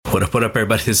What up,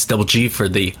 everybody? This is Double G for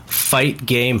the Fight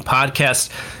Game Podcast.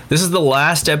 This is the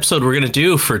last episode we're going to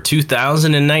do for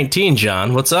 2019,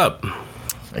 John. What's up?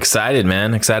 Excited,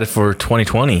 man. Excited for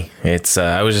 2020. It's,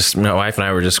 my wife and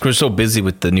I we're so busy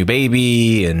with the new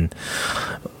baby and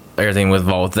everything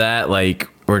involved with that. Like,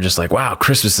 we're just like, wow,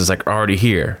 Christmas is like already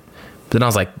here. Then I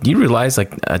was like, you realize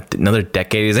like another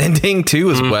decade is ending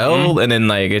too as well? And then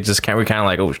like, it just we're kind of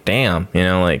like, oh, damn,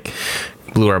 like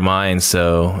blew our minds.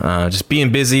 So just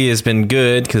being busy has been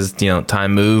good because,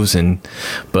 time moves.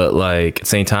 But like at the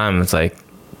same time, it's like,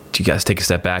 you guys take a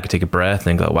step back and take a breath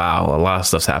and go, wow, a lot of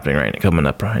stuff's happening coming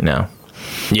up right now.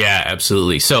 Yeah,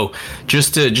 absolutely. So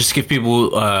just to give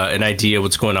people an idea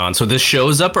what's going on. So this show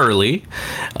is up early.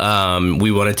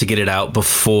 We wanted to get it out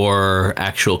before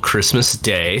actual Christmas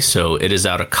Day. So it is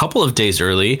out a couple of days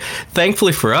early.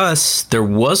 Thankfully for us, there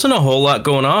wasn't a whole lot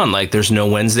going on. Like there's no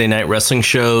Wednesday night wrestling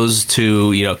shows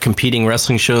to, competing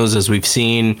wrestling shows as we've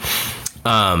seen.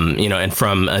 And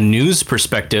from a news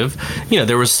perspective,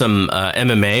 there was some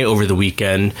MMA over the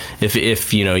weekend. If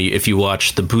you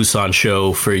watch the Busan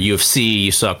show for UFC,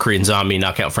 you saw Korean Zombie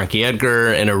knock out Frankie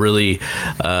Edgar in a really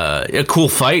a cool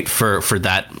fight for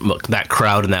that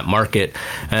crowd and that market.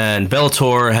 And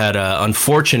Bellator had an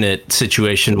unfortunate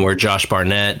situation where Josh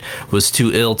Barnett was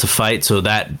too ill to fight, so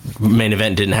that main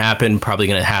event didn't happen. Probably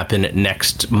going to happen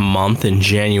next month in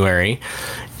January.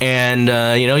 And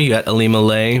you got Alima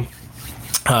Lay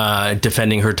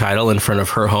defending her title in front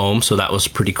of her home, so that was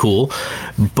pretty cool.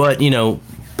 But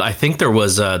I think there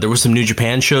was some New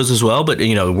Japan shows as well, but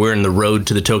we're in the road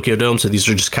to the Tokyo Dome, so these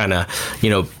are just kind of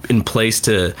in place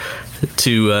to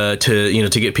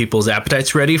get people's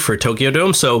appetites ready for Tokyo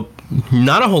Dome. So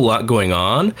not a whole lot going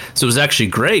on. So it was actually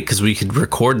great because we could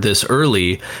record this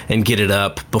early and get it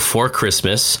up before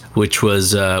Christmas, which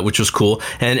was cool.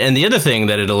 And the other thing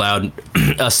that it allowed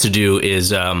us to do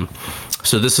is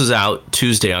so this was out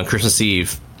Tuesday on Christmas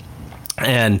Eve.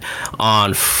 And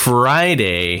on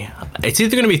Friday, it's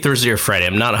either going to be Thursday or Friday.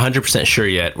 I'm not 100% sure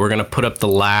yet. We're going to put up the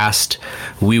last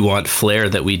We Want Flair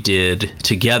that we did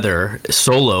together,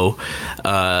 solo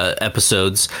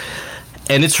episodes.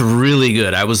 And it's really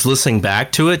good. I was listening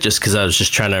back to it just because I was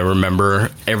just trying to remember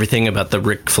everything about the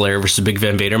Ric Flair versus Big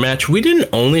Van Vader match. We didn't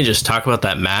only just talk about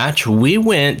that match. We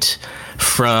went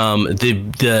from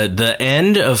the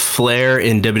end of Flair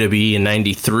in WWE in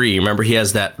 '93. Remember, he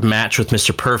has that match with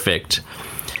Mr. Perfect.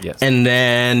 Yes. And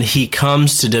then he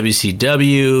comes to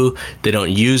WCW. They don't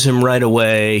use him right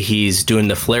away. He's doing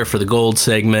the Flair for the Gold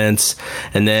segments.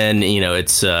 And then,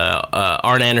 it's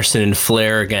Arn Anderson and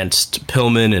Flair against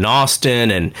Pillman and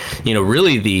Austin. And,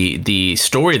 really the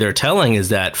story they're telling is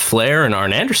that Flair and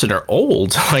Arn Anderson are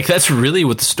old. Like, that's really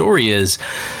what the story is.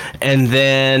 And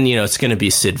then, it's going to be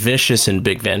Sid Vicious and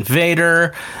Big Van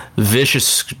Vader.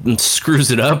 Vicious screws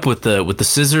it up with the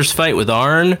scissors fight with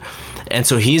Arn. And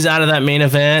so he's out of that main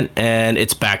event, and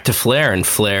it's back to Flair. And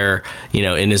Flair,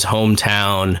 in his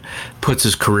hometown, puts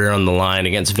his career on the line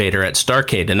against Vader at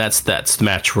Starrcade, and that's the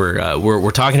match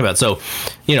we're talking about. So,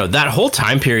 that whole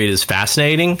time period is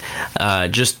fascinating.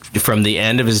 Just from the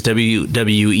end of his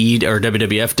WWE or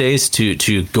WWF days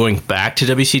to going back to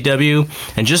WCW,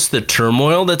 and just the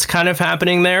turmoil that's kind of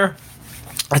happening there.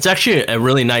 It's actually a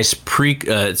really nice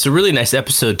it's a really nice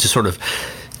episode to sort of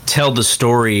tell the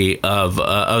story of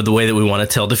the way that we want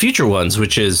to tell the future ones,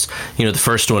 which is, the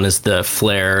first one is the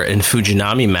Flair and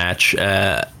Fujinami match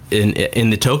in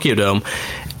the Tokyo Dome.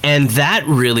 And that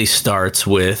really starts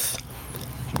with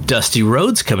Dusty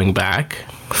Rhodes coming back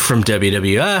from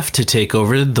WWF to take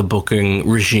over the booking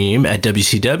regime at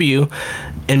WCW.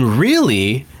 And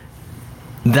really,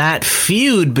 that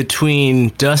feud between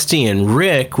Dusty and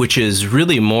Rick, which is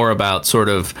really more about sort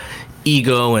of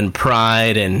ego and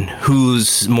pride and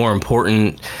who's more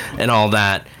important and all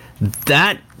that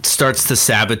starts to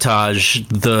sabotage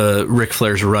the Ric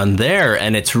Flair's run there.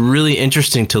 And it's really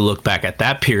interesting to look back at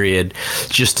that period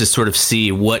just to sort of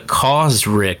see what caused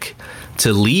Rick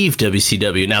to leave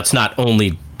WCW. Now, it's not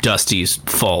only Dusty's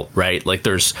fault, right? Like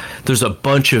there's a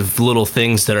bunch of little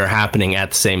things that are happening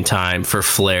at the same time for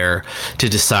Flair to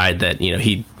decide that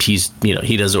he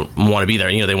doesn't want to be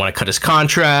there. They want to cut his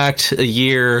contract a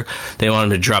year. They want him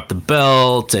to drop the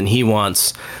belt, and he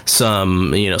wants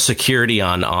some security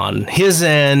on his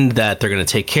end that they're going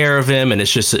to take care of him, and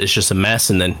it's just a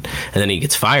mess. And then he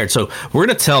gets fired. So we're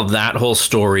going to tell that whole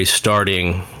story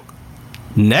starting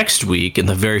next week, in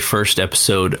the very first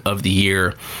episode of the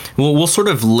year, we'll sort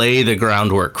of lay the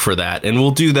groundwork for that. And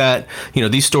we'll do that.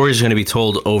 These stories are going to be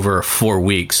told over 4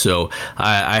 weeks. So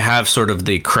I have sort of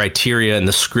the criteria and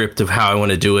the script of how I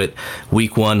want to do it.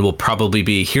 Week 1 will probably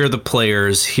be, here are the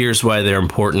players, here's why they're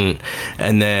important.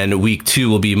 And then week 2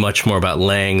 will be much more about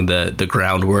laying the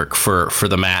groundwork for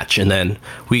the match. And then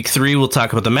week 3, we'll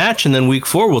talk about the match. And then week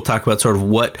 4, we'll talk about sort of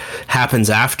what happens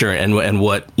after and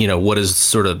what is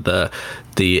sort of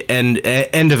the end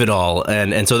of it all.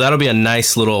 And so that'll be a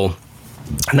nice little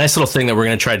thing that we're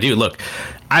going to try to do. Look,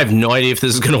 I have no idea if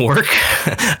this is going to work.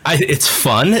 It's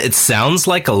fun. It sounds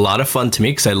like a lot of fun to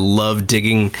me because I love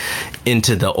digging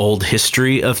into the old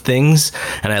history of things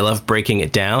and I love breaking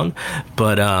it down.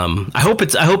 But I hope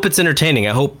it's entertaining.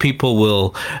 I hope people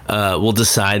will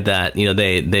decide that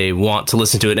they want to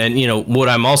listen to it. And what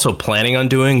I'm also planning on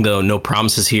doing, though no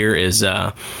promises here, is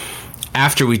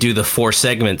after we do the 4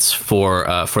 segments for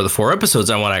the 4 episodes,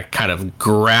 I want to kind of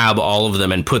grab all of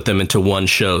them and put them into one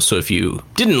show. So if you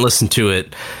didn't listen to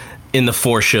it in the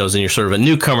 4 shows and you're sort of a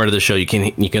newcomer to the show, you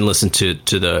can listen to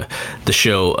the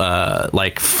show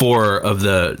like 4 of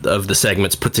the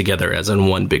segments put together as in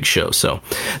one big show. So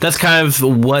that's kind of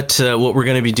what we're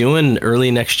going to be doing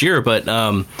early next year. But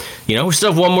we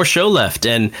still have one more show left.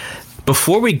 And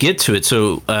before we get to it,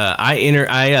 so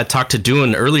I talked to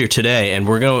Doohan earlier today, and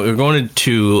we're going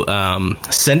to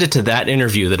send it to that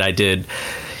interview that I did.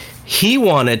 He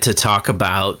wanted to talk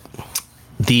about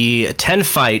the 10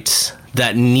 fights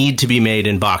that need to be made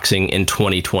in boxing in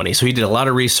 2020. So he did a lot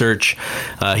of research.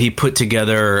 He put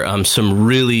together some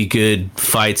really good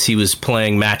fights. He was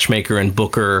playing matchmaker and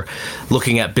booker,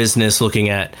 looking at business, looking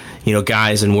at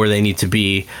guys and where they need to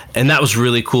be, and that was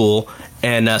really cool.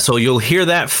 And so you'll hear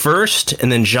that first,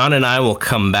 and then John and I will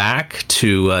come back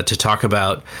to talk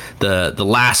about the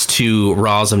last 2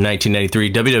 Raws of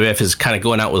 1993. WWF is kind of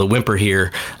going out with a whimper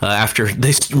here after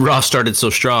Raw started so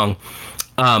strong.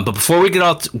 But before we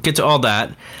get to all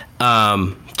that,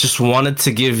 just wanted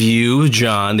to give you,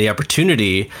 John, the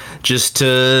opportunity just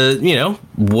to,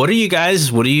 what are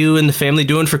you and the family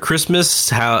doing for Christmas?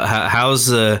 How's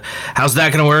that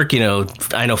going to work?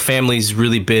 I know family's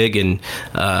really big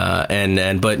but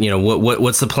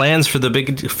what's the plans for the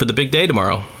big day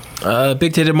tomorrow?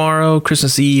 Big day tomorrow,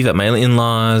 Christmas Eve at my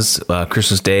in-laws.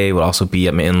 Christmas Day will also be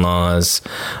at my in-laws.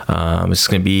 It's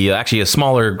going to be actually a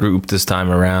smaller group this time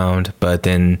around, but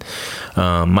then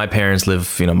my parents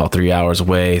live, about 3 hours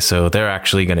away, so they're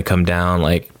actually going to come down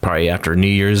like probably after New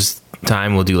Year's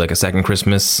time. We'll do like a second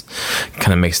Christmas.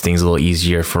 Kind of makes things a little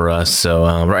easier for us.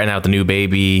 So right now with the new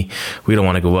baby, we don't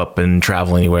want to go up and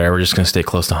travel anywhere. We're just going to stay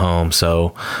close to home.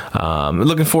 So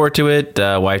looking forward to it.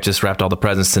 Wife just wrapped all the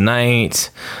presents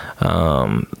tonight.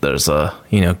 There's a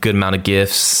good amount of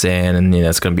gifts, and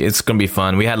it's gonna be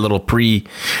fun. We had a little pre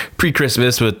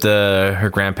Christmas with her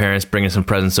grandparents bringing some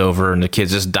presents over, and the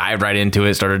kids just dived right into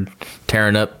it, started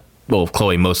tearing up. Well,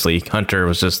 Chloe mostly. Hunter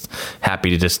was just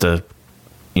happy to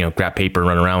grab paper and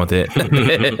run around with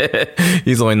it.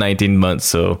 He's only 19 months,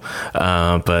 so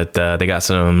but they got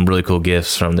some really cool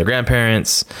gifts from their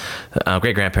grandparents,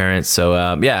 great grandparents.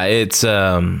 So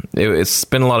it's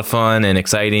been a lot of fun and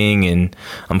exciting, and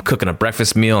I'm cooking a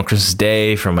breakfast meal on Christmas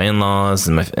Day for my in-laws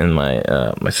and my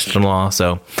sister-in-law.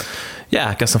 So yeah,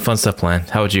 I got some fun stuff planned.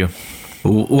 How about you?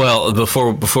 Well,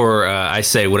 before I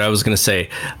say what I was going to say,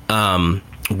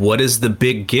 what is the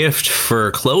big gift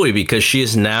for Chloe? Because she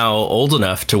is now old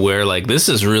enough to where this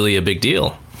is really a big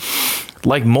deal.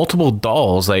 Like multiple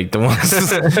dolls, like the ones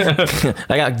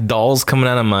I got dolls coming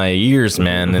out of my ears,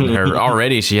 man. And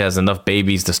already she has enough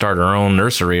babies to start her own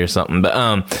nursery or something.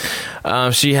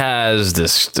 But she has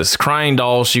this crying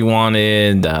doll she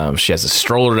wanted. She has a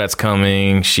stroller that's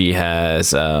coming. She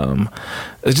has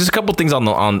there's just a couple things on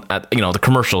the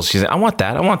commercials. She's like, I want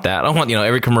that. I want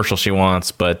every commercial she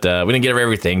wants. But we didn't get her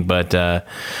everything. But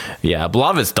yeah, a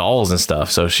lot of it's dolls and stuff.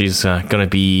 So she's gonna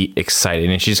be excited,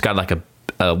 and she's got like a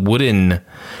wooden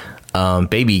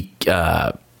baby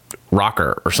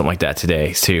rocker or something like that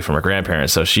today too from her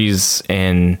grandparents. So she's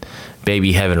in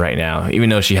baby heaven right now, even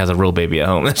though she has a real baby at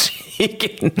home. But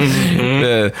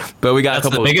we got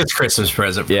the biggest Christmas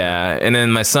present. Yeah, and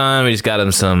then my son, we just got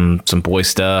him some boy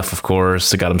stuff, of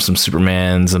course. I got him some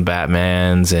Supermans and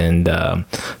Batmans and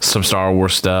some Star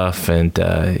Wars stuff and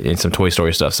some Toy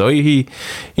Story stuff. So he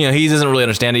doesn't really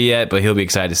understand it yet, but he'll be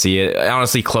excited to see it.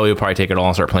 Honestly, Chloe will probably take it all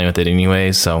and start playing with it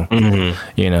anyways. So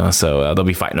so they'll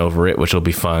be fighting over it, which will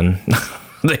be fun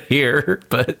to hear.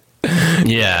 But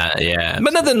Yeah.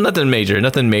 But nothing major.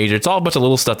 It's all a bunch of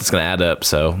little stuff that's gonna add up.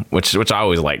 So, which I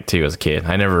always liked too as a kid.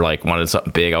 I never like wanted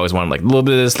something big. I always wanted like a little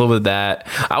bit of this, a little bit of that.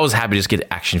 I was happy to just get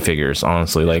action figures.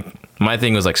 Honestly, like my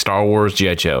thing was like Star Wars,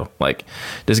 G.I. Joe. Like,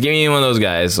 just give me one of those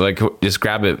guys. Like, just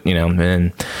grab it,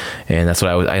 and that's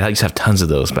what I used to have tons of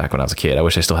those back when I was a kid. I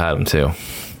wish I still had them too.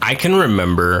 I can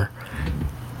remember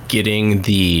getting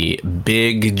the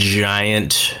big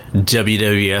giant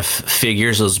WWF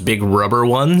figures, those big rubber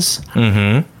ones.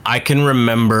 Mm-hmm. I can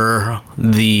remember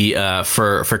the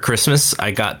for Christmas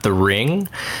I got the ring,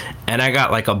 and I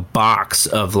got like a box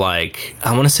of like,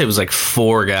 I want to say it was like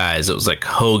 4 guys. It was like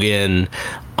Hogan,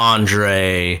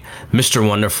 Andre, Mr.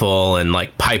 Wonderful, and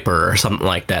like Piper or something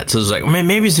like that. So it was like,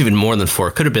 maybe it's even more than 4.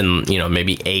 It could have been,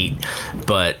 maybe 8.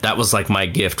 But that was like my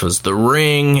gift, was the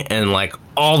ring and like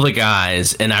all the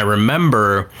guys. And I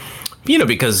remember,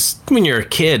 because when you're a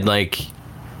kid, like,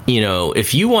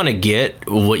 if you want to get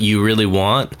what you really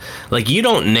want, like, you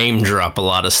don't name drop a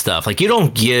lot of stuff. Like, you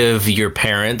don't give your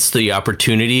parents the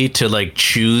opportunity to like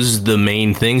choose the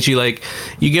main things. You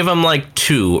give them like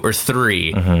 2 or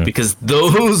 3 because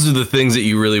those are the things that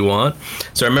you really want.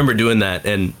 So I remember doing that,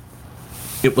 and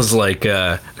it was like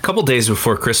a couple days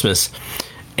before Christmas,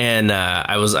 and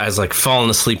I was like falling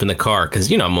asleep in the car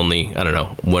because I'm only, I don't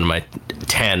know, when am I,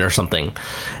 10 or something,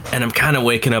 and I'm kind of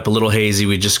waking up a little hazy.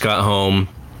 We just got home.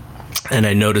 And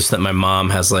I noticed that my mom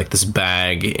has like this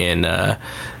bag in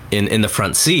the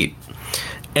front seat,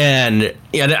 and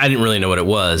I didn't really know what it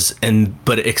was,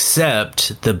 but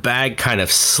except the bag kind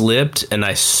of slipped, and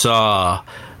I saw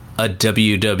a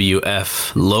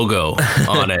WWF logo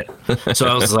on it. So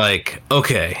I was like,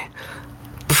 okay,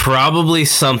 probably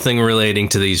something relating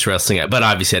to these wrestling, but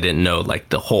obviously I didn't know like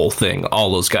the whole thing,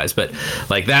 all those guys, but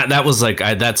like that was like,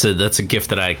 that's a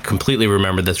gift that I completely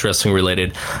remember that's wrestling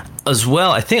related as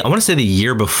well. I want to say the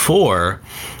year before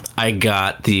I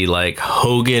got the like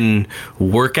Hogan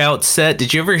workout set.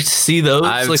 Did you ever see those?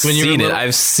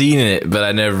 I've seen it, but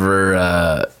I never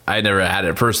had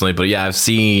it personally. But yeah, I've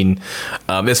seen.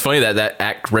 It's funny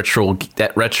that retro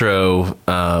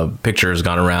picture has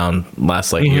gone around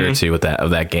last like year or two with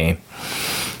that game.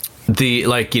 The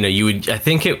you would, I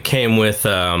think it came with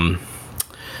so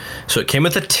it came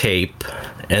with a tape.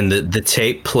 And the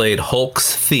tape played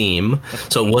Hulk's theme,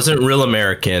 so it wasn't Real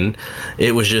American.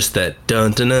 It was just that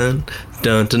dun dun dun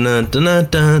dun dun dun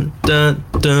dun dun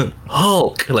dun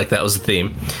Hulk, like that was the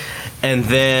theme. And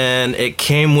then it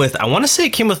came with, I want to say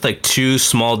it came with like 2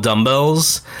 small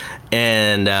dumbbells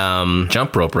and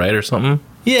jump rope, right, or something.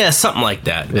 Yeah, something like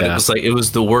that. But it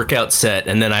was the workout set,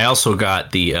 and then I also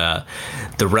got the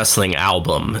wrestling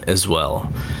album as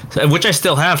well, which I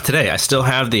still have today. I still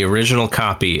have the original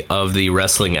copy of the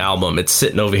wrestling album. It's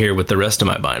sitting over here with the rest of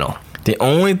my vinyl. The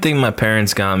only thing my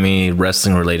parents got me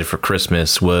wrestling related for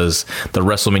Christmas was the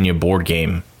WrestleMania board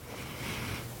game.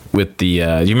 With the,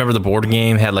 you remember the board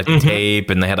game had like the tape,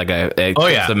 and they had like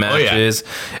the matches.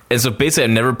 And so basically, I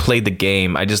never played the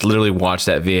game. I just literally watched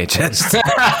that VHS.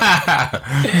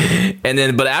 And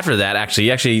then, but after that, actually,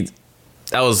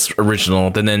 that was original.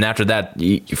 And then after that,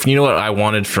 if you know what I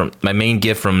wanted from my main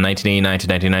gift from 1989 to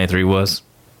 1993 was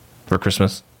for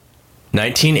Christmas?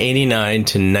 1989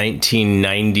 to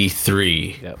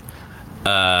 1993. Yep.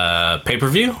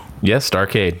 Pay-per-view? Yes,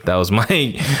 Starrcade. That was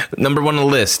my number 1 on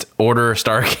the list. Order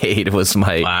Starrcade was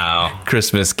my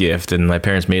Christmas gift, and my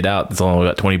parents made out. It's only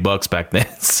about $20 back then.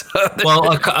 So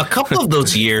well, a couple of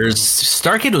those years,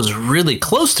 Starrcade was really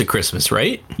close to Christmas,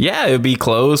 right? Yeah, it would be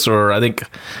close. Or I think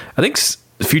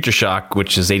Future Shock,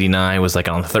 which is 89, was like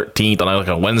on the 13th on like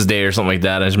a Wednesday or something like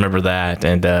that. I just remember that.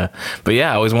 And but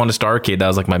yeah, I always wanted Starrcade. That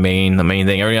was like the main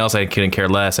thing. Everything else I couldn't care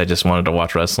less. I just wanted to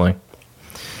watch wrestling.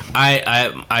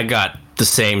 I got the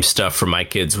same stuff for my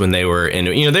kids when they were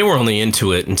into they were only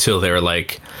into it until they were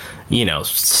like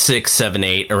 6, 7,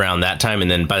 8, around that time,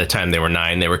 and then by the time they were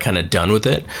 9 they were kind of done with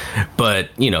it. But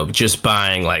just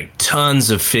buying like tons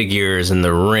of figures in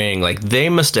the ring, like they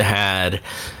must have had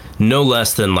no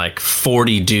less than like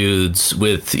 40 dudes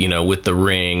with the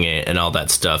ring and all that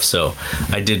stuff. So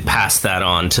I did pass that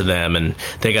on to them, and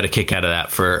they got a kick out of that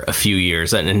for a few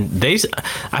years. And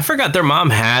I forgot their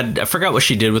mom I forgot what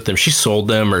she did with them. She sold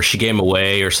them or she gave them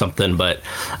away or something. But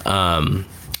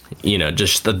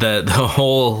just the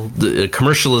whole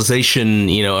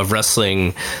commercialization, of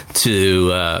wrestling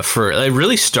it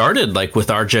really started like with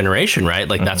our generation, right?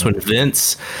 Like that's when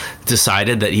Vince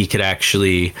decided that he could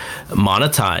actually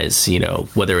monetize,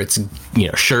 whether it's,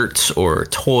 shirts or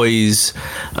toys.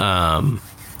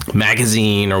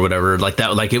 magazine or whatever like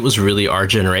that. Like, it was really our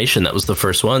generation that was the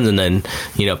first ones, and then,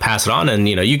 you know, pass it on. And,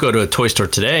 you know, you go to a toy store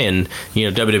today and, you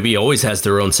know, WWE always has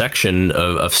their own section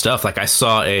of stuff. Like, I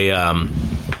saw a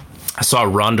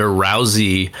Ronda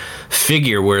Rousey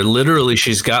figure where literally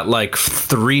she's got like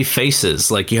 3 faces.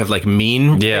 Like, you have like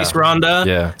mean face Ronda,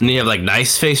 and then you have like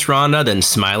nice face Ronda, then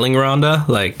smiling Ronda.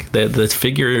 Like, the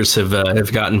figures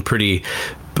have gotten pretty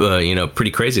you know,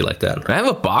 pretty crazy like that. I have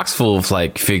a box full of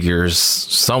like figures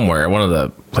somewhere. One of the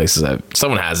places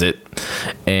someone has it,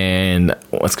 and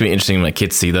what's gonna be interesting when my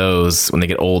kids see those when they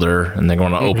get older and they're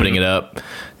going on opening it up.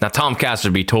 Now, Tom Caster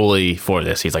would be totally for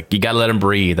this. He's like, you gotta let him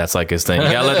breathe. That's like his thing.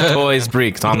 You gotta let the toys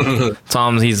breathe.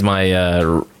 Tom, he's my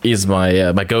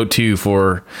go-to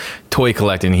for toy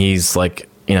collecting. He's like,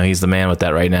 you know, he's the man with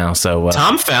that right now. So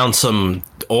Tom found some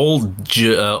old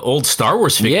Star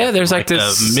Wars figures. Yeah, there's like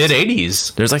this mid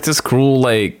 80s. There's like this cool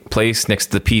like place next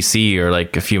to the PC, or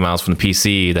like a few miles from the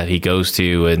PC, that he goes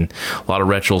to, and a lot of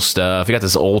retro stuff. He got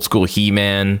this old school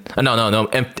He-Man. No,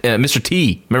 Mr.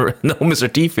 T. Remember, no,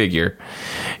 Mr. T figure.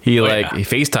 He he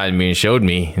FaceTimed me and showed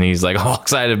me, and he's like all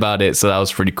excited about it. So that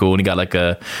was pretty cool. And he got like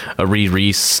a Reed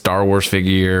Reese Star Wars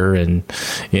figure, and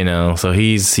you know, so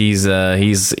he's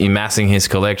amassing his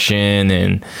collection.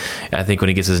 And I think when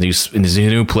he gets his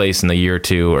new place in a year or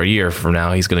two, or a year from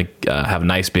now, he's gonna have a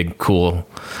nice big cool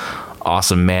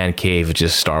awesome man cave with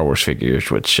just Star Wars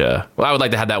figures, which I would like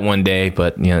to have that one day,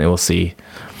 but you know, we'll see.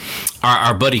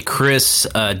 Our buddy Chris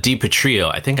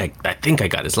DiPatrio, I think I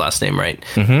got his last name right.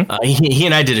 He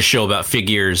and I did a show about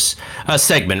figures, a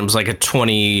segment. It was like a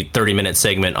 20-30 minute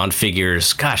segment on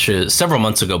figures, several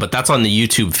months ago, but that's on the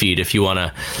YouTube feed if you want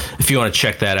to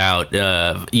check that out.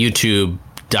 YouTube.com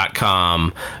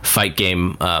Fight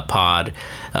Game Pod.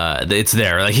 It's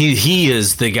there. Like, he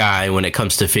is the guy when it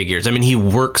comes to figures. I mean, he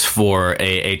works for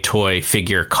a toy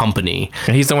figure company.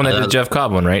 And he's the one that did Jeff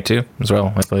Cobb one, right? Too, as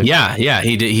well, I believe. Yeah,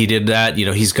 he did that. You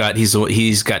know, he's got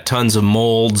tons of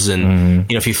molds, and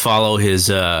you know, if you follow his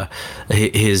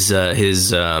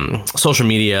social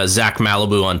media, Zach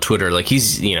Malibu on Twitter, like,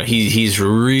 he's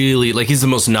really, like, he's the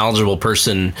most knowledgeable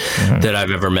person that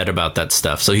I've ever met about that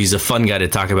stuff. So he's a fun guy to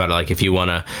talk about it. Like, if you want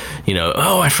to, you know,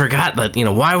 I forgot that, you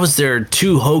know, why was there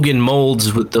 2 Hogan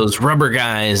molds with those rubber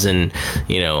guys, and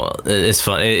you know, it's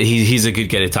fun. He's a good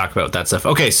guy to talk about that stuff.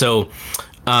 Okay, so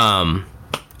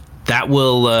that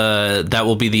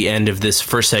will be the end of this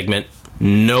first segment.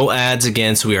 No ads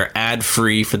again, so we are ad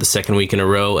free for the second week in a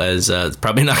row, as it's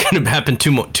probably not going to happen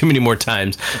too many more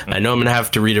times. I know I'm going to have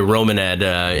to read a Roman ad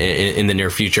in the near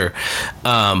future,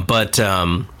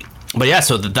 But yeah,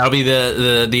 so that'll be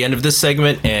the end of this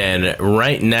segment. And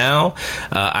right now,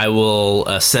 I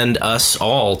will send us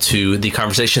all to the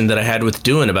conversation that I had with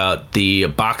Doohan about the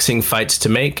boxing fights to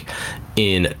make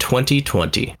in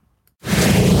 2020.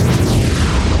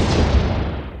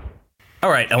 All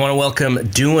right, I want to welcome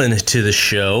Doohan to the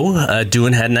show.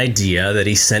 Doohan had an idea that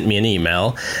he sent me an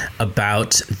email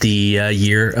about the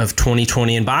year of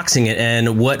 2020 in boxing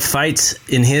and what fights,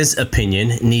 in his opinion,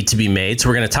 need to be made. So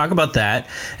we're going to talk about that.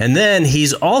 And then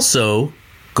he's also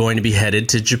going to be headed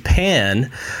to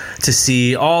Japan to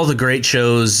see all the great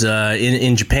shows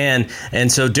in Japan.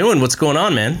 And so, Doohan, what's going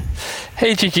on, man?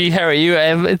 Hey, Gigi, how are you?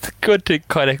 It's good to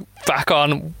kind of back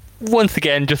on once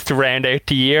again, just to round out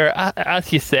the year.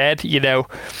 As you said, you know,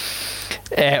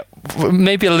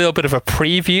 maybe a little bit of a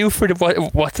preview for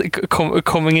what's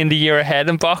coming in the year ahead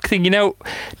in boxing. You know,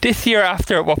 this year,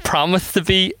 after what promised to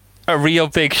be a real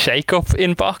big shake-up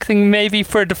in boxing, maybe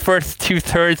for the first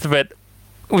 2/3 of it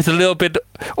was a little bit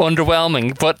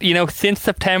underwhelming. But, you know, since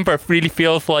September, it really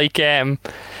feels like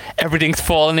everything's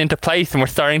fallen into place, and we're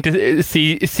starting to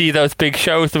see those big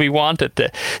shows that we wanted to.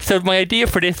 So my idea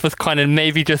for this was kind of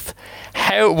maybe just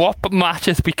what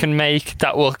matches we can make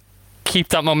that will keep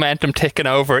that momentum ticking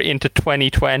over into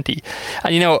 2020.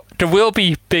 And, you know,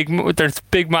 there's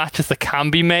big matches that can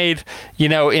be made, you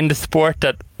know, in the sport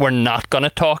that we're not going to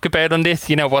talk about on this.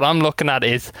 You know, what I'm looking at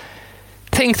is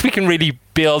things we can really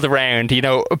build around, you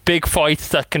know, big fights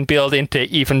that can build into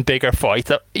even bigger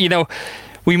fights. You know,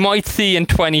 we might see in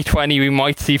 2020, we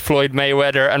might see Floyd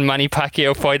Mayweather and Manny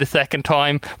Pacquiao fight a second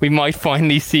time. We might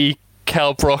finally see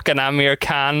Kell Brook and Amir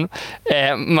Khan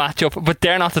match up, but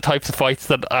they're not the types of fights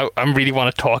that I really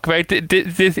want to talk about.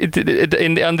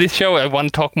 On this show, I want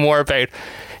to talk more about,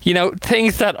 you know,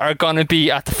 things that are going to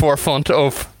be at the forefront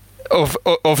of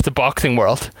the boxing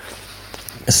world.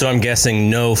 So I'm guessing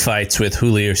no fights with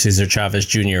Julio Cesar Chavez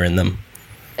Jr. in them.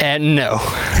 No.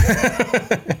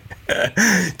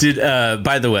 Dude,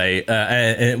 by the way,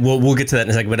 we'll get to that in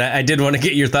a second, but I did want to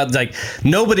get your thoughts. Like,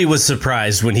 nobody was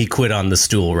surprised when he quit on the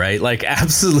stool, right? Like,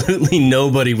 absolutely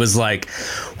nobody was like,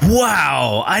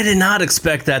 wow, I did not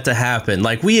expect that to happen.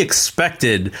 Like, we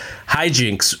expected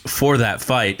hijinks for that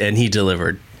fight, and he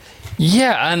delivered.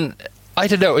 Yeah, and I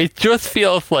don't know, it just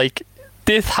feels like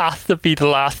this has to be the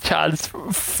last chance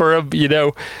for him, you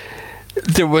know.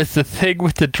 There was the thing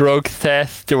with the drug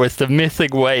test, there was the missing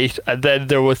weight, and then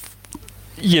there was,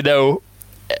 you know,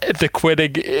 the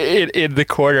quitting in the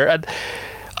corner. And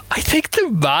I think the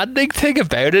maddening thing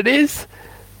about it is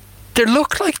there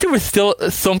looked like there was still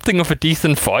something of a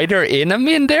decent fighter in him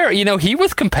in there. You know, he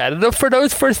was competitive for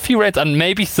those first few rounds, and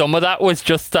maybe some of that was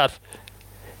just that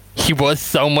he was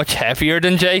so much heavier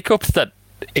than Jacobs that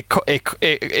it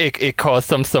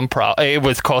caused him it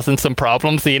was causing some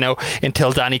problems, you know,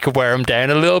 until Danny could wear him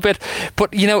down a little bit.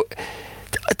 But you know,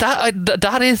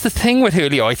 that is the thing with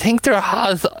Julio. I think there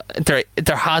has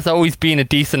always been a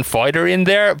decent fighter in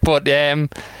there, but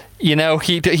you know,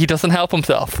 he doesn't help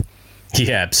himself.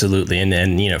 Yeah, absolutely,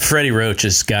 and you know, Freddie Roach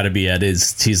has got to be at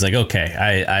his. He's like, okay,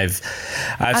 I've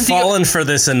fallen for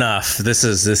this enough. This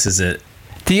is it.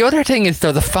 The other thing is,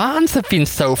 though, the fans have been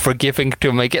so forgiving to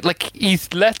him. Like,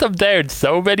 he's let them down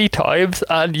so many times,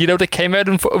 and you know, they came out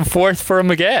in force for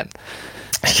him again.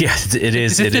 Yeah, it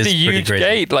is. It is a huge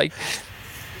gate. Like,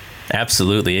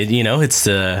 absolutely, you know, it's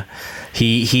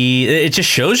he. It just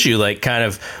shows you like kind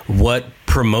of what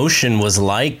promotion was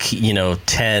like, you know,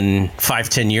 10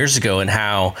 years ago, and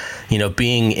how, you know,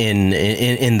 being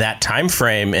in that time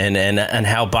frame and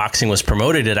how boxing was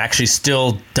promoted, it actually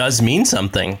still does mean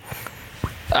something.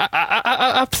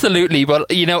 Absolutely, but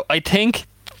you know, I think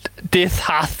this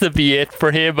has to be it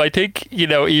for him. I think, you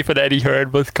know, even Eddie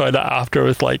Hearn was kind of after,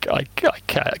 was like, I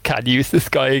can't use this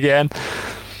guy again.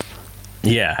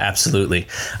 Yeah, absolutely.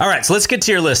 All right, so let's get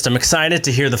to your list. I'm excited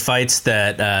to hear the fights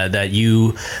that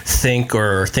you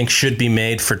think should be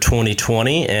made for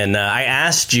 2020. And I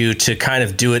asked you to kind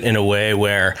of do it in a way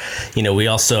where, you know, we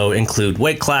also include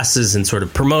weight classes and sort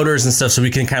of promoters and stuff, so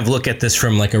we can kind of look at this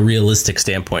from like a realistic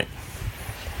standpoint.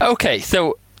 Okay,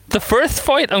 so the first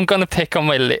fight I'm going to pick on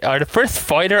the first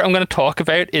fighter I'm going to talk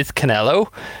about is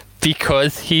Canelo,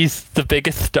 because he's the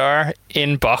biggest star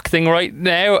in boxing right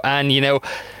now, and you know,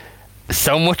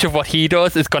 so much of what he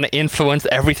does is going to influence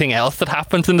everything else that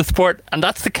happens in the sport, and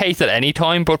that's the case at any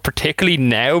time, but particularly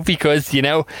now, because you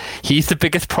know, he's the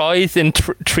biggest prize in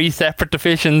three separate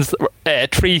divisions,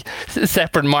 three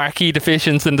separate marquee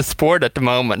divisions in the sport at the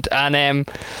moment. And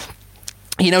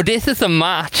you know, this is a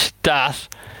match that,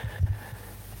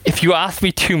 if you asked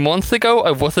me 2 months ago, I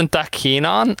wasn't that keen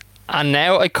on, and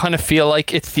now I kind of feel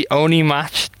like it's the only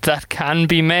match that can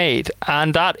be made,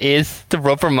 and that is the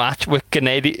rubber match with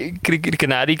Gennady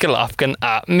Golovkin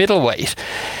at middleweight.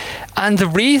 And the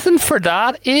reason for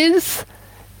that is,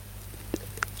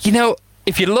 you know,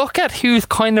 if you look at who's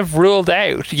kind of ruled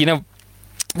out, you know,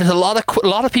 there's a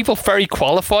lot of people very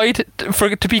qualified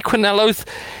to be Canelo's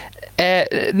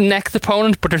next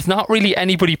opponent, but there's not really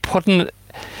anybody putting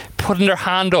their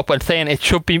hand up and saying it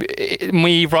should be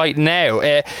me right now.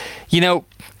 You know,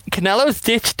 Canelo's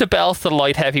ditched the belts to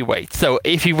light heavyweight, so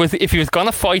if he was going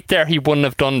to fight there, he wouldn't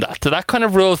have done that. So that kind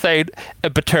of rules out a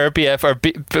Beterbiev or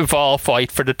Bivol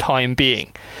fight for the time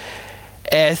being.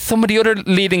 Some of the other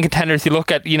leading contenders you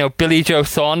look at, you know, Billy Joe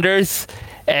Saunders.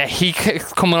 He's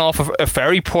coming off of a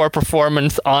very poor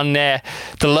performance on the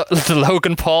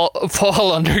Logan Paul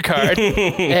undercard.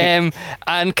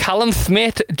 And Callum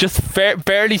Smith just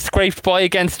barely scraped by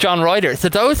against John Ryder. So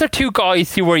those are two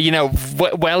guys who were, you know,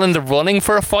 well in the running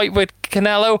for a fight with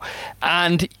Canelo.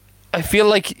 And I feel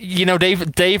like, you know,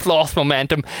 they've lost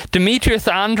momentum. Demetrius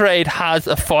Andrade has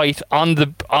a fight on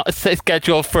the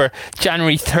schedule for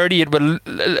January 30th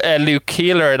with Luke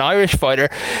Keeler, an Irish fighter.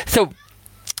 So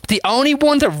the only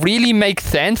one that really makes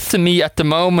sense to me at the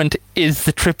moment is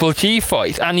the Triple G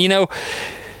fight. And, you know,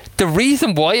 the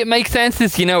reason why it makes sense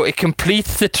is, you know, it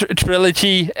completes the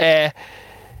trilogy.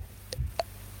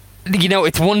 You know,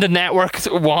 it's one the networks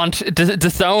want. The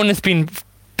Zone has been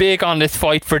big on this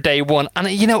fight for day one. And,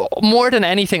 you know, more than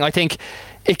anything, I think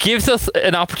it gives us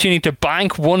an opportunity to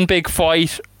bank one big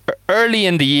fight early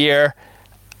in the year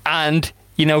and,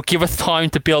 you know, give us time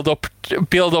to build up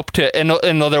to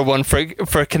another one for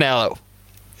Canelo.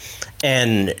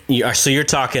 And so you're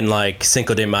talking like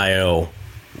Cinco de Mayo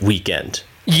weekend.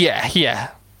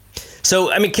 Yeah.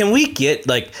 So, I mean, can we get,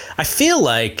 like, I feel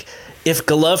like if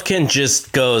Golovkin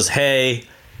just goes, hey,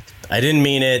 I didn't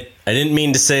mean it. I didn't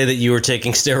mean to say that you were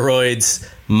taking steroids.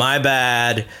 My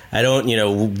bad. I don't, you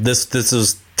know, this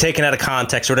was taken out of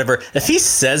context or whatever. If he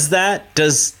says that,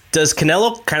 does does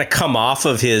Canelo kind of come off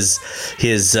of his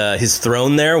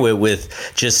throne there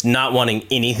with just not wanting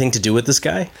anything to do with this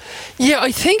guy? Yeah,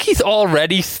 I think he's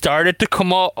already started to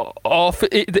come off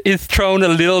his throne a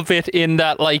little bit in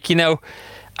that, like, you know,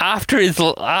 after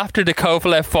the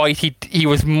Kovalev fight, he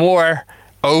was more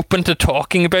open to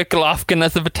talking about Golovkin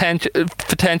as a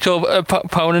potential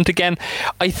opponent again.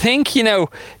 I think, you know,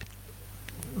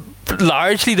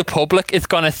 largely the public is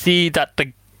going to see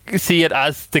it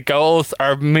as the goals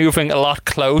are moving a lot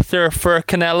closer for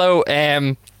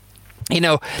Canelo. You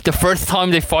know, the first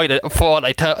time they fought,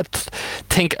 I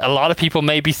think a lot of people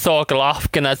maybe saw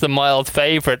Golovkin as a mild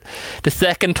favourite. The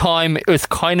second time, it was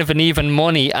kind of an even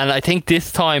money, and I think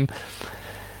this time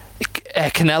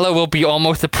Canelo will be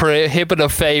almost a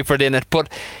prohibitive favourite in it. But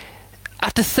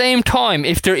at the same time,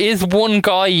 if there is one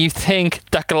guy you think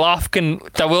that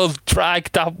Golovkin, that will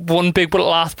drag that one big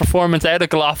last performance out of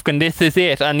Golovkin, this is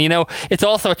it. And, you know, it's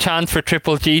also a chance for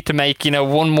Triple G to make, you know,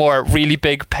 one more really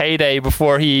big payday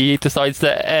before he decides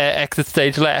to exit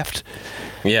stage left.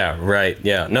 Yeah, right.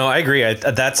 Yeah, no, I agree. I think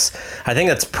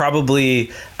that's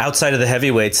probably outside of the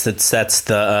heavyweights. That's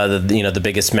the you know, the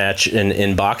biggest match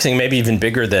in boxing. Maybe even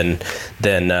bigger than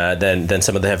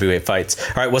some of the heavyweight fights.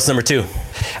 All right, what's number 2?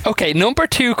 Okay, number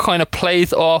 2 kind of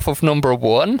plays off of number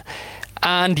 1,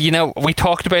 and you know, we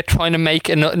talked about trying to make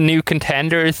new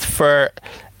contenders for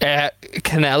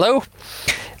Canelo.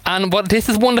 And this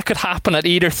is one that could happen at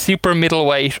either super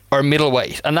middleweight or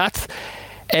middleweight, and that's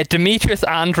Demetrius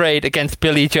Andrade against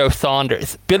Billy Joe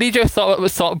Saunders.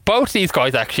 Both these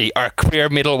guys actually are career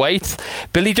middleweights.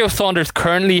 Billy Joe Saunders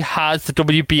currently has the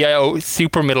WBO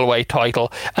super middleweight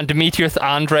title, and Demetrius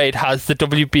Andrade has the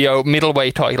WBO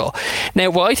middleweight title. Now,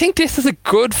 why I think this is a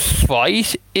good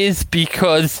fight is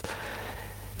because,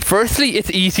 firstly,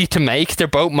 it's easy to make. They're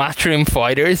both matchroom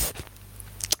fighters.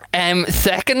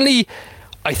 Secondly,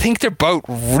 I think they're both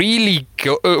really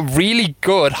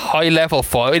good high-level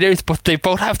fighters, but they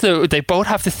both have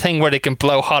this thing where they can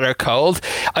blow hot or cold.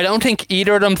 I don't think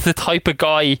either of them's the type of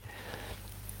guy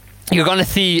you're going to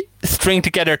see string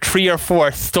together 3 or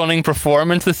 4 stunning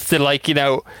performances to, like, you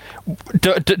know,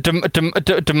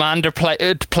 demand their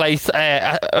place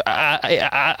at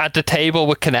the table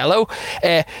with Canelo.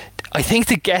 I think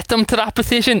to get them to that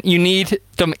position, you need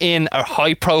them in a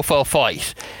high-profile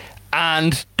fight.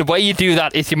 And the way you do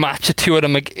that is you match the two of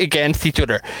them against each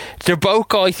other. They're both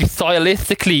guys who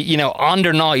stylistically, you know, on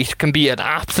their night can be an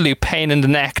absolute pain in the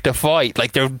neck to fight.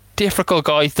 Like, they're difficult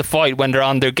guys to fight when they're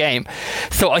on their game.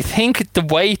 So I think the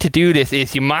way to do this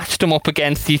is you match them up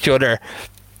against each other.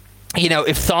 You know,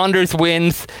 if Saunders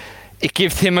wins, it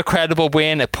gives him a credible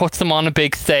win. It puts him on a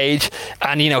big stage,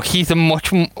 and you know, he's a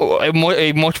much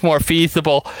more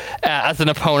feasible as an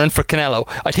opponent for Canelo.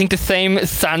 I think the same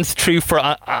stands true for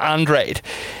Andrade,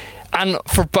 and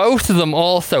for both of them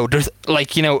also. There's,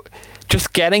 like, you know,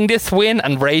 just getting this win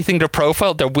and raising their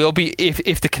profile. There will be,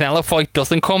 if the Canelo fight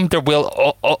doesn't come, there will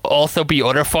also be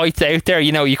other fights out there.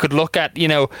 You know, you could look at, you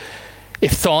know,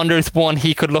 if Saunders won,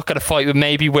 he could look at a fight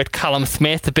with Callum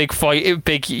Smith, a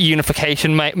big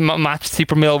unification match,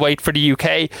 super middleweight for the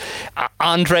UK.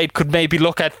 Andrade could maybe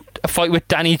look at a fight with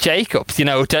Danny Jacobs. You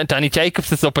know, Danny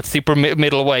Jacobs is up at super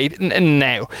middleweight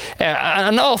now.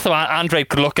 And also Andrade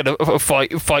could look at a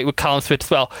fight with Callum Smith as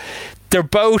well. They're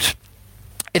both...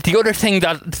 The other thing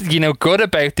that, you know, good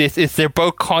about this is they're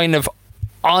both kind of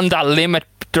on that limit.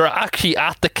 They're actually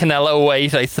at the Canelo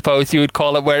weight, I suppose you would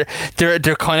call it, where they're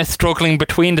kind of struggling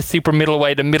between the super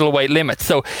middleweight and middleweight limits.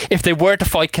 So if they were to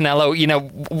fight Canelo, you know,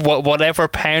 whatever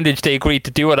poundage they agreed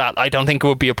to do it at, I don't think it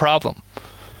would be a problem.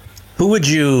 Who would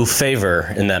you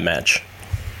favor in that match?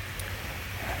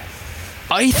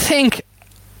 I think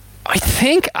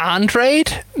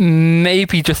Andrade,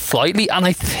 maybe just slightly, and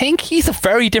I think he's a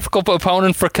very difficult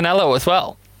opponent for Canelo as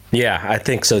well. Yeah, I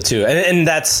think so too, and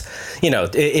that's, you know,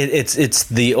 it's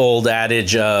the old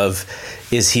adage of,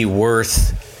 is he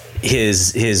worth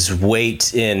his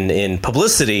weight in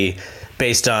publicity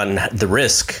based on the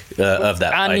risk of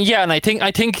that fight? Yeah, and I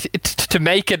think to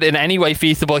make it in any way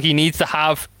feasible, he needs to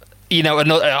have, you know,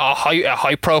 a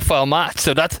high profile match.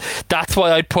 So that's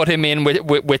why I'd put him in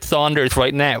with Saunders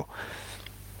right now.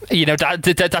 You know,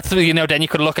 that's, you know, then you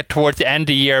could look at towards the end of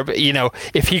the year. You know,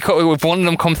 if one of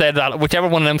them comes out of that, whichever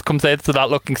one of them comes out of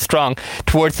that looking strong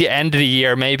towards the end of the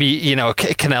year, maybe, you know, a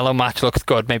Canelo match looks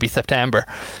good, maybe September.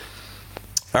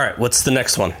 All right, what's the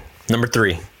next one? Number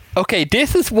 3. Okay,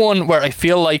 this is one where I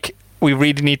feel like we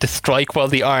really need to strike while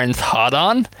the iron's hot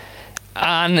on,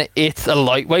 and it's a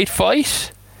lightweight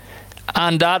fight.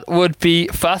 And that would be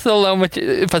Vasily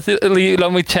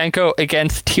Lomachenko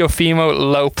against Teofimo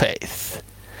Lopez.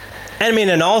 I mean,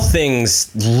 and all things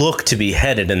look to be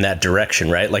headed in that direction,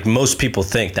 right? Like most people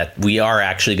think that we are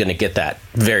actually going to get that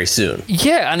very soon.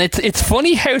 Yeah, and it's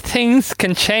funny how things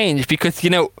can change because, you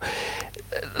know,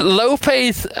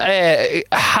 Lopez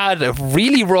had a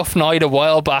really rough night a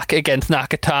while back against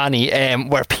Nakatani,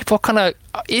 where people kind of,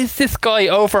 is this guy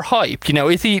overhyped? You know,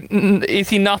 is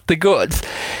he not the goods?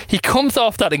 He comes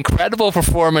off that incredible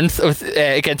performance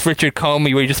against Richard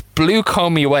Comey, where he just blew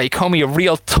Comey away. Comey, a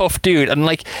real tough dude, and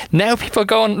like now people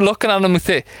going looking at him and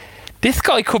say, this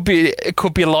guy could be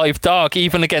a live dog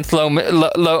even against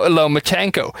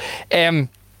Lomachenko.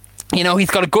 You know,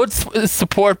 he's got a good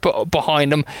support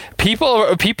behind him.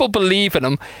 People believe in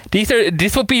him.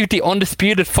 This will be the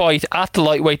undisputed fight at the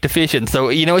lightweight division. So,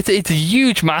 you know, it's a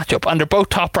huge matchup, and they're both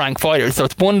top-ranked fighters, so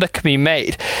it's one that can be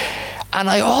made. And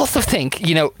I also think,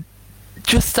 you know,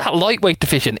 just that lightweight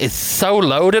division is so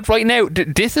loaded right now.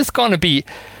 This is going to be...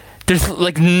 There's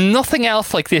like nothing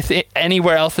else like this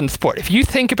anywhere else in the sport. If you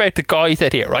think about the guys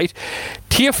out here, right?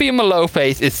 Teofimo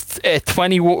Lopez is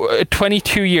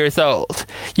 22 years old.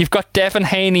 You've got Devin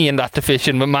Haney in that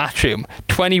division with Matchroom,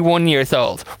 21 years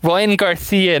old. Ryan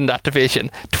Garcia in that division,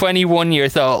 21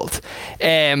 years old.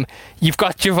 You've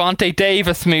got Gervonta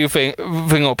Davis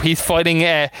moving up. He's fighting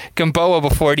Gamboa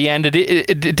before the end of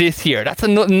this year. That's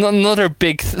another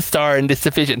big star in this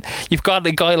division. You've got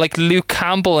a guy like Luke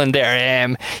Campbell in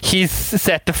there. He's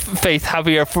set to face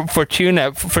Javier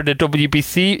Fortuna for the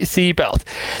WBC belt.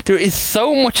 There is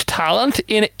so much talent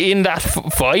in that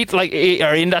fight, like,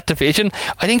 or in that division.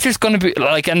 I think there's going to be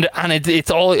like, and it's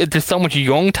all, there's so much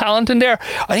young talent in there.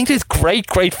 I think there's great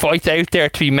fights out there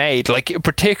to be made. Like,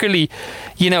 particularly,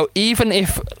 you know, even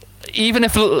if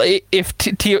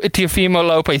Teofimo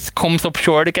Lopez comes up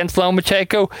short against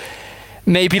Lomachenko,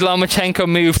 maybe Lomachenko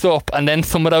moves up and then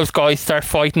some of those guys start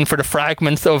fighting for the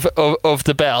fragments of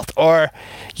the belt. Or,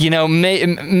 you know,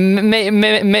 maybe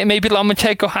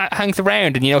Lomachenko hangs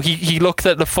around and, you know, he looks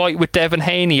at the fight with Devin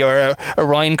Haney or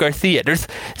Ryan Garcia. There's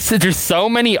so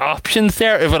many options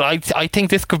there, but I think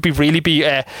this could really be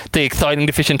the exciting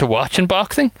division to watch in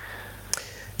boxing.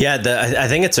 Yeah, I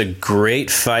think it's a great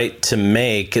fight to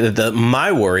make.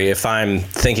 My worry, if I'm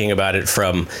thinking about it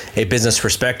from a business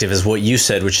perspective, is what you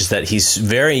said, which is that he's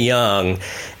very young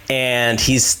and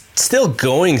he's still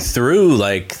going through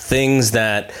like things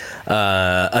that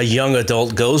a young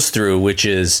adult goes through, which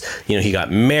is, you know, he got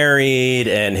married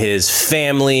and his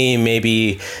family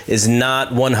maybe is not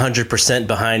 100%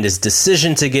 behind his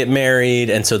decision to get married.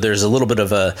 And so there's a little bit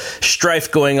of a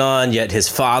strife going on, yet his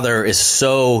father is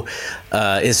so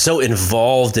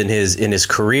involved in his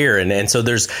career. And so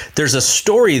there's a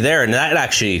story there, and that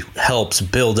actually helps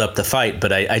build up the fight.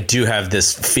 But I do have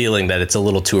this feeling that it's a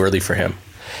little too early for him.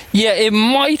 Yeah, it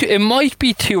might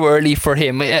be too early for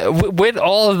him. With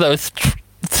all of those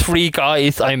three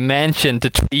guys I mentioned, the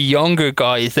three younger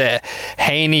guys,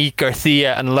 Haney,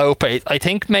 Garcia and Lopez, I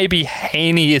think maybe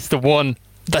Haney is the one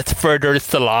that's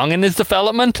furthest along in his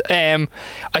development. I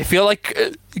feel like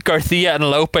Garcia and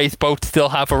Lopez both still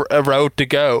have a road to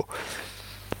go.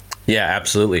 Yeah,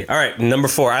 absolutely. All right, number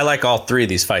 4. I like all three of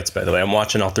these fights, by the way. I'm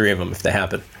watching all three of them if they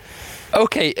happen.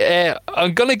 Okay,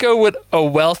 I'm going to go with a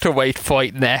welterweight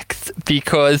fight next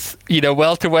because, you know,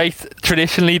 welterweight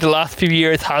traditionally the last few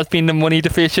years has been the money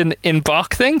division in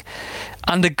boxing.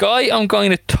 And the guy I'm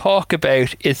going to talk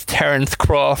about is Terence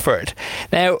Crawford.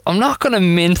 Now, I'm not going to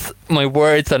mince my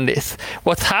words on this.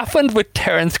 What's happened with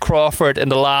Terence Crawford in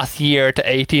the last year to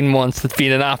 18 months has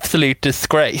been an absolute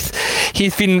disgrace.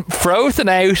 He's been frozen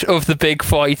out of the big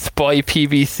fights by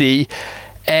PBC.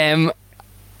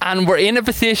 And we're in a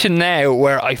position now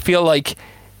where I feel like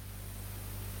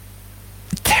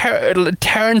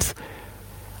Terence,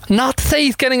 not to say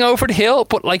he's getting over the hill,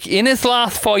 but like in his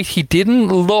last fight, he didn't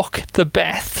look the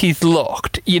best he's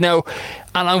looked, you know.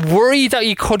 And I'm worried that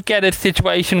you could get a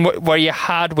situation where you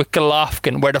had with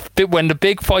Golovkin, where when the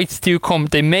big fights do come,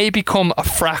 they may become a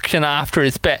fraction after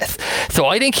his best. So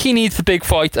I think he needs the big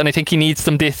fights, and I think he needs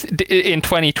them this in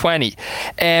 2020.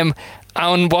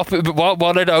 And what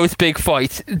are those big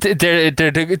fights?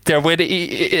 They're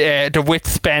with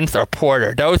Spence or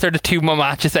Porter. Those are the two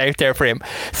matches out there for him.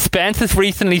 Spence has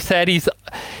recently said he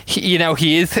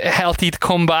is healthy to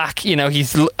come back. You know, he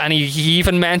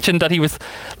even mentioned that he was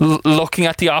looking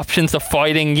at the options of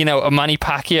fighting, you know, a Manny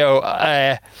Pacquiao,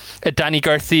 a Danny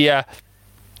Garcia,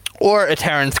 or a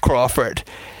Terence Crawford.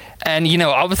 And, you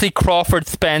know, obviously Crawford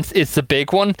Spence is the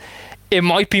big one. It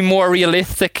might be more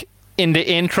realistic in the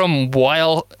interim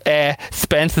while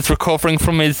Spence is recovering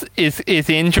from his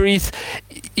injuries.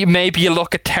 Maybe you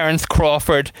look at Terence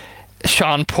Crawford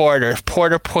Sean Porter.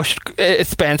 Porter pushed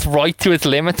Spence right to his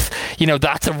limits.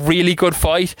 That's a really good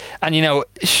fight. And,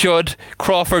 should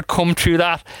Crawford come through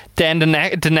that, then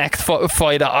the next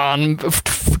fight on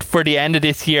for the end of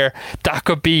this year, that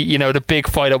could be, the big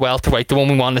fight at welterweight, the one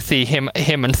we want to see, him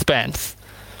and Spence.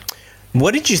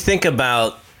 What did you think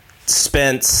about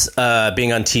Spence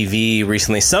being on TV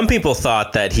recently? Some people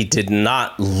thought that he did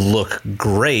not look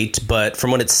great, but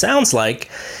from what it sounds like,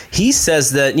 he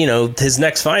says that his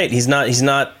next fight, he's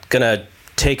not gonna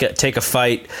take a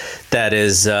fight that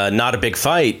is not a big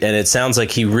fight, and it sounds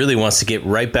like he really wants to get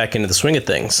right back into the swing of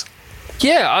things.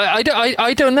 Yeah,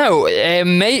 I don't know.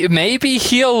 Maybe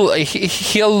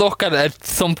he'll look at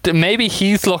something. Maybe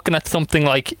he's looking at something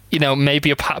like, maybe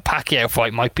a Pacquiao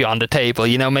fight might be on the table.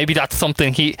 Maybe that's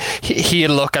something he'll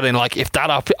look at, and like, if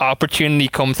that opportunity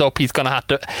comes up, he's gonna have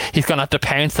to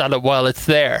pounce at it while it's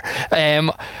there.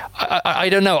 I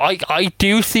don't know. I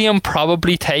do see him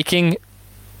probably taking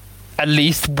at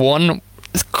least one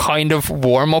kind of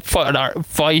warm-up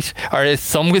fight or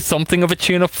something of a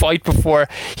tune-up fight before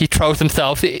he throws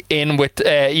himself in with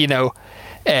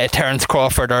Terence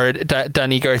Crawford or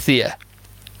Danny Garcia.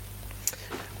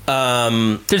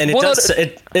 And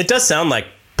it does sound like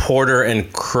Porter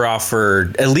and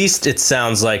Crawford, at least it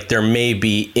sounds like there may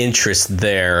be interest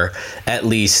there. At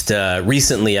least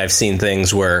recently I've seen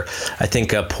things where I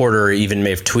think Porter even may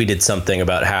have tweeted something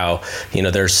about how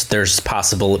there's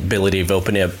possibility of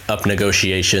opening up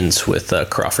negotiations with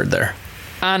Crawford there.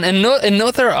 And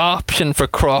another option for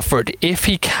Crawford, if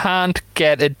he can't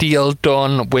get a deal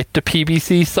done with the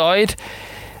PBC side,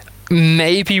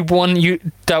 maybe one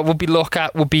that would be looked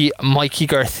at would be Mikey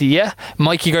Garcia.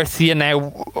 Mikey Garcia now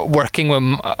working with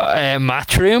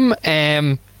Matchroom.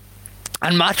 And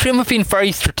Matchroom have been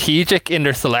very strategic in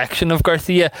their selection of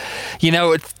Garcia.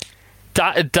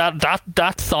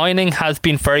 That signing has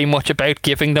been very much about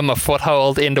giving them a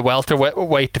foothold in the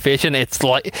welterweight division.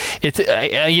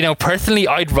 Personally,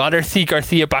 I'd rather see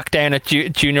Garcia back down at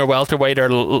junior welterweight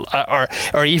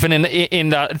or even in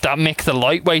that mix of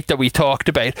lightweight that we talked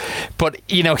about. But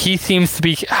he seems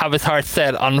to have his heart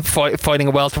set on fighting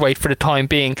a welterweight for the time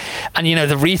being. And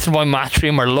the reason why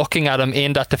Matchroom are looking at him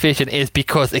in that division is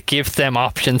because it gives them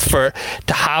options to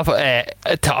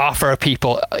offer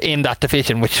people in that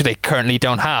division, which they currently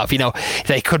don't have.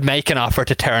 They could make an offer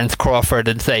to Terence Crawford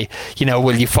and say,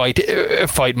 will you fight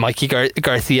Mikey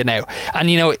Garcia now? And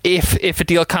if a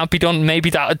deal can't be done, maybe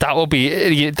that will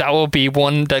be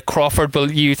one that Crawford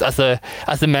will use as a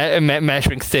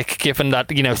measuring stick, given that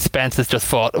Spence has just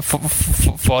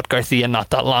fought Garcia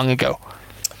not that long ago.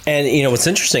 And what's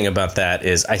interesting about that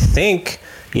is I think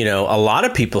a lot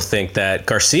of people think that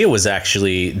Garcia was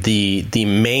actually the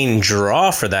main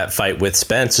draw for that fight with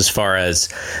Spence, as far as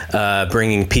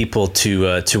bringing people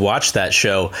to watch that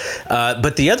show.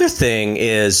 But the other thing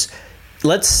is,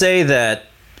 let's say that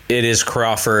it is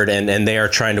Crawford and they are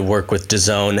trying to work with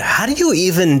DAZN. How do you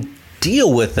even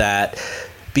deal with that?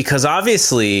 Because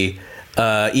obviously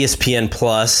ESPN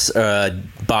Plus,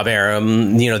 Bob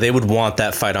Arum, they would want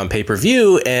that fight on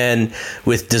pay-per-view, and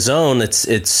with DAZN,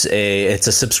 it's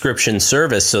a subscription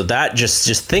service. So that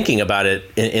just thinking about it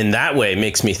in that way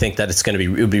makes me think that it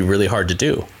would be really hard to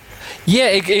do. Yeah,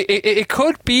 it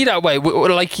could be that way.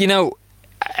 Like, out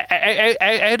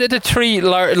of the three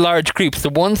large groups, the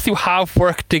ones who have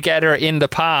worked together in the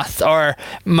past are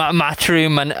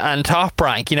Matchroom and Top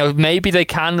Rank. Maybe they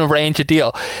can arrange a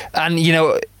deal, and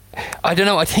I don't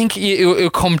know. I think it'll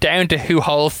come down to who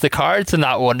holds the cards in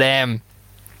that one.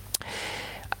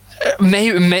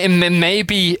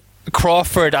 Maybe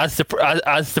Crawford as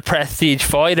the prestige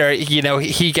fighter.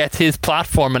 He gets his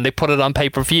platform and they put it on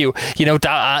pay-per-view.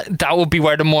 That would be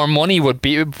where the more money would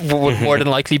more than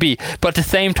likely be. But at the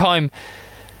same time,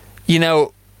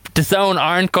 DAZN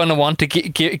aren't going to want to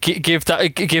give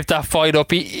that fight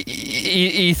up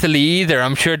easily either.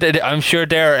 I'm sure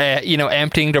they're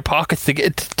emptying their pockets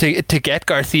to get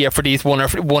Garcia for these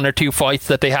one or two fights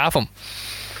that they have him.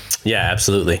 Yeah,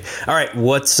 absolutely. All right,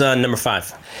 what's number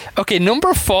 5? Okay,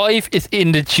 number 5 is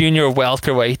in the junior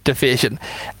welterweight division,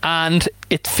 and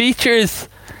it features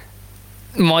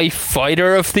my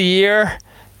fighter of the year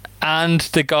and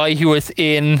the guy who was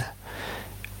in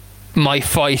my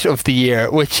fight of the year,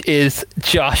 which is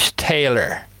Josh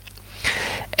Taylor.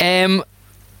 The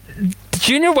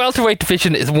junior welterweight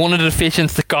division is one of the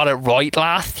divisions that got it right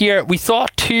last year. We saw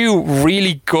 2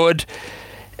 really good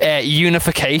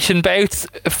unification bouts.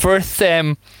 First,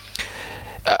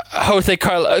 Jose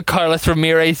Carlos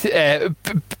Ramirez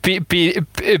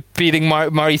beating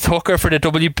Maurice Hooker for the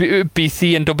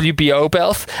WBC and WBO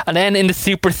belts. And then in the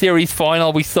Super Series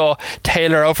final, we saw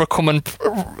Taylor overcoming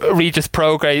Regis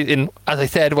Prograis in, as I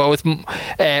said, what was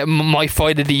my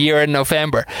fight of the year in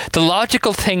November. The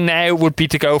logical thing now would be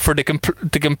to go for the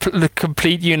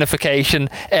complete unification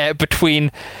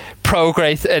between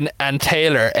Prograis and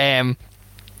Taylor.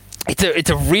 It's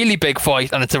a really big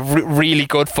fight, and it's a really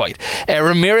good fight.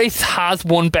 Ramirez has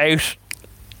one bout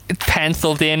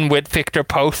penciled in with Victor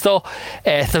Postal,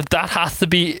 so that has to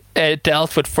be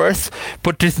dealt with first.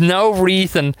 But there's no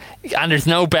reason, and there's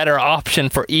no better option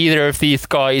for either of these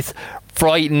guys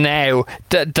right now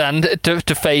than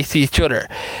to face each other.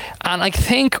 And I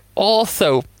think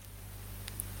also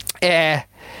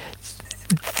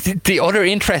the other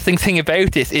interesting thing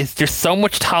about this is there's so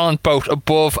much talent both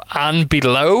above and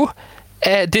below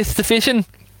this division.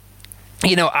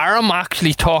 You know, Arum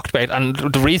actually talked about, and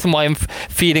the reason why I'm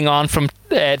feeding on from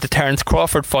the Terence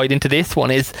Crawford fight into this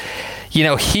one is, you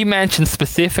know, he mentioned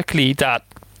specifically that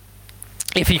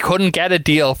if he couldn't get a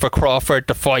deal for Crawford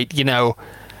to fight, you know,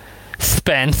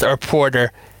 Spence or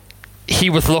Porter, he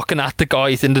was looking at the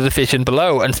guys in the division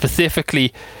below, and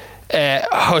specifically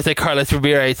Jose Carlos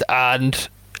Ramirez and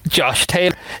Josh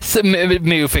Taylor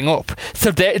moving up.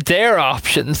 So their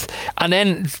options. And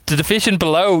then the division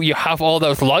below, you have all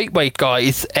those lightweight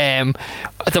guys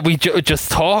that we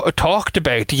just talked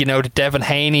about. You know, the Devin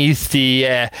Haney's, the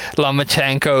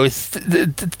Lomachenkos, the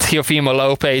Teofimo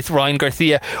Lopez, Ryan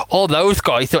Garcia, all those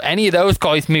guys. So any of those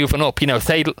guys moving up, you know,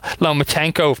 say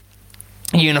Lomachenko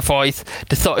unifies,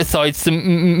 decides to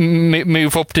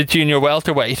move up to junior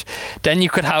welterweight, then you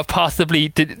could have possibly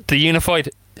the unified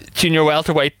junior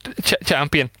welterweight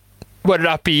champion, whether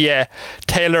that be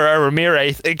Taylor or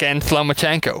Ramirez against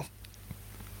Lomachenko.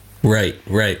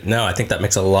 Right. No, I think that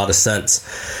makes a lot of sense.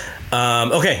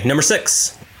 Okay, number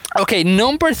 6. Okay,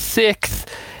 number 6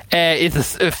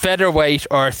 is a featherweight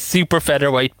or super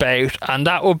featherweight bout, and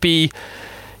that would be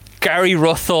Gary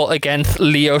Russell against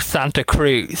Leo Santa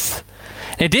Cruz.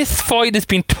 Now, this fight has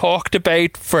been talked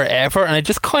about forever, and I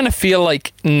just kind of feel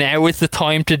like now is the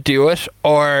time to do it,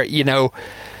 or, you know,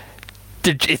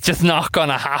 it's just not going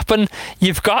to happen.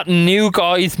 You've got new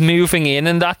guys moving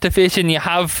in that division. You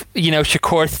have, you know,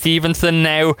 Shakur Stevenson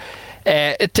now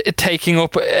taking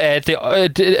up a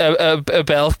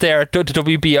belt there, the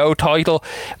WBO title.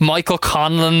 Michael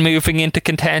Conlon moving into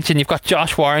contention. You've got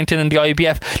Josh Warrington in the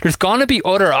IBF. There's going to be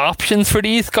other options for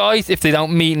these guys if they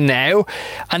don't meet now.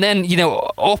 And then, you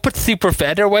know, up at super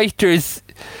featherweight, there's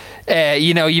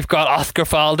you know, you've got Oscar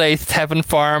Valdez, Tevin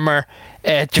Farmer,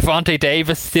 Gervonta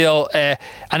Davis still, and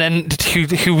then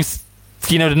who's,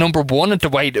 you know, the number 1 at the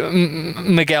weight,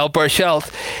 Miguel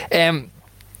Berchelt.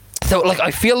 So, like,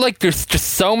 I feel like there's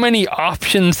just so many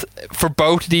options for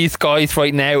both of these guys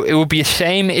right now. It would be a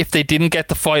shame if they didn't get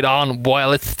the fight on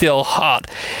while it's still hot.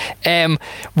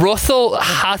 Russell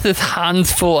has his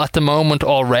hands full at the moment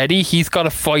already. He's got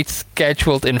a fight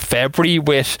scheduled in February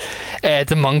with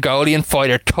the Mongolian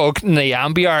fighter Tug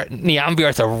Nyambiar.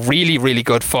 Nyambiar's a really, really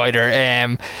good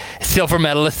fighter. Silver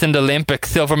medalist in the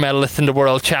Olympics, silver medalist in the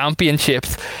World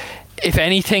Championships. If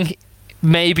anything,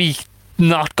 maybe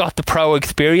not got the pro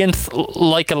experience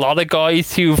like a lot of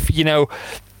guys who've, you know,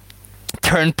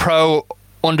 turned pro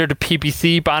under the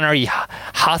PBC banner. He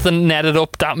hasn't netted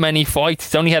up that many fights.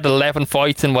 He's only had 11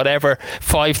 fights in whatever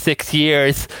 5-6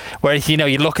 years, whereas, you know,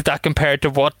 you look at that compared to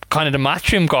what kind of the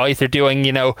Matchroom guys are doing.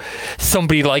 You know,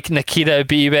 somebody like Nikita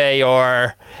Abibe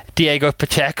or Diego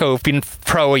Pacheco have been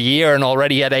pro a year and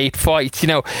already had 8 fights. You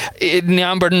know,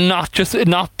 Nyambiar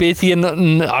not busy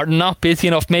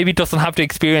enough, maybe doesn't have the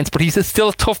experience, but he's still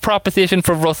a tough proposition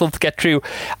for Russell to get through.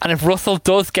 And if Russell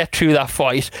does get through that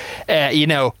fight, you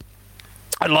know,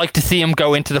 I'd like to see him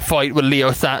go into the fight with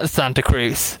Leo Santa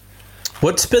Cruz.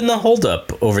 What's been the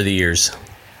holdup over the years?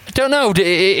 I don't know.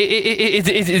 It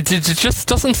just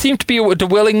doesn't seem to be the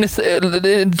willingness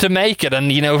to make it.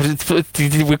 And, you know,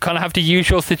 we kind of have the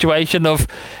usual situation of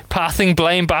passing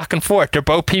blame back and forth. They're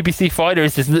both PBC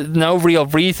fighters. There's no real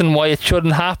reason why it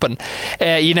shouldn't happen.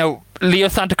 You know, Leo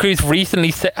Santa Cruz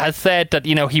recently has said that,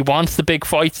 you know, he wants the big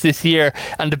fights this year,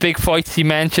 and the big fights he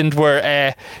mentioned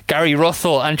were Gary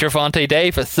Russell and Gervonta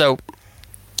Davis. So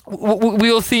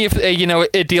we'll see if you know,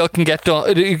 a deal can get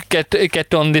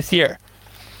done this year.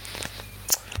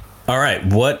 All right,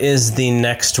 what is the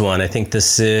next one? I think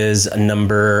this is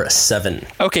number 7.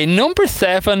 Okay, number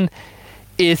 7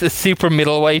 is a super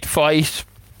middleweight fight,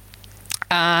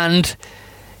 and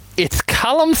it's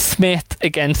Callum Smith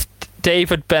against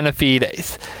David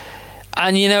Benavidez.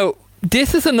 And, you know,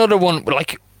 this is another one,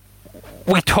 like,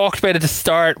 we talked about at the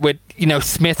start with, you know,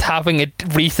 Smith having a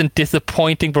recent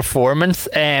disappointing performance.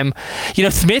 You know,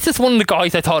 Smith is one of the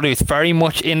guys I thought who was very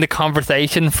much in the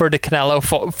conversation for the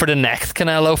for the next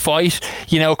Canelo fight.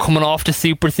 You know, coming off the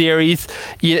Super Series,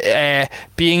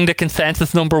 being the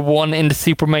consensus number 1 in the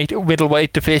super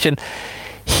middleweight division.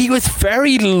 He was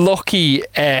very lucky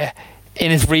in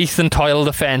his recent title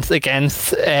defense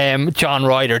against John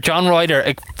Ryder. John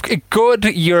Ryder, a good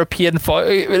European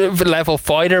level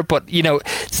fighter, but, you know,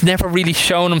 it's never really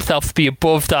shown himself to be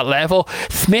above that level.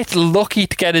 Smith, lucky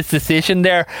to get his decision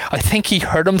there. I think he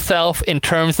hurt himself in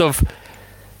terms of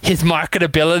his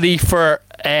marketability for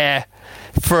a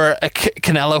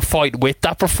Canelo fight with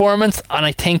that performance, and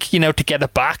I think, you know, to get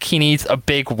it back, he needs a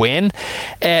big win.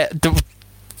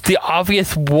 The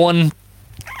obvious one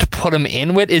to put him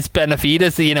in with is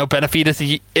Benavidez. You know,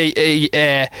 Benavidez,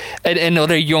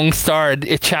 another young star,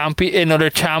 another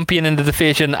champion in the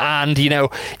division, and, you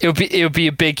know, it would be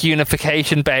a big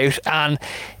unification bout, and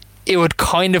it would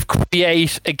kind of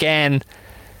create again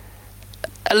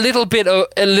a little bit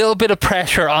of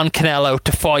pressure on Canelo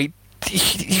to fight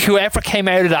whoever came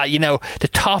out of that. You know, the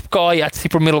top guy at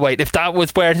super middleweight. If that was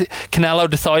where Canelo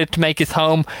decided to make his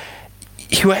home,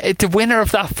 the winner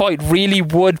of that fight really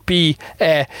would be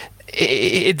the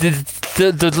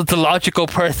logical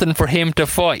person for him to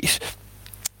fight.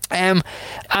 And,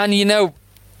 you know,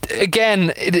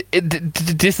 again,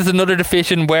 this is another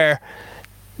division where,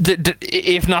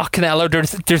 if not Canelo,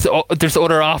 there's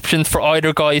other options for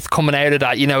either guys coming out of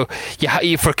that. You know,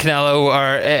 for Canelo,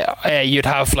 or you'd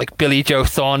have like Billy Joe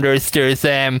Saunders. There's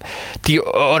the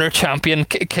other champion,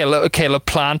 Caleb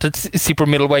Plant at super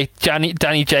middleweight.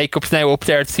 Danny Jacobs now up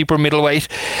there at super middleweight.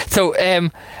 So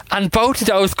and both of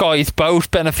those guys, both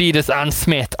Benavidez and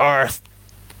Smith, are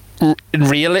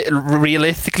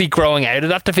realistically growing out of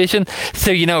that division.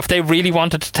 So, you know, if they really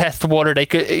wanted to test the water, they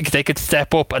could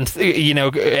step up and, you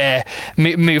know,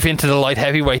 move into the light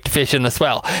heavyweight division as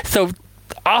well. So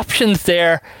options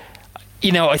there.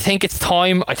 You know, I think it's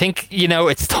time. I think, you know,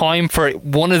 it's time for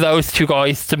one of those two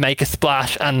guys to make a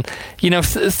splash and, you know,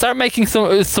 start making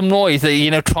some noise.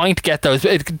 You know, trying to get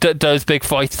those big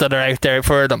fights that are out there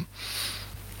for them.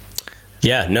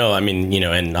 Yeah, no, I mean, you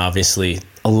know, and obviously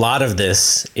a lot of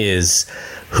this is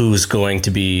who's going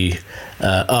to be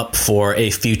up for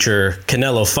a future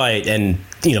Canelo fight. And,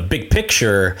 you know, big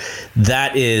picture,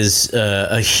 that is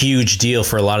a huge deal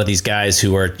for a lot of these guys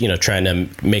who are, you know, trying to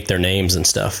make their names and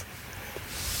stuff.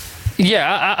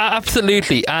 Yeah,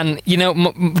 absolutely. And, you know,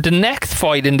 the next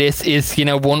fight in this is, you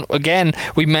know, one, again,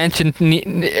 we mentioned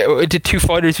the two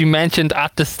fighters we mentioned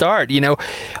at the start. You know,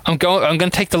 I'm going to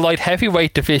take the light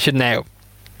heavyweight division now.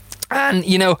 And,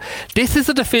 you know, this is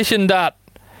a division that,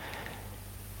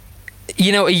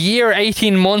 you know, a year,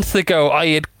 18 months ago,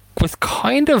 was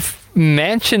kind of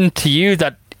mentioned to you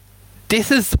that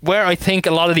this is where I think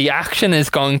a lot of the action is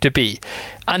going to be.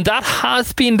 And that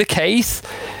has been the case.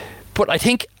 But I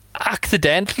think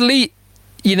accidentally,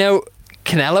 you know,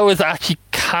 Canelo has actually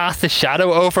cast a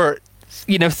shadow over,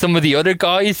 you know, some of the other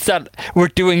guys that were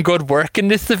doing good work in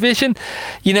this division.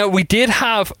 You know, we did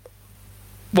have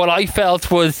what I felt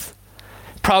was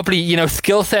probably, you know,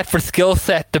 skill set for skill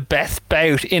set, the best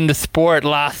bout in the sport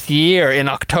last year in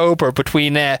October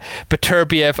between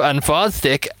Beterbiev and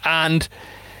Gvozdyk. And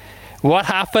what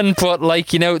happened? But,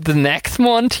 like, you know, the next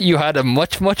month you had a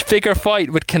much bigger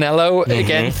fight with Canelo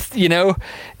against, you know,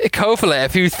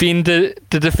 Kovalev, who's been the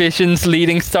division's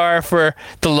leading star for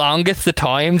the longest of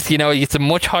times. You know, it's a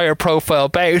much higher profile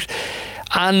bout,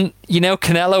 and, you know,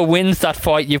 Canelo wins that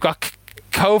fight. You've got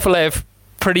Kovalev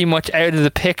pretty much out of the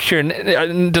picture,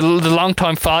 and the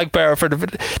long-time flag bearer for the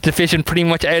division pretty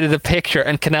much out of the picture,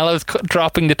 and Canelo's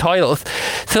dropping the titles.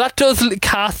 So that does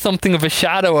cast something of a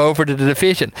shadow over the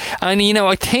division. And, you know,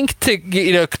 I think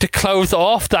to close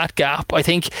off that gap, I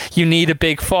think you need a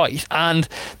big fight, and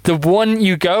the one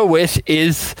you go with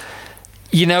is,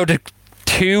 you know, the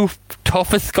two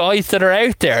toughest guys that are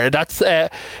out there. That's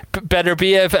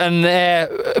Beterbiev and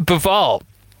Bivol.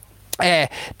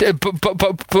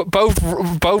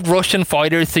 Both Russian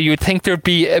fighters, so you'd think there'd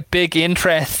be a big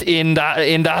interest in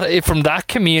that from that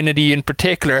community in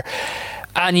particular.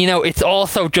 And, you know, it's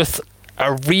also just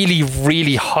a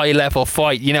really high level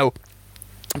fight. You know,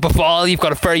 Bivol, you've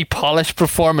got a very polished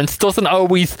performance, doesn't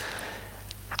always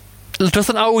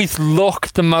look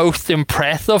the most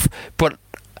impressive, but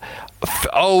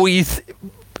always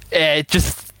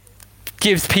just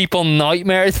gives people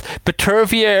nightmares.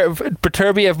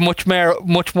 Beterbiev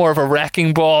much more of a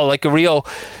wrecking ball, like a real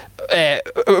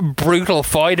brutal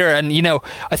fighter. And, you know,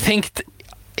 I think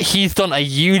he's done a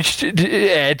huge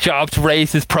job to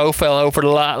raise his profile over the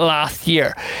last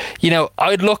year.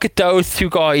 I'd look at those two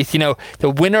guys. The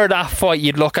winner of that fight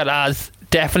you'd look at as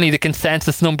definitely the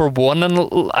consensus number one in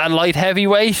light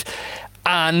heavyweight.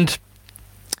 And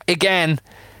again,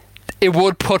 it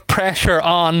would put pressure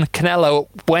on Canelo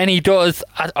when he does,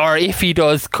 or if he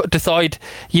does decide,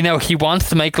 he wants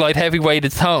to make light heavyweight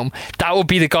his home. That would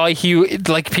be the guy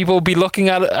people would be looking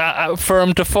at for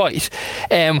him to fight.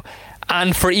 And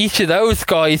for each of those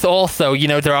guys also,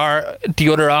 there are the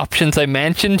other options I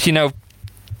mentioned. Smith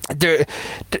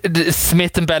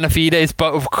and Benavidez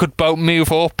could both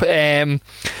move up.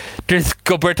 There's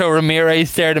Gilberto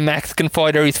Ramirez there, the Mexican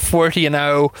fighter. He's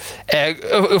 40-0.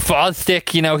 Fosdick,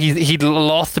 he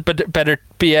lost a bit better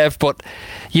Biev, but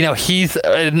he's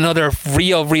another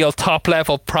real top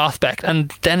level prospect.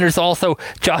 And then there's also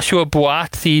Joshua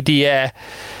Buatsi,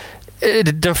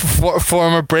 the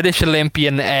former British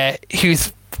Olympian,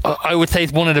 who's I would say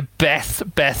is one of the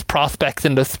best prospects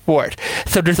in the sport.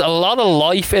 So there's a lot of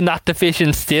life in that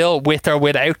division still, with or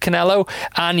without Canelo.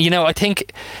 And I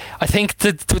think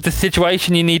the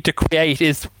situation you need to create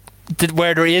is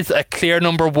where there is a clear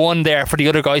number one there for the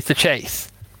other guys to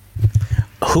chase.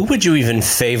 Who would you even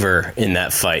favor in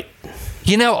that fight?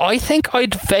 I think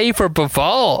I'd favor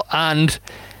Bivol, and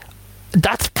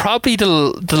that's probably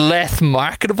the less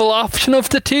marketable option of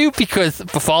the two, because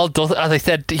Bivol does, as I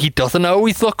said, he doesn't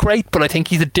always look great, but I think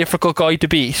he's a difficult guy to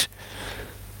beat.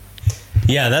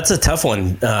 Yeah, that's a tough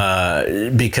one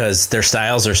because their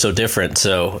styles are so different.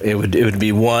 So it would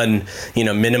be one,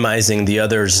 minimizing the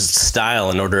other's style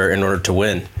in order to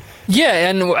win. Yeah,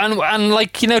 and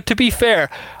to be fair,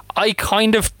 I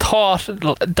kind of thought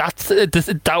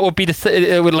that would be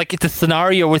the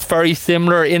scenario was very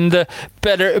similar in the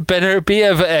better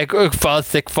Biev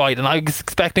Fosdick fight, and I was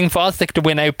expecting Fosdick to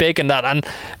win out big in that, and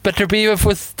Better Biev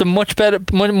was the much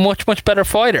better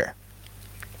fighter.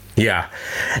 Yeah,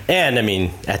 and I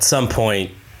mean, at some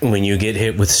point when you get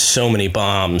hit with so many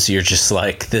bombs, you're just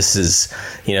like, this is,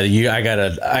 I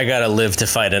gotta live to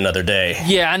fight another day.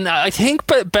 Yeah, and I think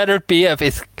Better Biev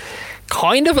is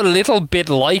kind of a little bit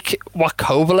like what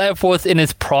Kovalev was in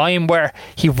his prime, where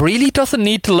he really doesn't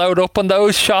need to load up on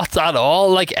those shots at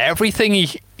all. Like, everything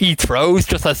he throws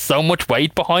just has so much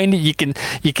weight behind it.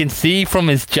 You can see from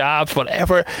his jabs,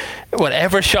 whatever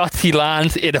shots he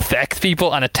lands, it affects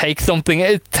people, and it takes something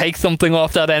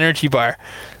off that energy bar.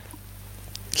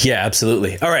 Yeah,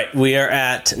 absolutely. All right, we are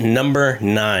at number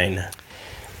 9.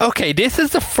 Okay, this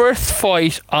is the first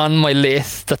fight on my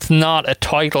list that's not a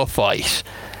title fight.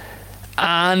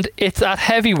 And it's at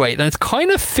heavyweight, and it's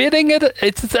kind of fitting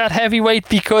it's at heavyweight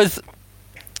because,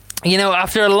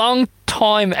 after a long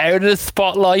time out of the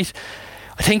spotlight,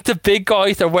 I think the big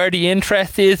guys are where the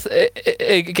interest is.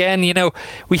 Again,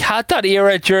 we had that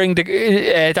era during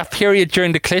that period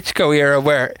during the Klitschko era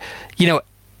where,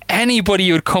 anybody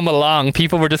who would come along,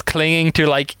 people were just clinging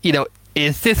to,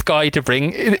 is this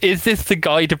the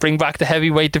guy to bring back the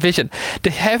heavyweight division? The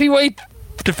heavyweight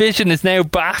division is now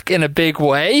back in a big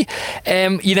way.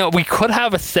 We could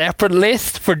have a separate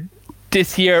list for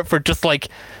this year for just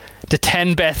the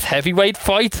 10 best heavyweight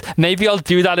fights. Maybe I'll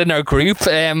do that in our group.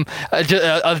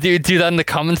 I'll do that in the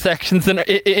comment sections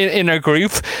in our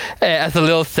group as a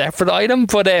little separate item.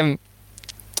 But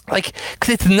because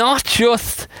it's not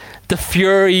just the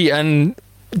Fury and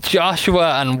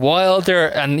Joshua and Wilder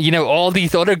and all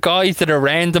these other guys that are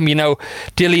around them.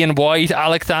 Dillian White,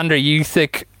 Alexander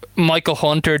Usyk, Michael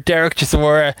Hunter, Derek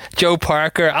Chisora, Joe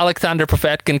Parker, Alexander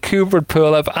Povetkin, Kubrat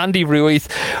Pulev, Andy Ruiz,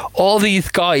 all these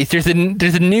guys. There's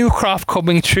a new crop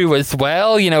coming through as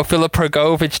well. Filip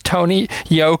Hrgovic, Tony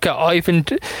Yoka, Ivan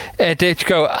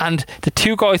Ditchko, and the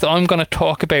two guys I'm going to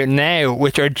talk about now,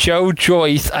 which are Joe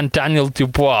Joyce and Daniel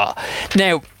Dubois.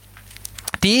 Now,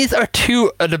 these are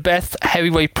two of the best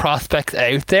heavyweight prospects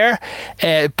out there.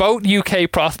 Both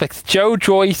UK prospects. Joe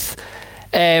Joyce,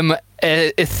 a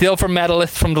silver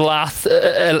medalist from the last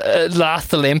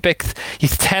Olympics.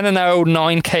 He's 10-0,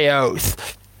 9 KOs.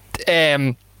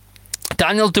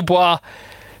 Daniel Dubois,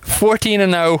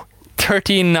 14-0,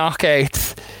 13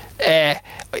 knockouts.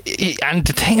 And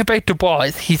the thing about Dubois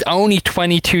is he's only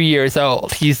 22 years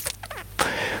old. He's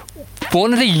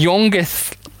one of the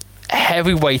youngest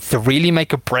heavyweights to really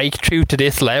make a breakthrough to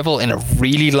this level in a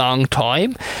really long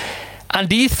time. And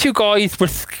these two guys were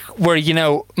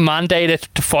mandated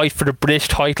to fight for the British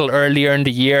title earlier in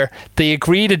the year. They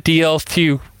agreed a deal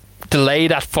to delay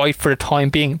that fight for the time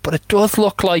being, but it does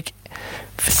look like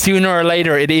sooner or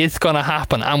later it is going to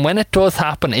happen. And when it does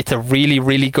happen, it's a really,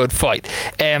 really good fight.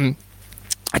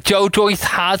 Joe Joyce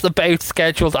has a bout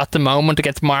scheduled at the moment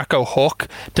against Marco Huck,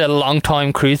 the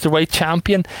long-time cruiserweight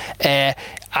champion,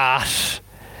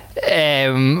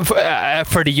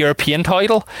 for the European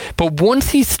title. But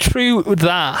once he's through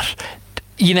that,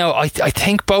 I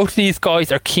think both these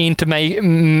guys are keen to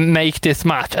make this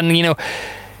match. And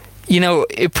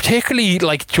particularly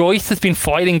like Joyce has been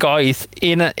fighting guys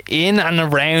in and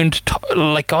around,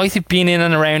 like guys who've been in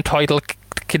and around title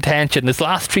contention. His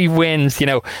last 3 wins,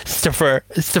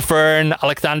 Stefan,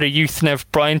 Alexander Yusuf,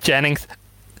 Brian Jennings,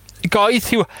 guys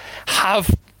who have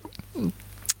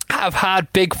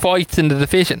had big fights in the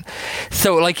division.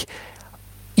 So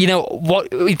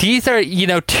these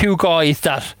are 2 guys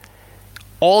that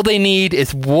all they need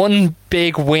is one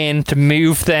big win to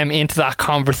move them into that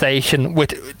conversation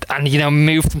and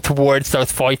move them towards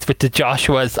those fights with the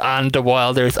Joshuas and the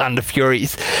Wilders and the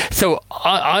Furies. So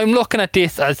I'm looking at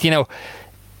this as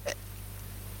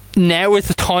now is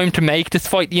the time to make this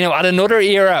fight. At another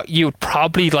era, you'd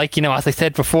probably, as I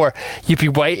said before, you'd be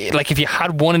if you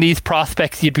had one of these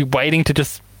prospects, you'd be waiting to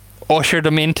just usher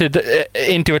them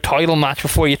into a title match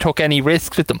before you took any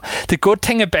risks with them. The good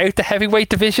thing about the heavyweight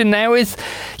division now is,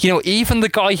 even the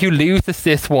guy who loses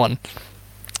this one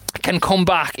can come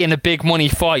back in a big money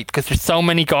fight, because there's so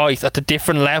many guys at the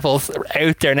different levels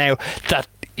out there now that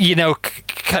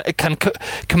can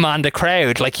command a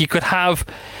crowd. Like, you could have,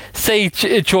 say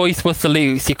Joyce was to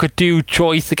lose, you could do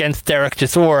Joyce against Derek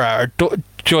Chisora or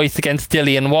Joyce against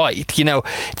Dillian White.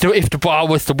 If Dubois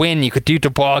was to win, you could do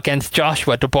Dubois against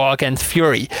Joshua, Dubois against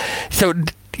Fury. So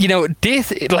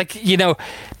this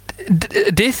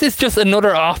is just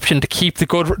another option to keep the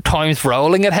good times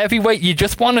rolling at heavyweight. You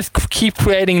just want to keep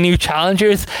creating new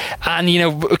challengers and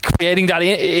creating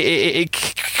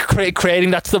that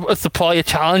supply of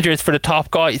challengers for the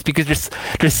top guys, because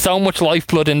there's so much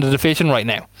lifeblood in the division right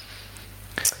now.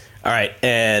 All right,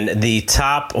 and the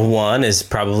top one is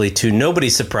probably to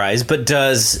nobody's surprise, but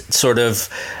does sort of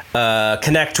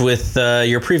connect with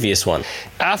your previous one.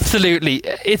 Absolutely.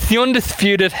 It's the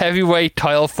undisputed heavyweight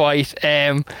title fight.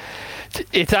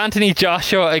 It's Anthony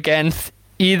Joshua against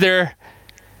either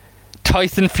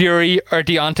Tyson Fury or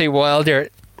Deontay Wilder.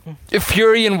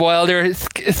 Fury and Wilder is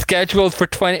scheduled for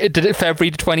February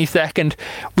the 22nd.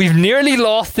 We've nearly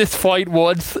lost this fight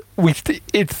once. It's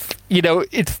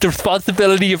the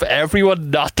responsibility of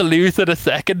everyone not to lose it a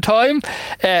second time.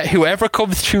 Whoever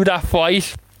comes through that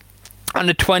fight on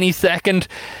the 22nd,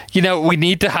 we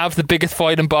need to have the biggest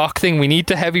fight in boxing. We need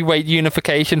the heavyweight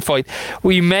unification fight.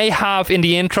 We may have, in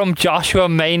the interim, Joshua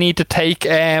may need to take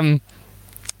a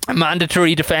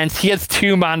mandatory defense. He has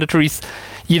 2 mandatories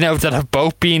that have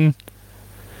both been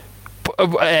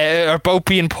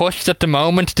pushed at the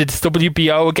moment. His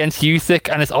WBO against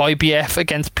Usyk and his IBF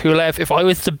against Pulev. If I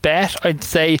was to bet, I'd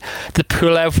say the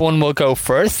Pulev one will go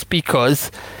first,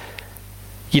 because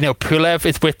Pulev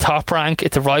is with Top Rank.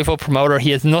 It's a rival promoter.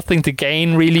 He has nothing to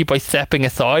gain really by stepping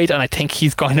aside, and I think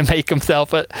he's going to make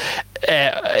himself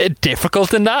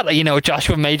difficult in that.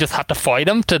 Joshua may just have to fight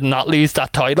him to not lose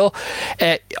that title.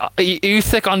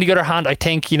 Usyk, on the other hand, I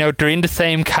think they're in the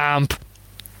same camp.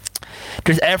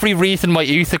 There's every reason why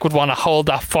Usyk would want to hold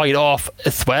that fight off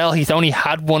as well. He's only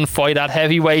had one fight at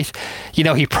heavyweight.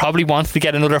 He probably wants to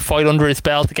get another fight under his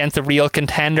belt against a real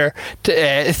contender,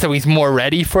 so he's more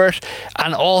ready for it.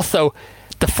 And also,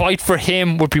 the fight for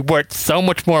him would be worth so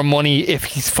much more money if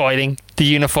he's fighting the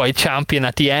unified champion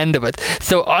at the end of it.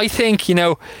 So I think,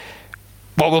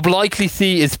 what we'll likely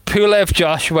see is Pulev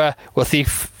Joshua, we'll see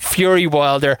Fury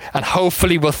Wilder, and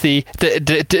hopefully we'll see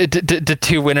the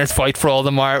 2 winners fight for all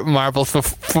the marbles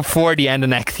before the end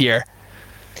of next year.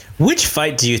 Which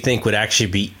fight do you think would actually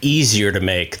be easier to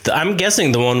make? I'm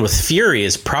guessing the one with Fury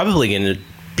is probably going to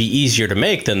be easier to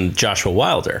make than Joshua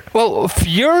Wilder. Well,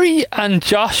 Fury and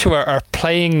Joshua are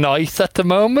playing nice at the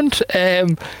moment.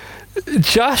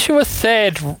 Joshua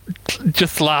said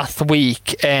just last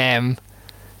week,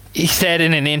 he said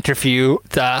in an interview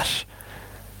that,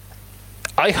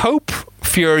 I hope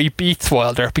Fury beats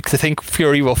Wilder, because I think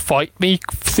Fury will fight me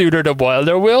sooner than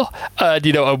Wilder will. And,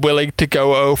 I'm willing to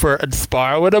go over and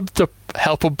spar with him to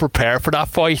help him prepare for that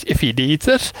fight if he needs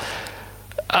it.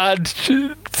 And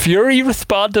Fury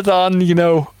responded on,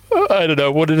 I don't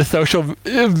know, one of the social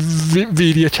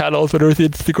media channels, whether it was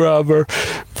Instagram or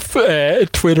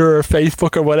Twitter or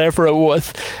Facebook or whatever it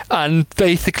was, and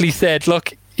basically said,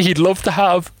 look, he'd love to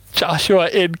have Joshua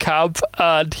in camp,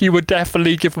 and he would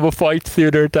definitely give him a fight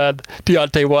sooner than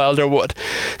Deontay Wilder would.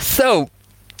 So,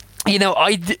 Hearn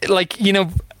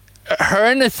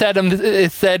has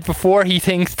said before, he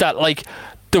thinks that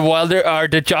the Wilder or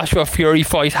the Joshua Fury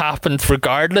fight happens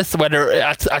regardless, whether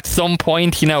at some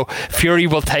point, you know, Fury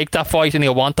will take that fight and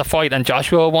he'll want the fight and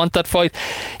Joshua will want that fight.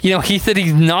 You know, he said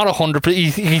he's not 100%,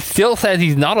 he still says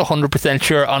he's not 100%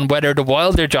 sure on whether the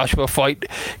Wilder Joshua fight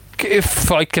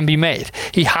can be made.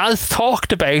 He has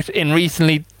talked about in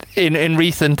recent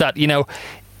that, you know,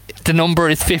 the number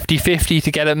is 50-50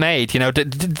 to get it made. You know,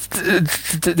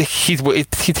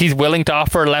 he's willing to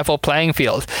offer a level playing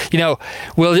field. You know,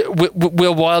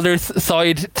 will Wilder's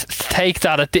side take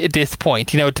that at this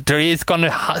point? You know, there is going to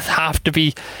have to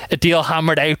be a deal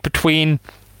hammered out between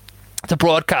the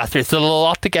broadcasters. There's a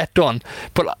lot to get done,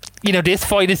 but you know, this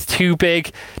fight is too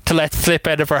big to let slip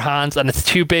out of our hands, and it's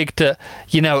too big to,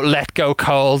 you know, let go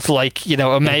cold, like, you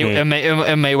know, a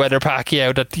Mayweather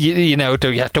Pacquiao, that you know,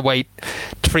 do you have to wait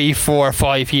 3, 4,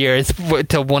 5 years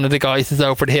till one of the guys is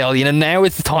over the hill? You know, now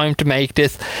is the time to make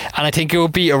this, and I think it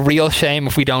would be a real shame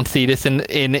if we don't see this in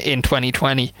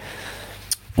 2020.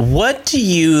 What do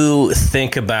you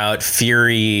think about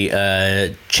Fury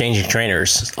changing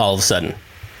trainers all of a sudden?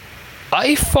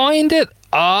 I find it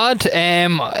odd,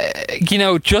 you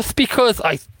know, just because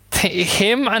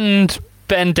him and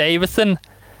Ben Davison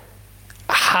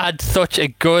had such a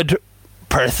good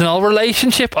personal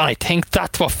relationship, and I think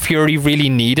that's what Fury really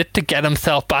needed to get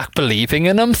himself back believing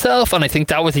in himself, and I think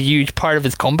that was a huge part of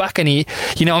his comeback. And he,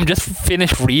 you know, I'm just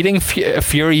finished reading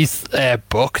Fury's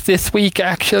book this week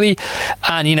actually,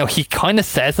 and you know, he kind of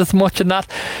says as much in that,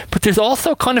 but there's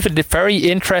also kind of a very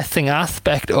interesting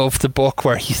aspect of the book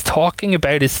where he's talking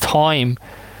about his time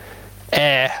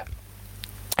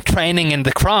training in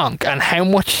the Kronk and how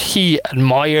much he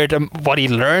admired what he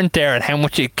learned there and how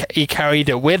much he carried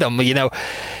it with him, you know.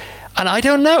 And I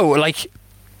don't know, like,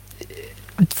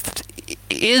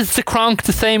 is the Kronk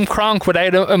the same Kronk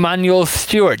without Emmanuel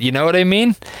Stewart? You know what I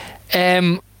mean?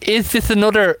 Is this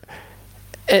another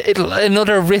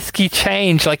risky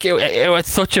change? Like,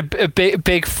 it's such a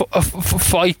big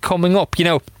fight coming up, you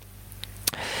know.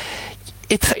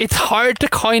 It's hard to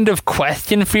kind of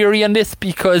question Fury on this,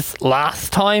 because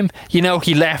last time, you know,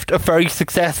 he left a very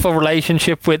successful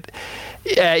relationship with,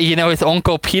 you know, his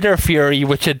uncle Peter Fury,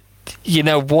 which had, you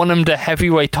know, won him the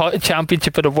heavyweight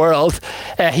championship of the world.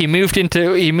 He moved on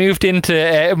to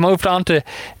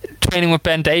training with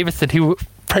Ben Davison, who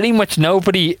pretty much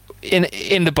nobody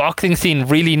in the boxing scene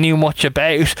really knew much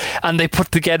about, and they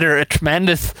put together a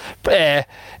tremendous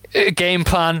game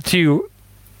plan to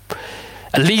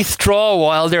at least draw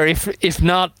Wilder, if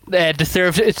not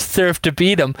deserve to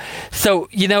beat him. So,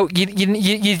 you know,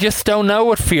 you just don't know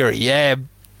with Fury.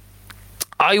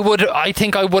 I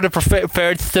think I would have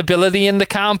preferred stability in the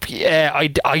camp.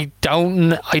 I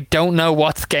don't know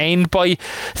what's gained by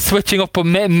switching up, but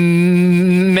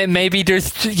maybe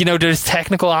there's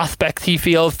technical aspects he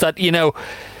feels that, you know,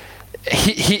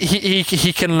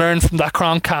 he can learn from that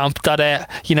Kronk camp that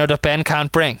you know, that Ben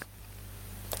can't bring.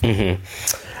 Mm-hmm.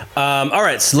 All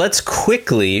right, so let's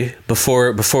quickly,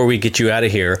 before we get you out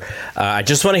of here, I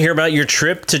just want to hear about your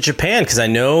trip to Japan, because I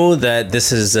know that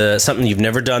this is something you've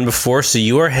never done before. So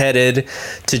you are headed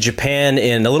to Japan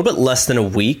in a little bit less than a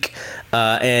week,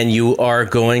 and you are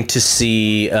going to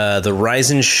see the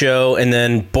Rizin show and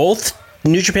then both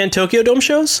New Japan Tokyo Dome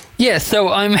shows? Yeah, so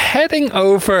I'm heading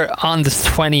over on the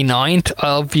 29th.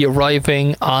 I'll be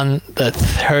arriving on the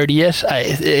 30th.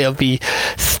 It'll be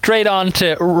straight on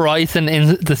to Rizin in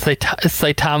the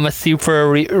Saitama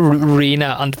Super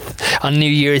Arena on New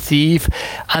Year's Eve.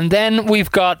 And then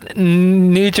we've got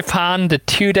New Japan, the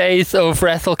 2 days of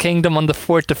Wrestle Kingdom on the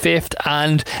 4th to 5th,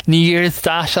 and New Year's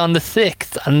Dash on the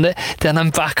 6th. And then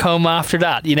I'm back home after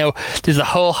that. You know, there's a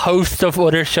whole host of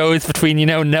other shows between, you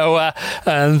know, Noah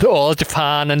and All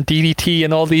Japan and DDT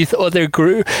and all these other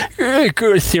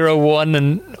Zero One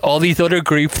and all these other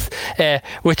groups,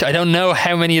 which I don't know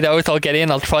how many of those I'll get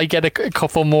in. I'll try get a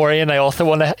couple more in. I also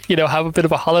want to, you know, have a bit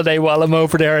of a holiday while I'm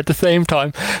over there at the same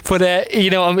time. But you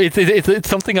know, it's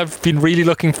something I've been really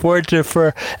looking forward to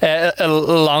for a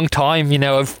long time. You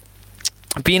know, I've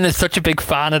been such a big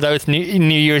fan of those New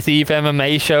Year's Eve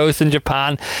MMA shows in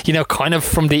Japan, you know, kind of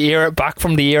from the era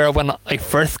when I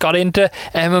first got into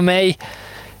MMA,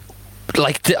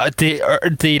 like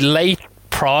the late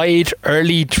Pride,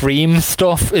 early Dream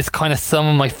stuff is kind of some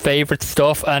of my favorite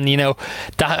stuff, and you know,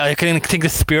 that I can think the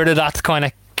spirit of that's kind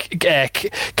of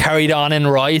carried on in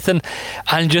Rizin,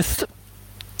 and just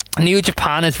New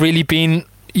Japan has really been,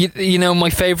 you know, my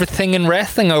favorite thing in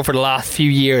wrestling over the last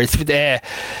few years.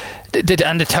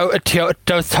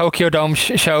 Those Tokyo Dome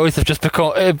shows have just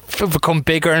become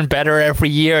bigger and better every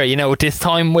year. You know, this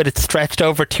time with it stretched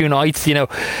over 2 nights, you know,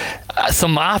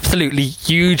 some absolutely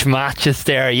huge matches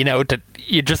there, you know, that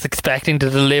you're just expecting to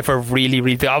deliver really,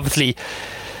 really. Obviously,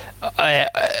 Okada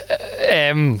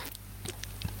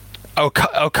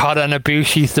and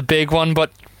Ibushi's the big one,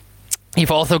 but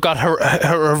you've also got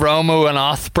Hiromu and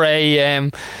Ospreay,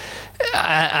 and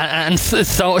so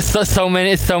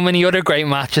many other great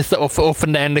matches up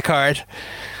and down the card.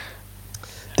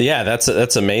 Yeah,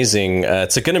 that's amazing.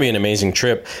 It's going to be an amazing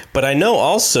trip. But I know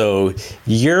also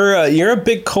you're a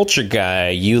big culture guy.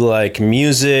 You like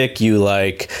music. You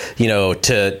like,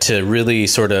 to really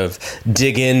sort of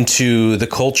dig into the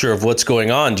culture of what's going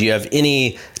on. Do you have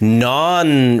any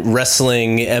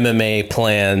non-wrestling MMA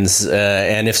plans?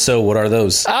 And if so, what are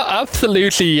those?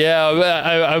 Absolutely,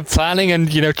 yeah. I'm planning on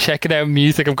checking out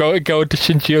music. I'm going to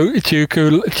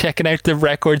Shinjuku, checking out the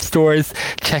record stores,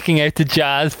 checking out the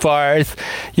jazz bars.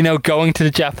 Going to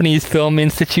the Japanese Film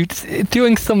Institute,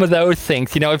 doing some of those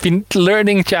things. I've been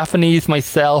learning Japanese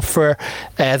myself for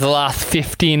the last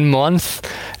 15 months.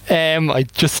 I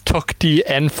just took the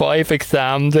N5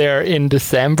 exam there in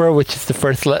December, which is the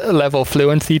first level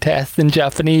fluency test in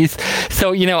Japanese.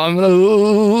 So, I'm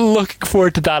looking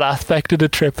forward to that aspect of the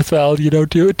trip as well,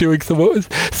 doing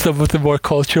some of the more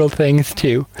cultural things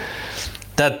too.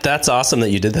 That's awesome that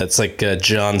you did that. It's like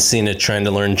John Cena trying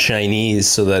to learn Chinese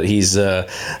so that he's a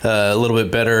little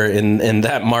bit better in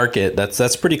that market.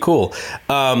 That's pretty cool.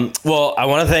 Well, I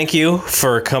want to thank you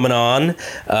for coming on,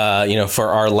 for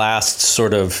our last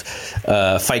sort of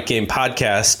Fight Game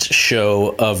podcast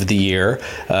show of the year.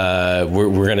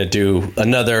 We're going to do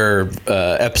another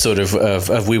episode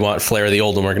of We Want Flair, the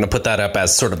old one. We're going to put that up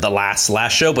as sort of the last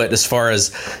show. But as far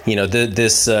as,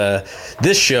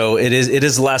 this show, it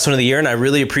is the last one of the year, and I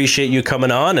really appreciate you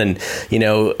coming on. And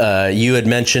you had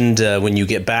mentioned when you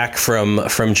get back from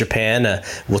Japan,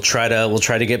 we'll try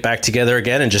to get back together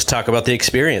again and just talk about the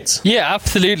experience. Yeah,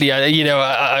 absolutely.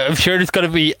 I'm sure there's going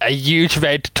to be a huge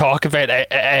amount to talk about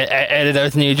out of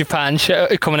those New Japan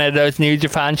coming out of those New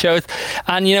Japan shows,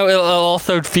 and it'll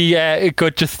also be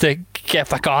good just to get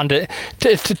back on to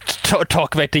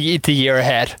talk about the year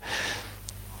ahead.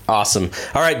 Awesome.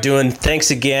 All right, Duan,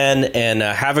 thanks again, and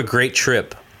have a great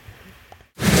trip.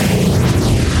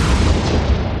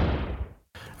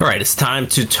 All right, it's time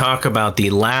to talk about the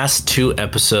last two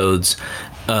episodes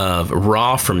of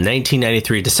Raw from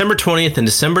 1993, December 20th and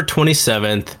December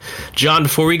 27th. John,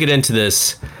 before we get into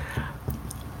this,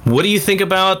 what do you think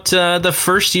about the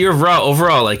first year of Raw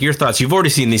overall? Like, your thoughts? You've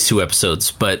already seen these two episodes,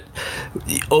 but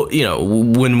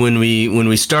when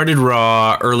we started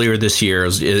Raw earlier this year,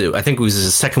 I think it was the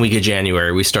second week of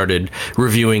January, we started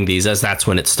reviewing these, as that's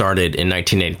when it started in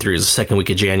 1983. It was the second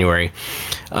week of January.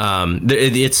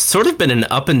 It's sort of been an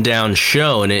up and down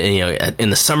show, and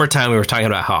in the summertime we were talking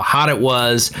about how hot it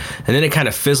was, and then it kind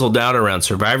of fizzled out around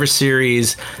Survivor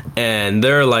Series, and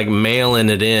they're like mailing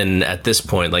it in at this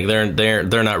point. Like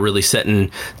they're not really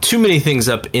setting too many things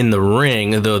up in the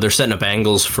ring, though they're setting up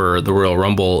angles for the Royal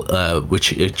Rumble,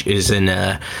 which is in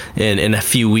a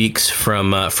few weeks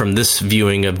from this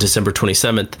viewing of December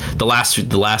 27th,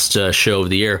 the last show of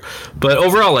the year. But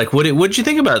overall, like, what'd you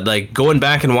think about like going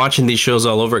back and watching these shows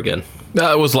all over again?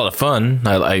 It was a lot of fun.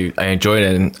 I enjoyed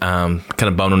it, and kind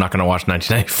of bummed I'm not going to watch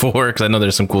 1994 because I know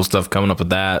there's some cool stuff coming up with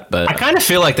that. But I kind of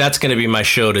feel like that's going to be my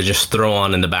show to just throw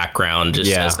on in the background,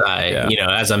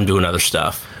 as I'm doing other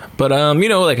stuff. But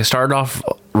like, it started off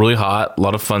really hot, a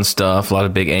lot of fun stuff, a lot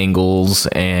of big angles,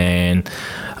 and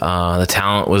the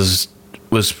talent was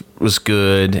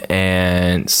good,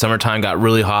 and summertime got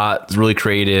really hot, really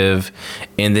creative,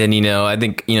 and then I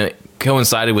think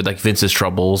coincided with like Vince's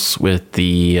troubles with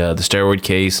the steroid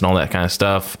case and all that kind of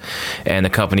stuff, and the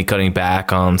company cutting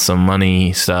back on some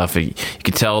money stuff. You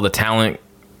could tell the talent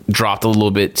dropped a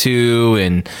little bit too,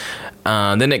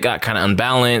 and then it got kind of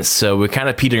unbalanced, so we're kind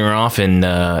of petering off in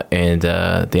the end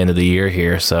of the year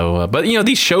here. So but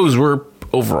these shows were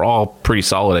overall pretty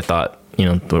solid, I thought,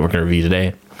 what we're going to review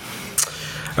today.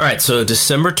 All right, so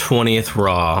December 20th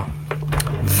Raw.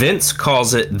 Vince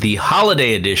calls it the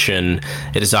holiday edition.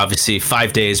 It is obviously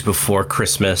 5 days before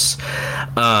Christmas.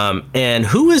 And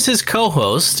who is his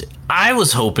co-host? I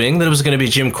was hoping that it was going to be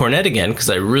Jim Cornette again, because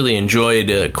I really enjoyed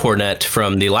Cornette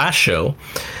from the last show.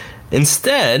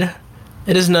 Instead,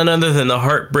 it is none other than the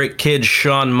Heartbreak Kid,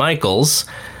 Shawn Michaels,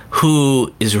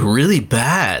 who is really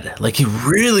bad. Like, he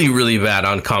really, really bad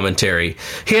on commentary.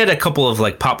 He had a couple of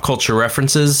like pop culture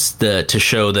references to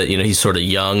show that, he's sort of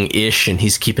young-ish and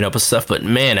he's keeping up with stuff. But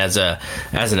man, as an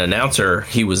announcer,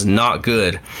 he was not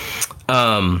good.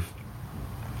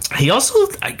 He also,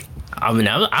 I mean,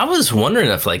 I was wondering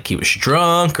if like he was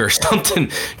drunk or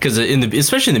something, because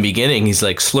especially in the beginning, he's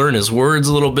like slurring his words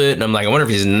a little bit, and I'm like, I wonder if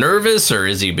he's nervous or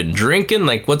has he been drinking?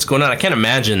 Like, what's going on? I can't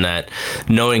imagine that,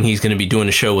 knowing he's going to be doing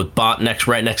a show with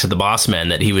right next to the Boss Man,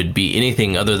 that he would be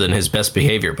anything other than his best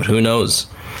behavior. But who knows?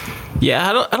 Yeah,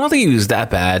 I don't think he was that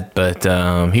bad, but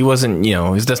he wasn't,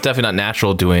 he's just definitely not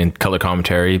natural doing color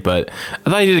commentary, but I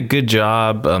thought he did a good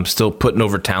job still putting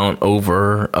over talent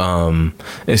over,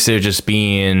 instead of just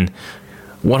being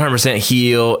 100%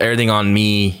 heel, everything on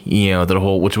me,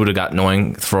 which would have got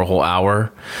annoying for a whole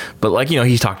hour. But like,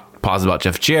 he talked positive about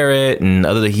Jeff Jarrett and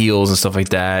other heels and stuff like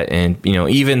that, and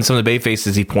even some of the bay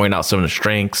faces, he pointed out some of the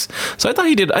strengths. So I thought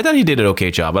he did an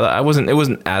okay job. It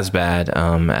wasn't as bad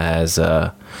as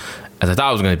I thought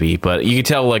it was going to be, but you could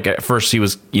tell like at first he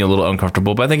was a little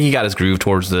uncomfortable, but I think he got his groove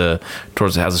towards as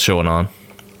the show went on.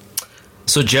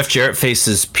 So Jeff Jarrett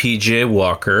faces PJ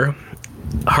Walker.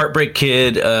 Heartbreak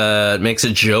Kid makes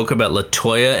a joke about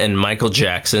LaToya and Michael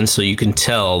Jackson, so you can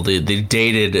tell the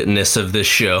datedness of this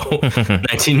show.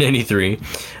 1993.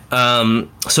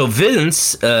 So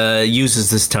Vince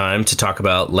uses this time to talk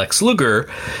about Lex Luger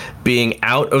being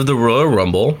out of the Royal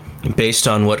Rumble, based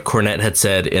on what Cornette had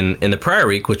said in the prior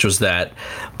week, which was that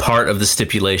part of the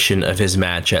stipulation of his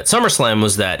match at SummerSlam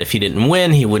was that if he didn't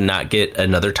win, he would not get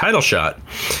another title shot.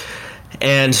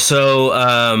 And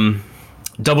so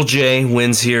Double J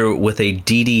wins here with a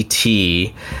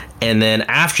DDT, and then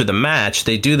after the match,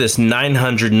 they do this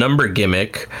 900 number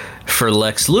gimmick for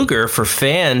Lex Luger for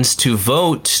fans to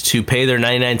vote, to pay their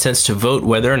 99 cents to vote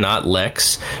whether or not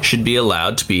Lex should be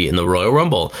allowed to be in the Royal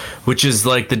Rumble, which is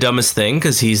like the dumbest thing,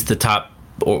 because he's the top,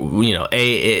 or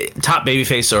a top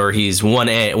babyface, or he's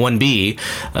 1B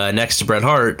next to Bret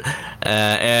Hart,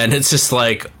 and it's just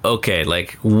like, okay,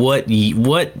 like what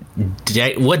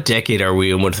decade are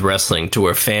we in with wrestling to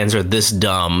where fans are this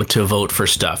dumb to vote for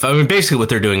stuff? I mean, basically what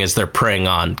they're doing is they're preying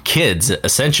on kids,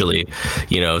 essentially,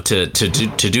 to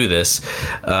do this.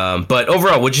 But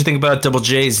overall, what'd you think about Double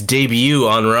J's debut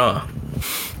on Raw?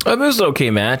 It was an okay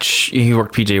match. He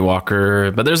worked PJ Walker,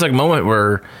 but there's like a moment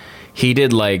where he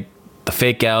did like the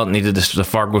fake out and he did the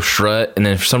Fargo strut, and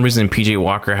then for some reason PJ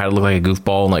Walker had to look like a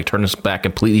goofball and like turn his back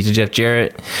completely to Jeff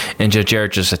Jarrett, and Jeff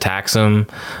Jarrett just attacks him.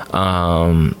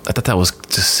 I thought that was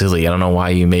just silly. I don't know why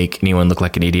you make anyone look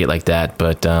like an idiot like that,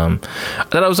 but I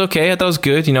thought it was okay. I thought it was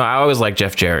good. I always liked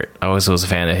Jeff Jarrett. I always was a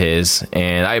fan of his,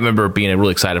 and I remember being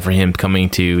really excited for him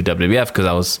coming to WWF because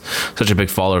I was such a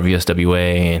big follower of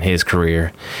USWA and his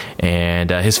career. And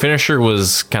his finisher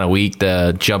was kind of weak,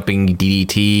 the jumping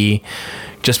DDT,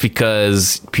 just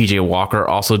because PJ Walker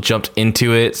also jumped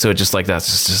into it, so it just like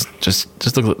that's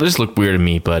just looked weird to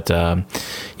me. But other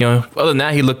than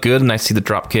that, he looked good, and I see the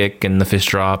drop kick and the fist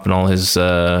drop and all his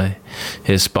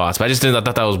spots. But I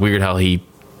thought that was weird how they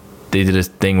did this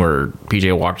thing where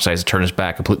PJ Walker decides to turn his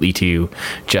back completely to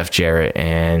Jeff Jarrett,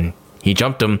 and he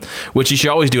jumped him, which you should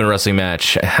always do in a wrestling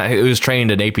match. It was trained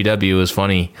in APW. It was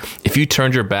funny. If you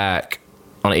turned your back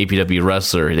on an APW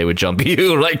wrestler, they would jump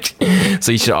you.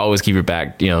 So you should always keep your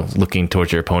back, looking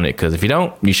towards your opponent, because if you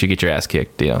don't, you should get your ass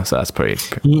kicked. So that's pretty.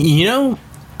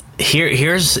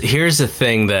 Here's the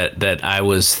thing that I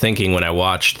was thinking when I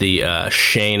watched the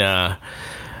Shayna.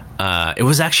 It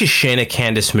was actually Shayna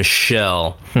Candice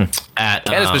Michelle at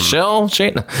Candice Michelle,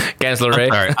 Shayna Candice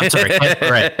LeRae. I'm sorry,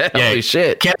 right? Yeah, holy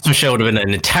shit. Candice Michelle would have been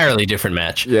an entirely different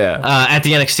match. Yeah, at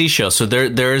the NXT show. So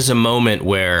there is a moment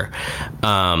where.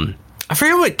 I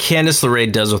forget what Candice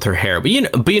LeRae does with her hair, but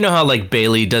you know how like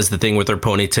Bayley does the thing with her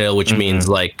ponytail, which means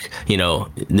like,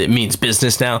 it means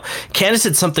business now. Candice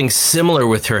did something similar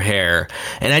with her hair,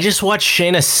 and I just watched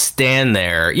Shayna stand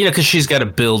there, because she's got to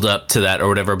build up to that or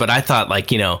whatever. But I thought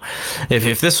like,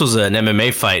 if this was an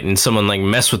MMA fight and someone like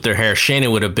messed with their hair,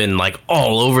 Shayna would have been like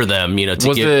all over them, to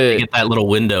get that little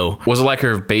window. Was it like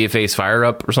her babyface fire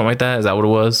up or something like that? Is that what it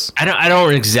was? I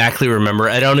don't exactly remember.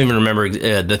 I don't even remember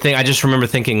the thing. I just remember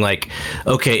thinking like,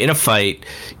 okay, in a fight,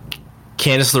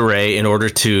 Candice LeRae, in order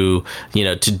to,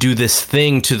 to do this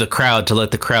thing to the crowd, to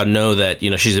let the crowd know that,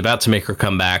 she's about to make her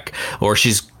comeback, or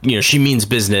she's, she means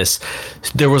business,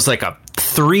 there was like a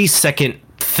 3-second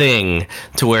thing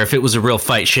to where if it was a real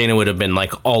fight, Shayna would have been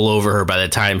like all over her by the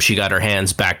time she got her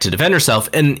hands back to defend herself.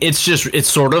 And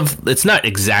it's not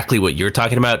exactly what you're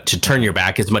talking about. To turn your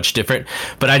back is much different,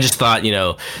 but I just thought,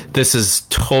 this is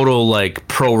total like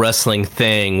pro wrestling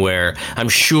thing where I'm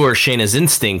sure Shayna's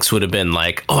instincts would have been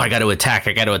like, oh, I got to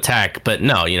attack. But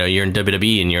no, you're in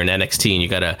WWE and you're in NXT and you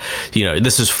gotta,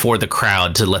 this is for the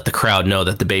crowd, to let the crowd know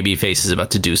that the babyface is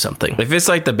about to do something. If it's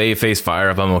like the babyface fire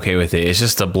up, I'm okay with it. It's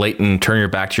just a blatant turn your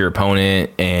back back to your opponent,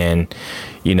 and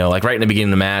like right in the beginning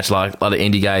of the match, a lot of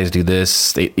indie guys do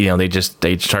this.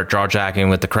 They start jaw jacking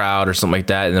with the crowd or something like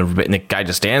that, and the guy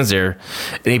just stands there.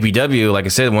 In APW, like I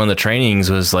said, one of the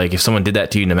trainings was like, if someone did that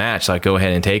to you in a match, like go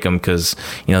ahead and take them, because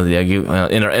in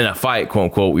a fight, quote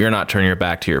unquote, you're not turning your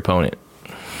back to your opponent.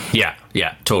 Yeah,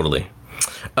 totally.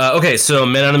 Okay, so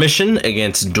Men on a Mission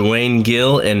against Dwayne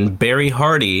Gill and Barry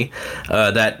Hardy.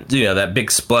 The big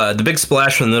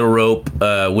splash from the middle rope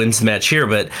wins the match here.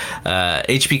 But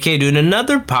HBK doing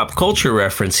another pop culture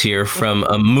reference here from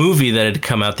a movie that had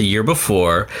come out the year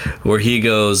before, where he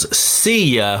goes,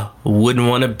 "See ya, wouldn't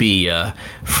want to be ya,"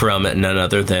 from none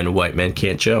other than White Men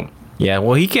Can't Jump. Yeah,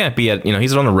 well, he can't be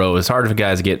he's on the road. It's hard for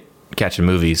guys to get catching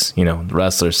movies,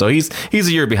 wrestlers. So he's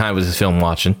a year behind with his film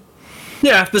watching.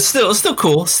 Yeah, but still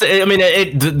cool. I mean,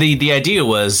 the idea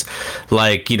was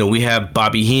like, we have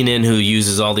Bobby Heenan, who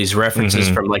uses all these references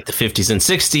from like the 50s and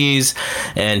 60s,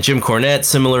 and Jim Cornette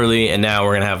similarly, and now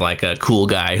we're gonna have like a cool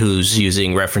guy who's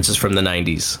using references from the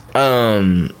 90s.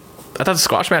 I thought the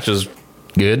squash match was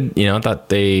good. I thought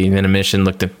they in a mission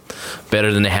looked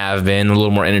better than they have been. A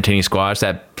little more entertaining squash.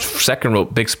 That second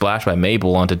rope big splash by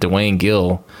Mabel onto Dwayne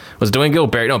Gill. Was Dwayne Gill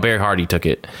Barry Hardy took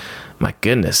it. My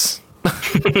goodness.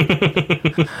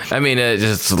 I mean, it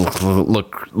just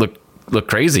look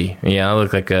crazy.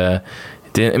 Look like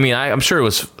I'm sure it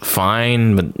was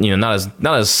fine, but not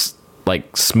as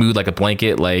like smooth like a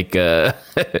blanket like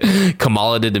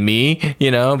Kamala did to me,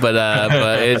 but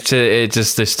it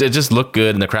just looked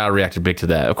good, and the crowd reacted big to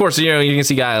that. Of course, you can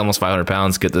see a guy almost 500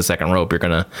 pounds get to the second rope.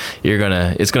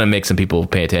 It's gonna make some people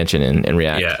pay attention and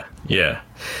react. Yeah.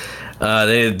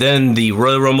 Then the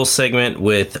Royal Rumble segment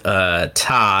with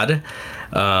Todd.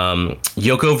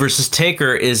 Yoko versus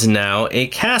Taker is now a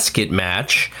casket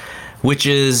match, which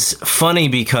is funny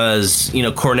because,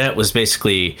 Cornette was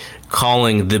basically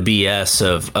calling the BS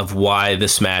of why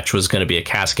this match was going to be a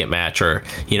casket match, or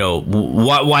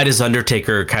why does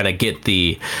Undertaker kind of get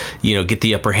the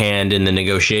upper hand in the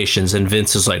negotiations, and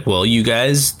Vince is like, well, you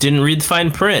guys didn't read the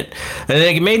fine print, and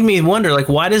it made me wonder, like,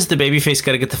 why does the babyface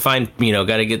got to get the fine,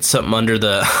 got to get something under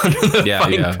the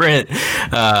fine print,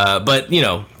 but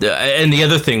and the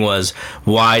other thing was,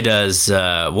 why is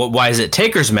it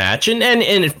Taker's match, and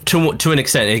to an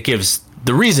extent it gives.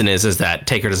 The reason is that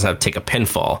Taker doesn't have to take a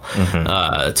pinfall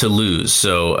to lose.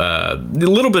 So a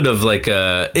little bit of like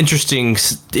a interesting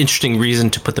reason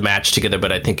to put the match together.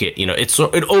 But I think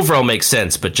it overall makes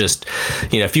sense. But just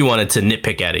if you wanted to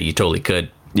nitpick at it, you totally could.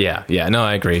 Yeah. No,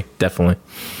 I agree. Definitely.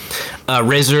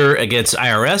 Razor against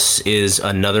IRS is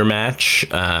another match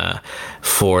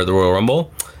for the Royal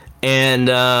Rumble,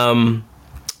 and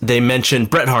they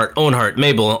mentioned Bret Hart, Owen Hart,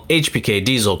 Mabel, HBK,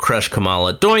 Diesel, Crush,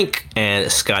 Kamala, Doink,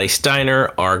 and Scotty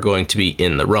Steiner are going to be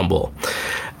in the Rumble.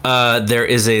 There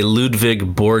is a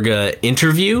Ludwig Borga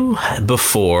interview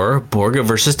before Borga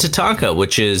versus Tatanka,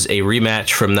 which is a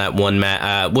rematch from that one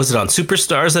match. Was it on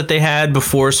Superstars that they had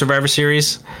before Survivor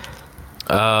Series?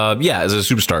 Yeah, as a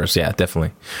Superstars, yeah,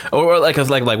 definitely. Or like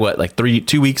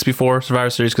 2 weeks before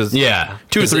Survivor Series, because 2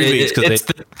 or 3 weeks, because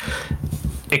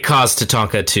it caused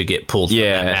Tatanka to get pulled from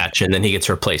that match, and then he gets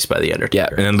replaced by the Undertaker. Yeah,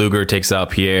 and then Luger takes out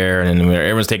Pierre, and then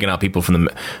everyone's taking out people from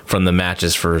the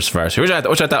matches for Survivor Series,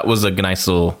 which I thought was a nice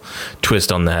little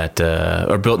twist on that,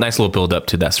 nice little build up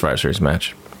to that Survivor Series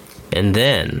match. And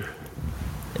then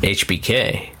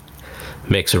HBK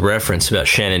makes a reference about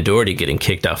Shannon Doherty getting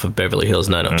kicked off of Beverly Hills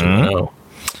 90210.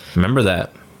 Remember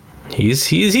that.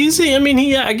 He's I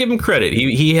mean, I give him credit.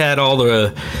 He had all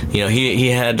the he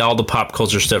had all the pop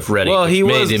culture stuff ready. Well, he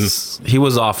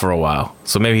was off for a while,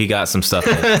 so maybe he got some stuff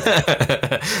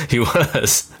in. He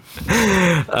was.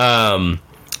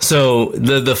 So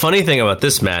the funny thing about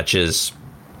this match is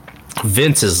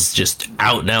Vince is just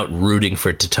out and out rooting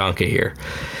for Tatanka here.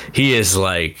 He is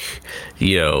like,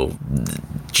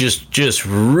 just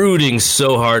rooting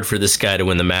so hard for this guy to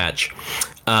win the match.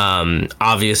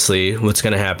 Obviously, what's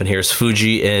going to happen here is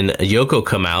Fuji and Yoko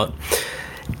come out,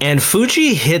 and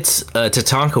Fuji hits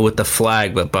Tatanka with the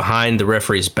flag, but behind the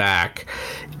referee's back.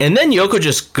 And then Yoko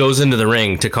just goes into the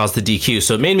ring to cause the DQ.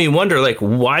 So it made me wonder, like,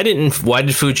 why did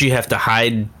Fuji have to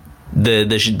hide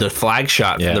the flag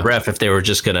shot from the ref if they were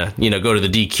just gonna go to the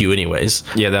DQ anyways?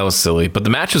 Yeah, that was silly. But the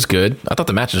match was good. I thought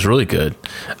the match was really good.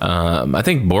 I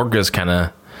think Borga's kind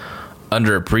of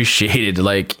underappreciated.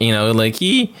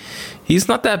 He's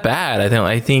not that bad.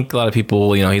 I think a lot of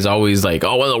people, he's always like,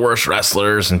 one of the worst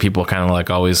wrestlers, and people kind of like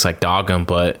always like dog him.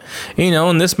 But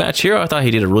in this match here, I thought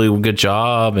he did a really good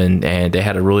job, and they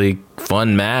had a really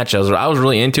fun match. I was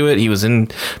really into it. He was in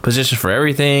position for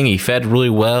everything. He fed really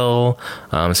well.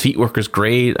 His feet work was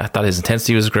great. I thought his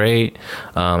intensity was great.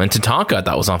 And Tatanka, I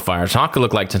thought, was on fire. Tatanka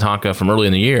looked like Tatanka from early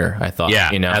in the year, I thought.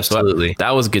 Yeah, absolutely. So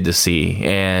that was good to see.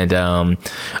 And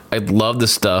I love the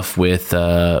stuff with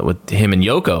him and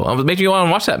Yoko. It makes me want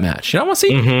to watch that match. I want to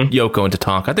see Yoko and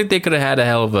Tatanka. I think they could have had a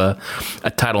hell of a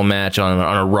title match on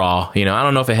a Raw. I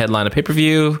don't know if it headlined a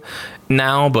pay-per-view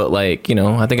now, but I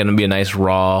think it'll be a nice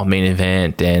Raw main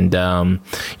event. And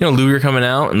Luger coming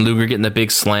out and Luger getting the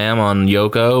big slam on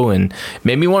Yoko, and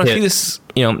made me want to see this.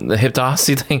 The hip toss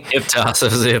thing. Hip toss.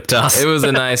 It was a hip toss. It was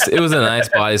a nice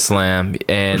body slam,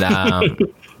 and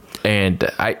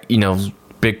I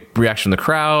big reaction from the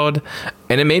crowd,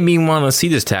 and it made me want to see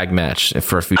this tag match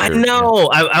for a future. I know.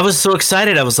 I was so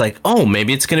excited. I was like, oh,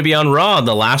 maybe it's going to be on Raw,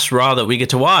 the last Raw that we get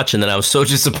to watch. And then I was so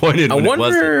disappointed when it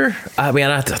wasn't. I mean,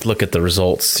 I have to look at the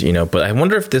results, but I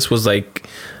wonder if this was like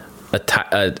a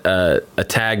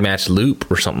tag match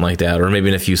loop or something like that, or maybe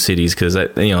in a few cities, because I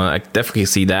definitely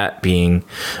see that being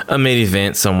a main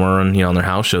event somewhere on their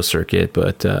house show circuit.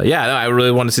 But I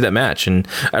really wanted to see that match, and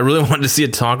I really wanted to see a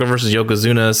Tonka versus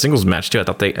Yokozuna singles match too. I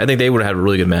think they would have had a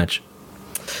really good match.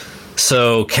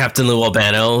 So Captain Lou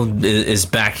Albano is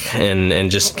back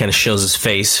and just kind of shows his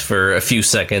face for a few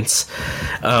seconds.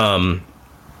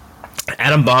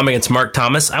 Adam Bomb against Mark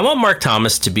Thomas. I want Mark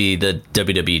Thomas to be the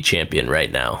WWE champion right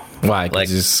now. Why? Like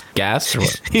he's gassed or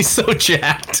what? He's so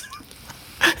jacked.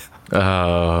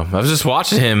 I was just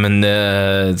watching him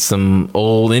and some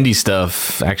old indie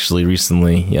stuff actually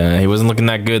recently. Yeah, he wasn't looking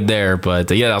that good there, but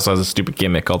also has a stupid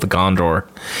gimmick called the Gondor,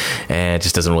 and it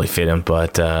just doesn't really fit him.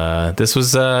 But this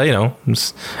was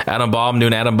just Adam Bomb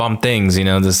doing Adam Bomb things.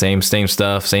 The same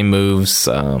stuff, same moves.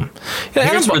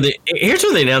 Here's where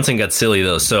the announcing got silly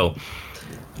though. So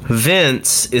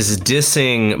Vince is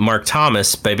dissing Mark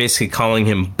Thomas by basically calling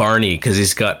him Barney because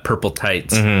he's got purple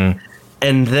tights. Mm-hmm.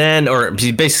 And then, or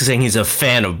he's basically saying he's a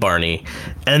fan of Barney.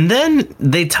 And then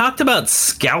they talked about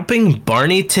scalping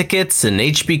Barney tickets, and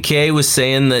HBK was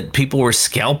saying that people were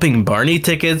scalping Barney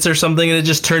tickets or something, and it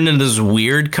just turned into this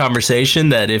weird conversation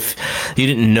that if you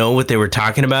didn't know what they were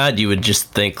talking about, you would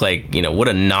just think what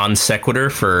a non sequitur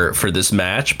for this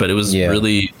match, but it was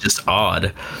really just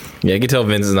odd. Yeah, you can tell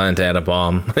Vince is not into Adam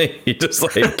Bomb. He just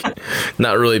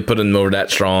not really putting him over that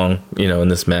strong, in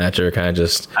this match, or kind of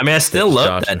just. I mean, I still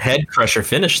love that head crusher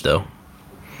finish though.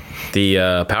 The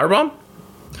powerbomb.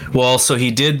 Well, so he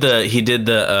grabbed the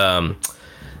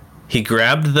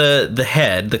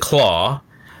head, the claw,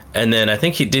 and then I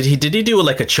think he do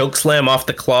like a choke slam off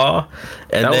the claw,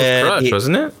 and that then was Crush,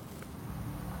 wasn't it?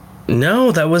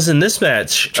 No, that was in this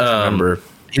match. I remember.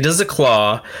 He does a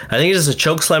claw. I think he does a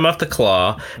choke slam off the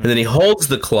claw, and then he holds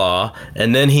the claw,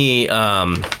 and then he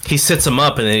sits him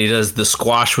up, and then he does the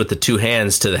squash with the two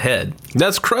hands to the head.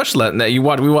 That's Crush. We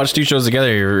watched two shows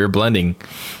together. You're blending.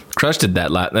 Crush did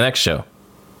that the next show.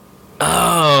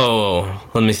 Oh,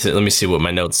 let me see what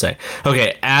my notes say.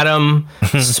 Okay, Adam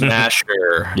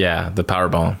Smasher. Yeah, the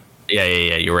powerbomb. Yeah.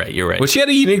 You're right. Which he had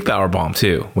a unique power bomb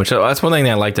too. Which that's one thing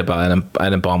that I liked about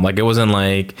Adam Bomb. Like it wasn't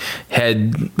like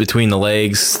head between the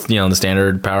legs, the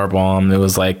standard power bomb. It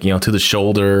was like to the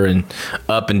shoulder and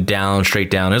up and down, straight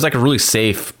down. It was like a really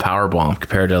safe power bomb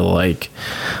compared to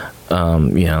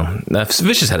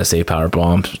Vicious had a safe power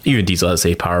bomb. Even Diesel had a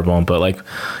safe power bomb, but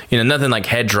nothing like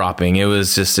head dropping. It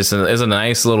was just it was a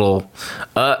nice little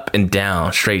up and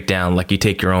down, straight down. Like you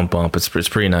take your own bump. It's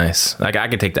pretty nice. Like I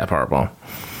could take that power bomb.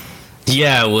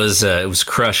 Yeah, it was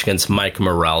Crush against Mike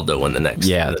Moraldo in the next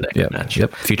match.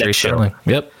 Yep, future Sterling.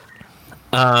 Yep.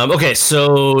 Okay,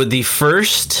 so the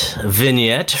first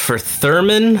vignette for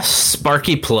Thurman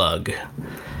Sparky Plug,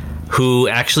 who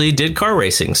actually did car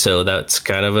racing, so that's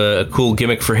kind of a cool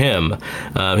gimmick for him.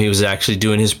 He was actually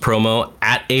doing his promo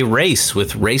at a race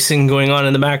with racing going on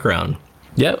in the background.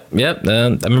 Yep.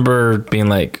 I remember being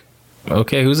like,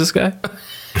 okay, who's this guy?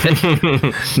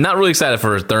 Not really excited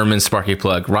for Thurman Sparky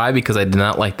Plug. Why? Because I did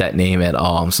not like that name at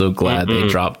all. I'm so glad they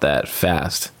dropped that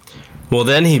fast. Well,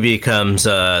 then he becomes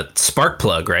Spark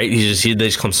Plug, right? They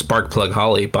just call him Spark Plug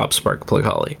Holly, Bob Spark Plug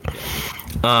Holly.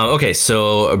 Okay,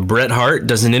 so Bret Hart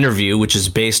does an interview, which is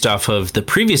based off of the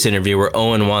previous interview where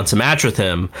Owen wants a match with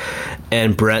him,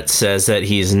 and Bret says that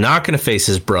he's not going to face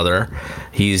his brother.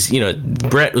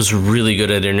 Bret was really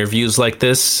good at interviews like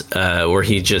this, where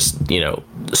he just,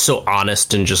 so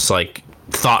honest and just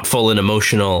thoughtful and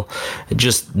emotional,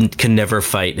 just can never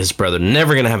fight his brother,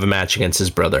 never going to have a match against his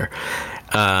brother.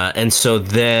 And so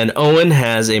then Owen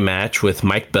has a match with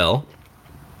Mike Bell.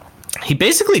 He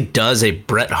basically does a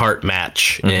Bret Hart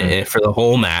match for the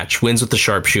whole match, wins with the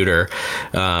sharpshooter,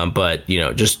 but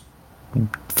just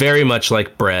very much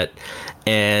like Brett.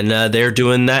 And they're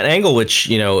doing that angle, which,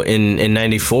 you know, in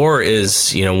 94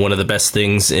 is, you know, one of the best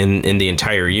things in the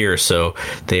entire year. So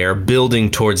they are building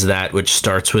towards that, which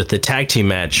starts with the tag team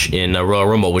match in Royal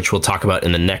Rumble, which we'll talk about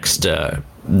in the next, the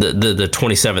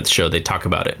 27th show. They talk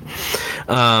about it.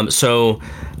 So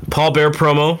Paul Bear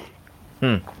promo,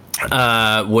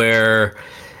 where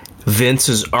Vince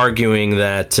is arguing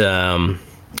that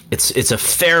it's a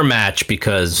fair match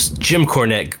because Jim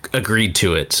Cornette agreed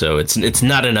to it, so it's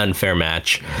not an unfair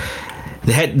match.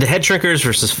 The head shrinkers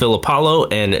versus Phil Apollo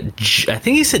and I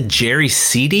think he said Jerry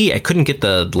Seedy. I couldn't get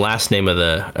the last name of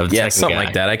the something guy.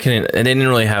 like that. I didn't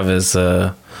really have his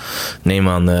name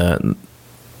on the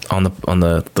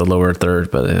lower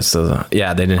third, but it's they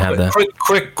didn't have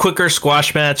that quicker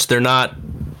squash match. They're not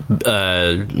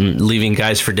leaving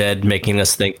guys for dead, making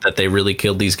us think that they really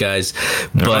killed these guys.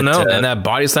 But no, and that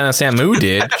body slam that Samu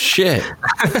did, shit.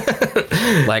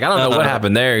 Like, I don't know what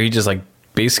happened there. He just like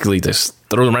basically just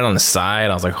threw him right on the side.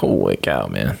 I was like, holy cow,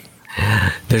 man.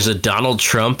 There's a Donald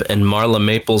Trump and Marla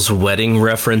Maples wedding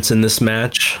reference in this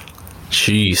match.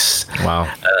 Jeez. Wow.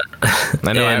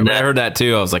 I know. I heard that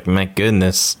too. I was like, my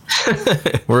goodness.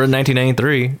 We're in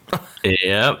 1993.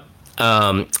 Yep.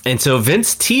 And so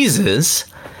Vince teases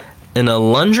an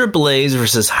Alundra Blaze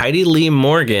versus Heidi Lee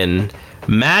Morgan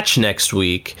match next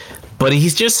week, but he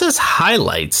just says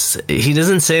highlights. He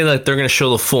doesn't say like they're going to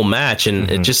show the full match, and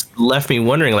it just left me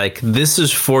wondering, like, this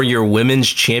is for your women's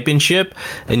championship,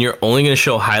 and you're only going to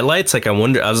show highlights? Like, I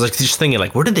was like just thinking,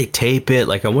 like, where did they tape it?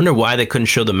 Like, I wonder why they couldn't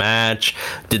show the match.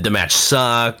 Did the match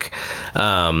suck?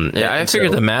 I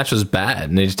figured the match was bad,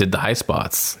 and they just did the high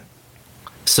spots.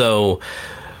 So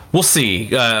we'll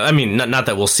see. I mean, not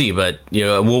that we'll see, but you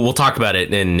know, we'll talk about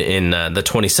it in the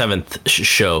 27th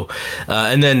show.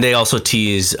 And then they also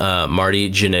tease Marty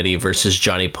Jannetty versus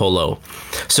Johnny Polo.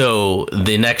 So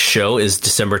the next show is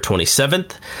December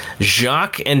 27th.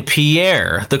 Jacques and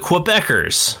Pierre, the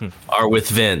Quebecers, are with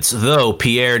Vince, though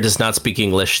Pierre does not speak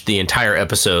English the entire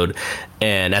episode.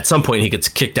 And at some point he gets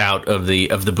kicked out of the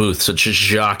booth. So it's just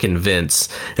Jacques and Vince.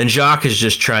 And Jacques is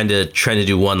just trying to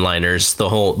do one-liners the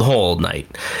whole night.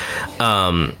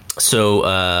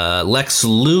 So Lex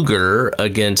Luger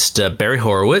against Barry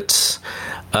Horowitz.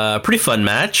 Pretty fun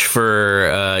match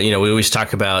for we always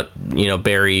talk about, you know,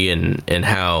 Barry and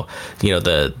how, you know,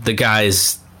 the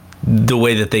guys, the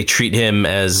way that they treat him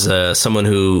as someone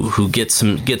who gets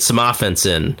some offense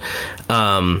in.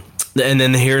 And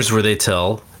then here's where they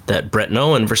tell that Brett and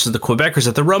Owen versus the Quebecers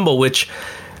at the Rumble, which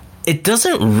it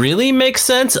doesn't really make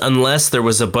sense unless there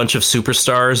was a bunch of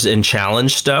superstars in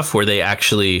challenge stuff where they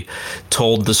actually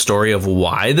told the story of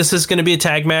why this is going to be a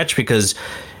tag match, because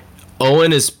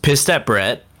Owen is pissed at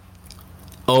Brett.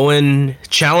 Owen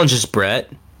challenges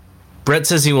Brett. Brett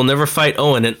says he will never fight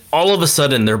Owen, and all of a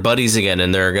sudden they're buddies again,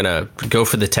 and they're gonna go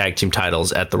for the tag team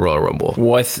titles at the Royal Rumble.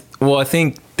 Well, I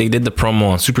think they did the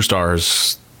promo on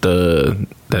Superstars the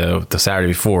Saturday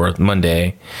before,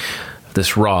 Monday,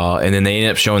 this Raw, and then they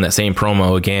ended up showing that same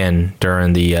promo again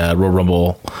during the Royal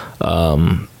Rumble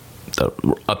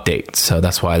update. So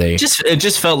that's why it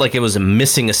just felt like it was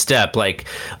missing a step, like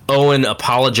Owen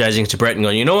apologizing to Brett and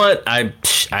going, you know what, I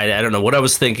don't know what I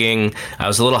was thinking, I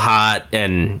was a little hot,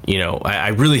 and you know, I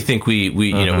really think we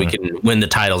you know, we can win the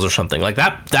titles or something like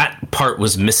that. That part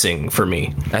was missing for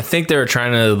me. I think they were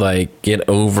trying to like get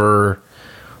over,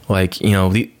 like, you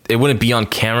know, it wouldn't be on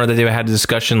camera that they had a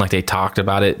discussion, like they talked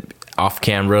about it off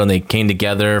camera, and they came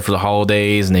together for the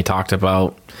holidays and they talked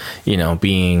about, you know,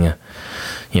 being,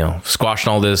 you know,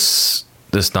 squashing all this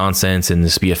nonsense and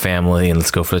just be a family and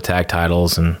let's go for the tag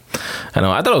titles. And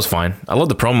I thought it was fine. I love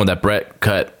the promo that Brett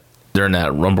cut during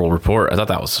that Rumble report. I thought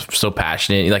that was so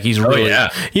passionate. Like, he's really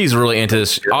into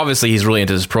this. Obviously he's really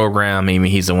into this program. I mean,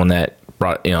 he's the one that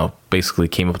brought, you know, basically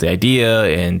came up with the idea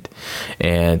and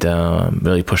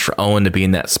really pushed for Owen to be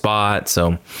in that spot.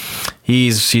 So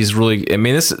he's really, I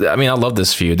mean, I love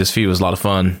this feud. This feud was a lot of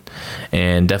fun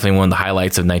and definitely one of the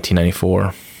highlights of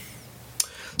 1994.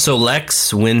 So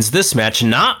Lex wins this match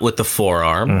not with the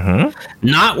forearm,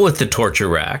 not with the torture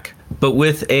rack, but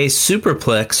with a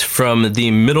superplex from the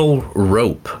middle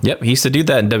rope. Yep, he used to do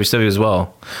that in WCW as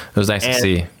well. It was nice to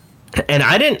see. And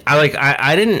I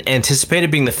didn't anticipate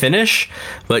it being the finish,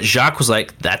 but Jacques was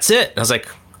like, "That's it." I was like,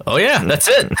 Oh yeah, that's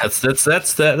it. That's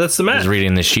the match. He's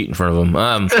reading the sheet in front of him.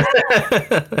 I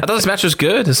thought this match was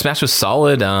good. This match was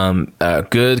solid. A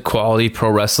good quality pro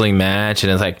wrestling match,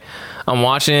 and it's like I'm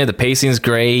watching it. The pacing's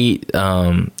great.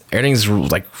 Everything's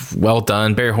like well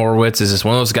done. Barry Horowitz is just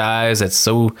one of those guys that's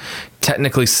so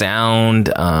technically sound.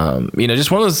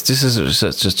 Just one of those. This is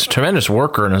just a tremendous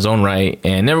worker in his own right,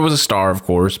 and never was a star, of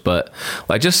course, but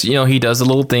like just he does the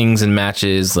little things in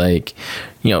matches, like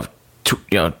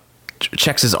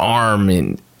checks his arm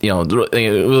and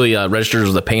really registers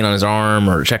with the pain on his arm,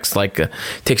 or checks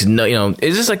takes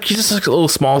it's just like little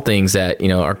small things that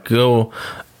are go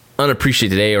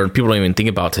unappreciated today, or people don't even think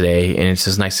about today, and it's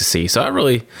just nice to see. So I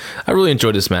really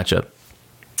enjoyed this matchup.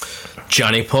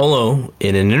 Johnny Polo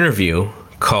in an interview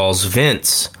calls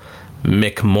Vince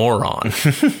McMoron.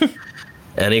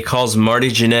 And he calls Marty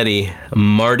Jannetty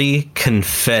Marty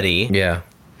Confetti. Yeah.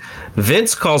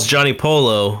 Vince calls Johnny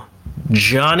Polo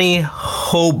Johnny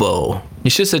Hobo. You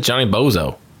should have said Johnny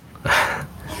Bozo.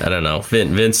 I don't know.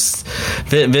 Vince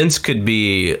could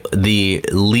be the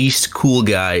least cool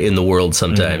guy in the world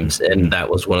sometimes, and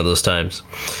that was one of those times.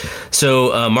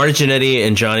 So Marty Jannetty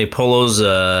and Johnny Polo's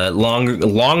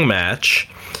long match.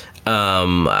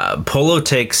 Polo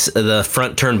takes the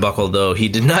front turnbuckle, though he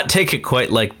did not take it quite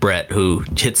like Brett, who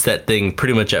hits that thing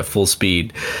pretty much at full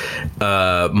speed.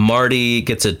 Marty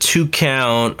gets a 2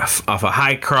 count off a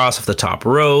high cross off the top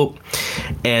rope,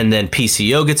 and then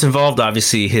PCO gets involved.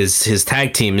 Obviously his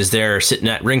tag team is there sitting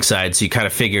at ringside, so you kind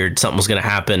of figured something was going to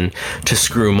happen to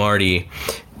screw Marty.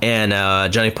 And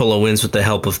Johnny Polo wins with the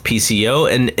help of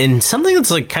PCO. And something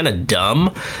that's like kind of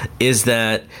dumb is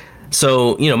that,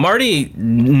 so, Marty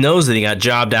knows that he got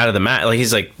jobbed out of the match. Like,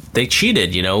 he's like, they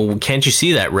cheated, can't you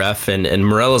see that, ref? And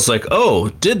Morella's like, oh,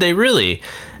 did they really?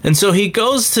 And so he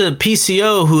goes to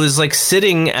PCO, who is like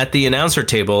sitting at the announcer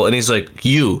table, and he's like,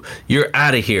 you're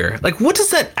out of here. Like, what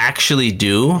does that actually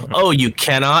do? Oh, you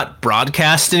cannot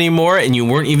broadcast anymore, and you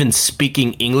weren't even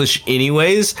speaking English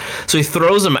anyways. So he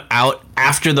throws him out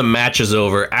after the match is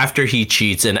over, after he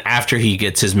cheats, and after he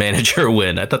gets his manager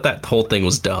win. I thought that whole thing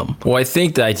was dumb. Well, I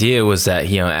think the idea was that,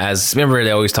 remember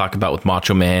they always talk about with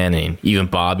Macho Man and even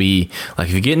Bobby, like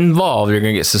if you get involved, you're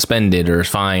going to get suspended or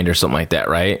fined or something like that,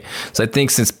 right? So I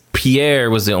think since Pierre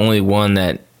was the only one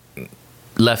that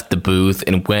left the booth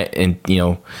and went and,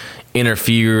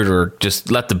 interfered or just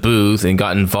left the booth and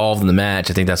got involved in the match,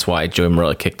 I think that's why Joey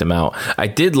Morella kicked him out. I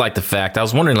did like the fact, I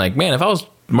was wondering, like, man, if I was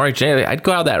Marty Jannetty, I'd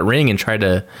go out of that ring and try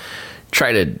to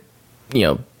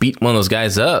beat one of those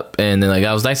guys up. And then, like,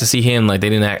 it was nice to see him, like, they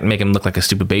didn't make him look like a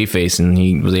stupid babyface, and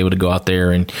he was able to go out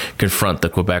there and confront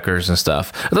the Quebecers and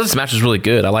stuff. I thought this match was really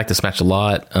good. I like this match a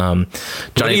lot. What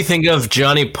do you think of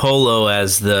Johnny Polo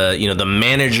as the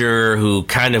manager who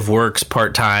kind of works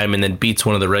part-time and then beats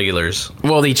one of the regulars?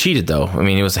 Well, he cheated, though. I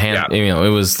mean, it was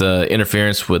it was the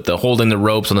interference with the holding the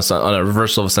ropes on a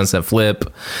reversal of a sunset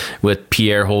flip with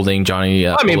Pierre holding Johnny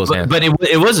Polo's hand. But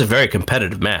it was a very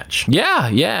competitive match.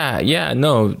 Yeah.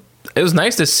 No, it was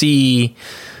nice to see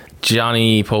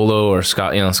Johnny Polo or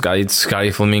Scotty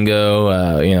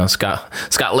Flamingo,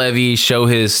 Scott Levy show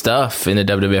his stuff in the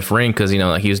WWF ring, because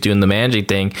like he was doing the managing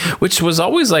thing, which was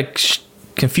always like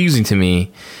confusing to me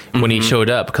when he showed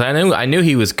up, because I knew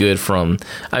he was good from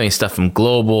stuff from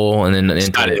Global, and then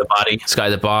Scotty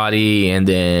the Body, and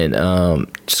then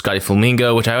Scotty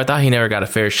Flamingo, which I thought he never got a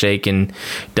fair shake in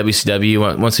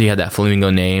WCW. Once he had that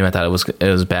Flamingo name, I thought it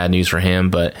was bad news for him.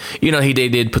 But they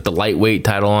did put the lightweight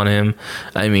title on him.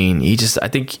 I mean, I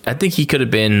think he could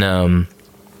have been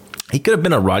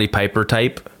a Roddy Piper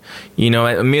type.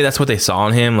 Maybe that's what they saw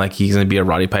in him, like he's going to be a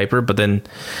Roddy Piper, but then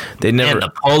they never... And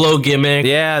the Polo gimmick.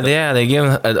 Yeah, they gave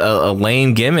him a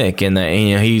lame gimmick, and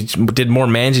he did more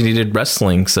managing than he did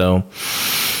wrestling, so...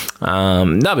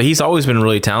 but he's always been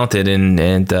really talented, and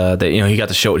he got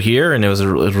to show it here, and it was a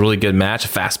really good match, a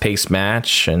fast-paced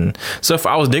match, and so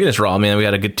I was digging this Raw, man. We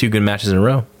had two good matches in a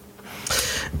row.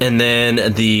 And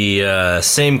then the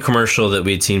same commercial that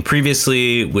we'd seen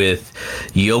previously with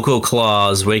Yoko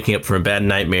Claus waking up from a bad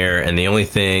nightmare, and the only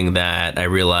thing that I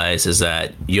realize is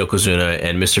that Yokozuna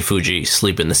and Mr. Fuji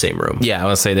sleep in the same room. Yeah, I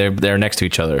want to say they're next to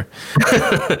each other.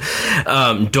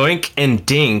 Doink and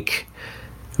Dink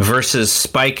versus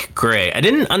Spike Gray. I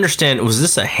didn't understand, was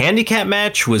this a handicap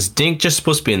match? Was Dink just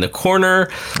supposed to be in the corner?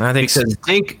 I think because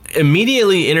Dink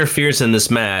immediately interferes in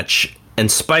this match,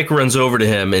 and Spike runs over to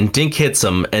him, and Dink hits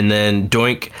him, and then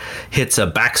Doink hits a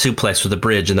back suplex with a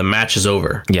bridge, and the match is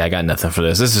over. Yeah, I got nothing for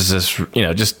this. This is just,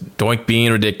 just Doink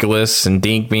being ridiculous and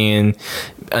Dink being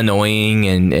annoying,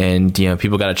 and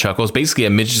people got a chuckle. It's basically a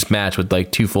midget match with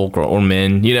like two full grown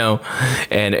men,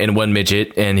 and one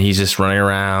midget, and he's just running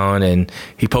around, and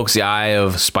he pokes the eye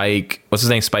of Spike. What's his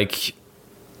name? Spike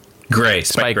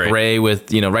Gray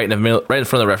with right in the middle, right in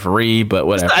front of the referee, but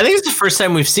whatever. I think it's the first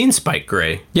time we've seen Spike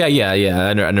Gray. Yeah.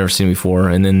 I've never seen him before,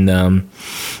 and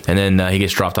then he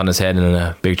gets dropped on his head in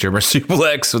a big German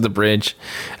suplex with the bridge.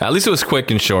 At least it was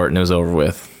quick and short, and it was over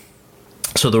with.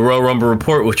 So the Royal Rumble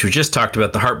report, which we just talked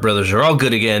about, the Hart brothers are all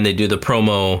good again. They do the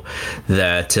promo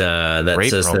that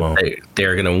says promo. That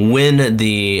they're going to win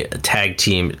the tag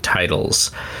team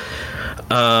titles.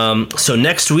 So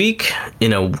next week,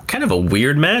 kind of a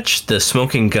weird match, the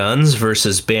Smoking Guns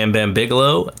versus Bam Bam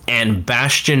Bigelow and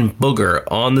Bastion Booger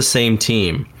on the same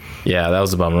team. Yeah, that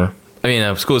was a bummer. I mean, it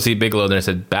was cool to see Bigelow there. I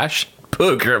said, Bash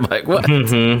Booger. I'm like, what?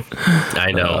 Mm-hmm.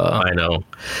 I know.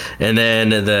 And then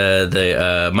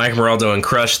the Mike Moraldo and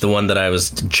Crush, the one that I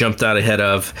was jumped out ahead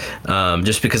of,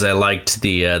 just because I liked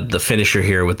the finisher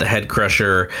here with the head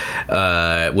crusher,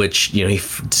 which he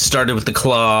started with the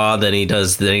claw, then he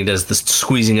does the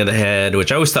squeezing of the head,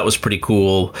 which I always thought was pretty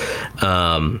cool.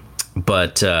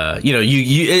 But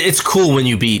it's cool when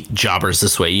you beat jobbers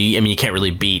this way. You can't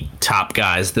really beat top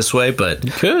guys this way, but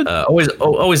you could.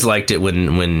 Always liked it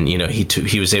when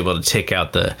he was able to take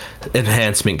out the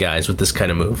enhancement guys with this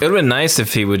kind of move. It would have been nice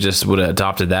if he would have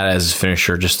adopted that as his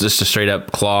finisher, just a straight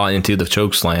up claw into the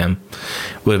choke slam.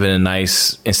 Would have been a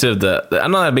nice, instead of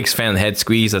I'm not a big fan of the head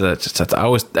squeeze. I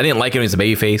didn't like him as a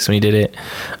babyface when he did it,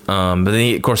 but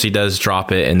then of course he does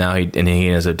drop it, and now he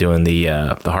ends up doing the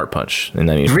heart punch, and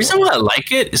then the reason why I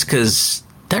like it is because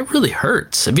that really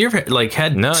hurts. Have you ever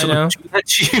had someone do that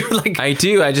to you? I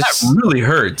do. I just that really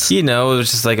hurts. It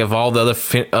was just like of all the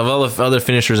other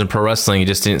finishers in pro wrestling, it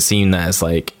just didn't seem as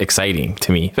exciting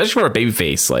to me, especially for a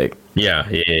babyface.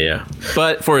 Yeah.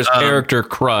 But for his character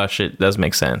Crush, it does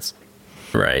make sense.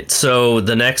 Right. So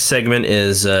the next segment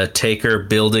is Taker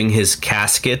building his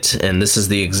casket, and this is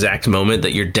the exact moment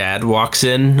that your dad walks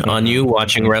in on you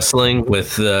watching wrestling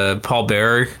with Paul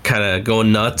Bearer kind of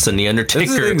going nuts, and the Undertaker. This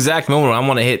is the exact moment where I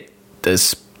want to hit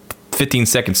this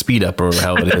 15-second speed up or whatever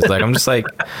hell it is. I'm just like,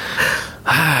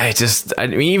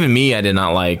 even me, I did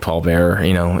not like Paul Bearer.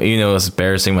 Even though it was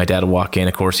embarrassing, my dad would walk in.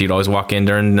 Of course, he'd always walk in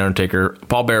during the Undertaker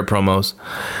Paul Bearer promos.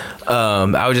 I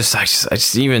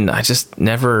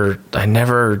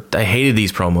hated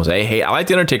these promos. I like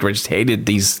the Undertaker. I just hated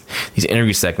these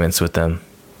interview segments with them.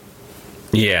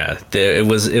 Yeah, it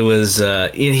was.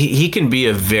 He can be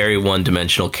a very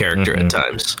one-dimensional character at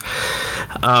times.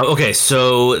 Okay,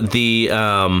 so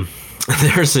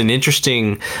there's an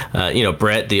interesting,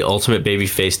 Brett, the ultimate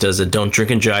babyface, does a "Don't Drink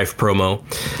and Jive" promo,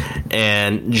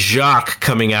 and Jacques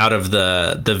coming out of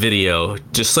the video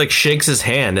just shakes his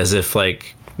hand as if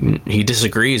he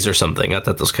disagrees or something. I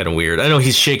thought that was kind of weird. I know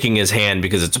he's shaking his hand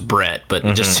because it's Brett, but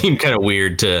it just seemed kind of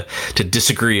weird to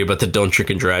disagree about the "Don't Drink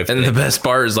and Drive" thing. And the best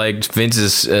part is Vince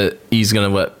is he's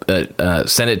gonna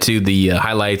send it to the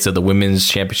highlights of the women's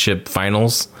championship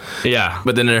finals. Yeah,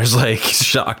 but then there's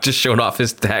Shock just showing off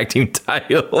his tag team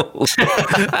title.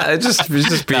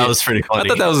 That was pretty funny. I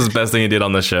thought that was the best thing he did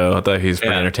on the show. I thought he was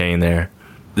pretty entertaining there.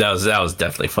 That was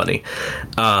definitely funny.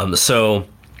 So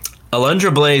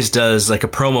Alundra Blaze does a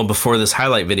promo before this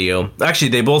highlight video. Actually,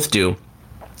 they both do.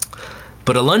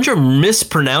 But Alundra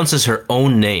mispronounces her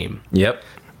own name. Yep.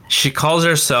 She calls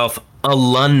herself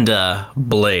Alunda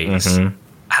Blaze.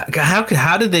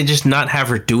 How did they just not have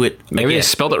her do it? Maybe they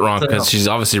spelled it wrong because she's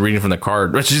obviously reading from the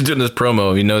card. But she's doing this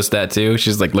promo. You noticed that too?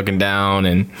 She's looking down,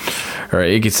 or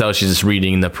you can tell she's just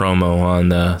reading the promo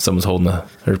on someone's holding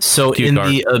her. So in card.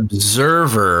 The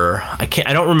Observer, I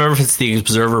don't remember if it's the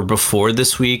Observer before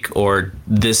this week or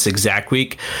this exact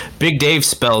week. Big Dave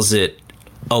spells it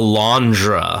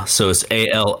Alondra, so it's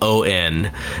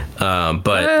ALON.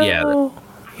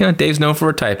 Dave's known for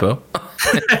a typo.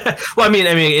 Well, I mean,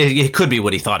 it could be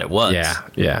what he thought it was.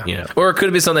 Yeah. Or it could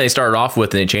have been something they started off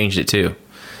with and they changed it too,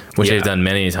 which they've done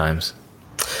many times.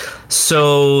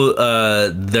 So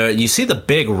you see the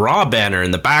big Raw banner in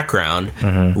the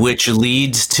background, which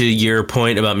leads to your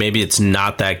point about maybe it's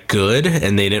not that good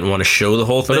and they didn't want to show the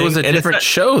whole thing. But it was a different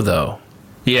show, though.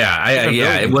 Yeah,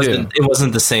 it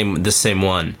wasn't the same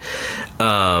one.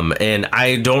 And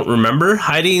I don't remember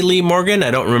Heidi Lee Morgan. I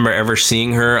don't remember ever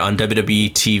seeing her on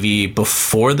WWE TV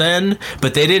before then.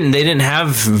 But they didn't have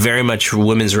very much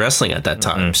women's wrestling at that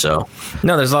time. So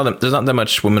no, there's not that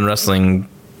much women wrestling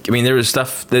mean, there was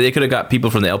stuff that they could have got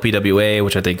people from the LPWA,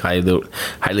 which I think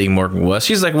Heidi Morgan was.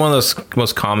 She's like one of those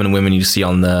most common women you see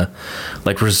on the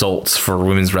like results for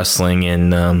women's wrestling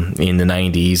in the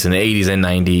 90s and the 80s and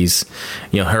 90s.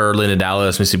 You know, her, Linda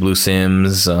Dallas, Missy Blue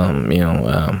Sims,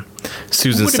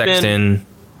 Susan Sexton.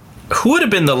 Who would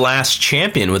have been the last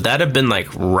champion? Would that have been like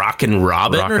Rockin'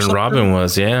 Robin? Rockin' Robin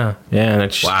was, yeah.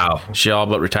 And wow. She all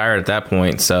but retired at that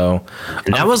point. So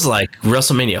and that was like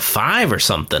WrestleMania 5 or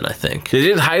something, I think. They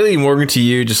did Heidi Morgan to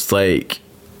you just like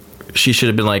she should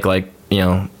have been like you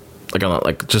know,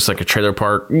 like just like a trailer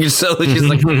park. So she's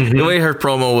like the way her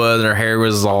promo was and her hair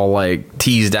was all like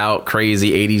teased out,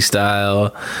 crazy 80s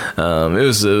style. It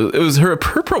was her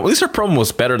promo. At least her promo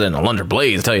was better than Alundra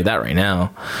Blaze. I'll tell you that right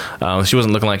now. She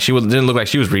wasn't looking like didn't look like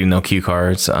she was reading no cue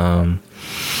cards. Well,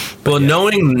 yeah.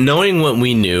 knowing what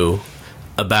we knew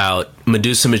about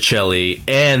Medusa Michelli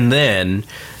and then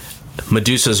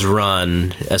Medusa's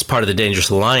run as part of the Dangerous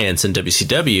Alliance in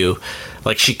WCW,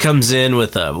 like she comes in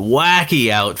with a wacky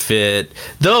outfit,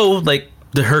 though like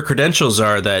her credentials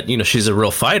are that, you know, she's a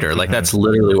real fighter. Like that's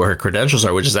literally what her credentials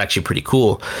are, which is actually pretty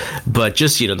cool. But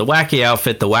just, you know, the wacky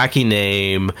outfit, the wacky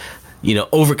name, you know,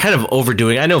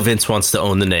 overdoing. I know Vince wants to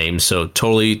own the name, so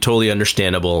totally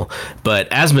understandable. But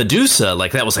as Medusa,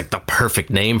 like that was like the perfect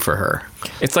name for her.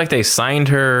 It's like they signed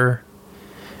her.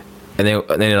 And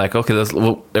they're like, okay,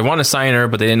 they want to sign her,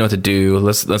 but they didn't know what to do.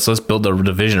 Let's build a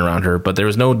division around her. But there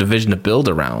was no division to build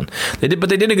around. They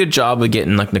did a good job of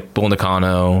getting like Bull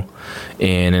Nakano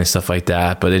in and stuff like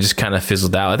that. But it just kind of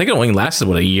fizzled out. I think it only lasted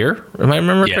a year, if I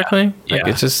remember correctly. Like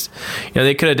it's just, you know,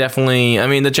 they could have definitely. I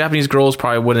mean, the Japanese girls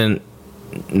probably wouldn't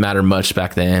matter much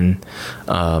back then.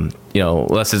 You know,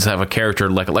 let's just have a character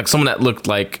like someone that looked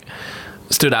like.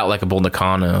 Stood out like a Bull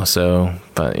Nakano. So,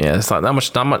 but yeah, it's not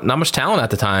much talent at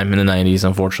the time in the 90s,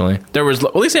 unfortunately. There was,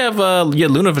 at least they have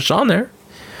Luna Vachon there.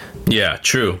 Yeah,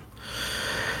 true.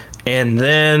 And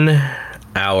then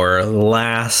our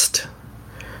last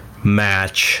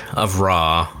match of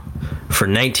Raw for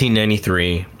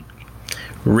 1993,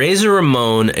 Razor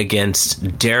Ramon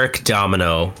against Derek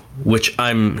Domino, which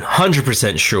I'm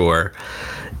 100% sure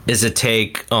is a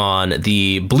take on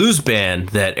the blues band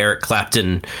that Eric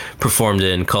Clapton performed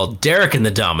in called Derek and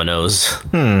the Dominoes.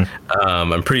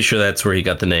 I'm pretty sure that's where he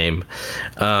got the name.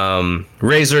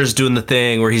 Razor's doing the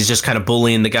thing where he's just kind of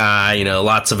bullying the guy, you know,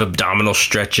 lots of abdominal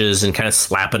stretches and kind of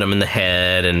slapping him in the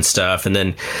head and stuff. And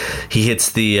then he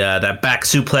hits the that back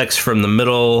suplex from the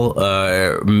middle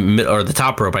or the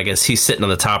top rope. I guess he's sitting on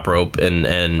the top rope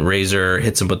and Razor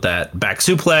hits him with that back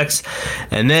suplex.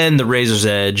 And then the Razor's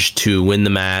Edge to win the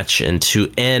match and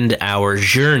to end our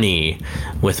journey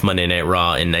with Monday Night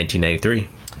Raw in 1993.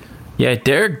 Yeah,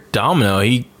 Derek Domino,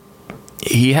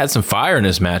 he had some fire in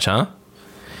this match, huh?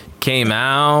 Came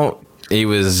out,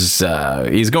 he's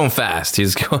going fast.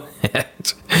 He's going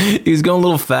a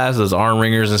little fast, those arm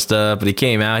ringers and stuff, but he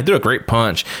came out, he threw a great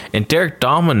punch. And Derek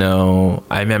Domino,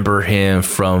 I remember him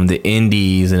from the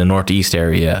Indies in the Northeast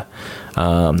area.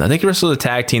 I think he wrestled a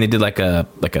tag team. They did like a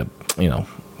you know,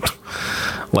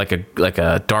 like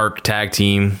a dark tag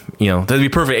team, you know, that'd be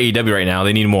perfect AEW right now.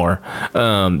 They need more.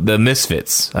 The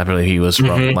Misfits, I believe he was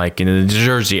from, like in the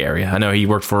Jersey area. I know he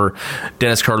worked for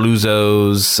Dennis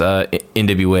Carluzzo's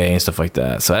NWA and stuff like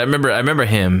that. So I remember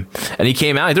him, and he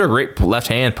came out. He threw a great left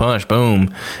hand punch,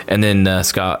 boom, and then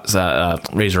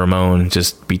Razor Ramon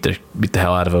just beat the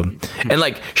hell out of him, and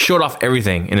like showed off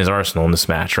everything in his arsenal in this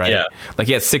match, right? Yeah, like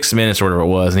he had 6 minutes or whatever it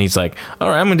was, and he's like, all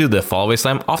right, I'm gonna do the fallaway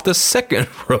slam off the second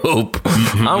rope.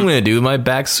 I'm gonna do my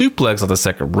back suplex off the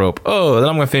second rope. Oh, then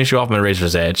I'm gonna finish you off my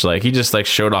Razor's Edge. Like he just like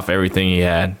showed off everything he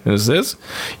had. It was this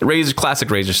classic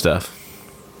Razor stuff.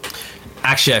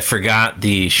 Actually, I forgot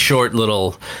the short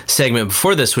little segment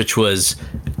before this, which was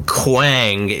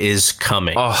Kwang is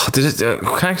coming. Oh,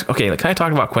 can I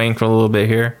talk about Kwang for a little bit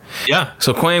here? Yeah.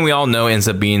 So Kwang, we all know, ends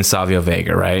up being Savio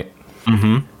Vega, right?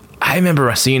 Mm-hmm. I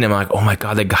remember seeing him like, oh my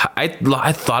god, I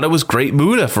thought it was Great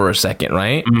Muta for a second,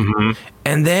 right? Mm-hmm.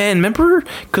 And then remember,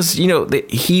 because you know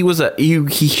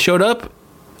he showed up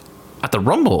at the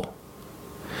Rumble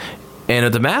and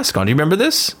had the mask on. Do you remember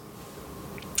this?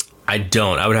 I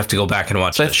don't. I would have to go back and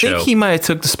watch that show. I think he might have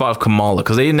took the spot of Kamala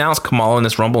because they announced Kamala in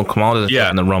this Rumble, and Kamala doesn't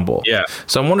in the Rumble. Yeah.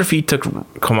 So I wonder if he took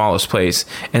Kamala's place.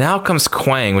 And out comes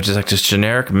Kwang, which is like this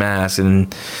generic mask,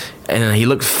 and he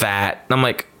looked fat. And I'm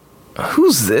like,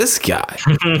 who's this guy?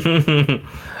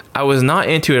 I was not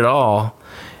into it at all,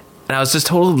 and I was just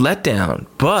totally let down.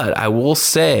 But I will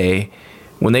say,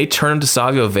 when they turned to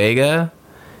Savio Vega,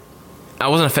 I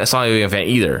wasn't a Savio Vega fan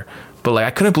either, but like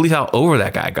I couldn't believe how over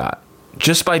that guy got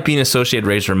just by being associated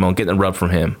with Razor Ramon, getting the rub from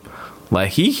him.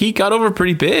 Like he got over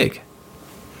pretty big.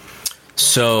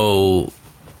 So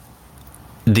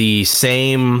the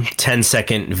same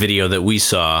 10-second video that we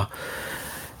saw,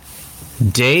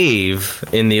 Dave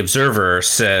in the Observer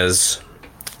says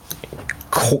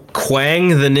Quang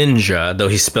the Ninja, though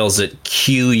he spells it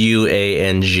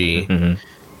Quang,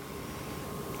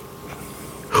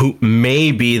 who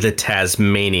may be the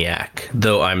Tasmaniac,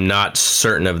 though I'm not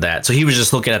certain of that. So he was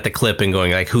just looking at the clip and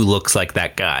going like, who looks like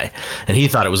that guy? And he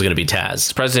thought it was going to be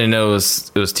Taz. President knows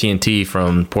it was TNT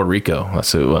from Puerto Rico.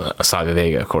 That's who Savio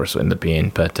Vega, of course, ended up being.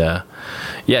 But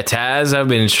yeah, Taz, that would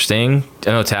been interesting.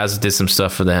 I know Taz did some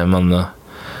stuff for them on the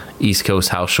East Coast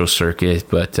house show circuit,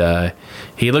 but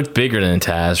he looked bigger than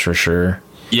Taz for sure.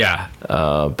 Yeah.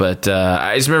 But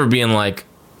I just remember being like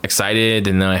excited,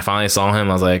 and then I finally saw him.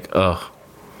 I was like, oh.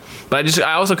 But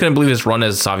I also couldn't believe his run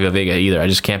as Savio Vega either. I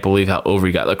just can't believe how over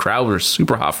he got. The crowd was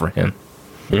super hot for him.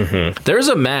 Mm-hmm. There was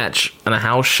a match on a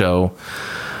house show,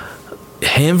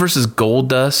 him versus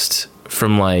Goldust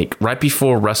from like right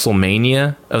before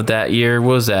WrestleMania of that year.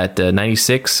 What was that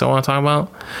 96? I want to talk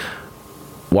about.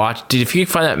 Watch, dude. If you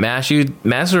can find that match, dude,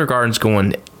 Madison Square Garden's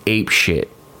going ape shit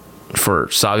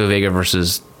for Savio Vega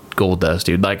versus Goldust,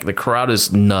 dude. Like, the crowd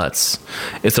is nuts.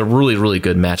 It's a really, really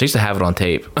good match. I used to have it on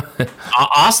tape.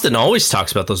 Austin always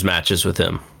talks about those matches with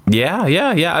him. Yeah.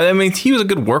 I mean, he was a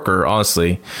good worker,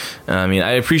 honestly. I mean,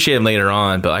 I appreciate him later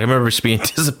on, but I remember just being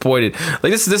disappointed.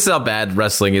 Like, this is how bad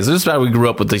wrestling is. This is how we grew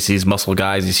up with these muscle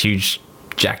guys, these huge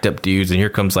jacked up dudes, and here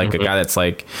comes like a guy that's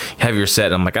like heavier set,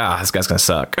 and I'm like, this guy's gonna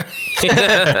suck.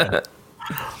 Yeah,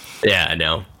 I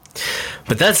know.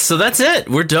 But that's it.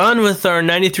 We're done with our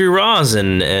 93 Raws,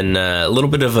 and a little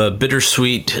bit of a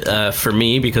bittersweet for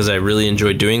me, because I really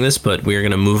enjoyed doing this. But we're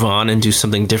gonna move on and do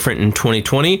something different in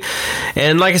 2020.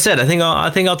 And like I said, I think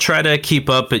I'll try to keep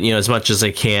up, as much as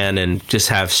I can, and just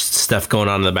have stuff going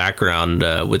on in the background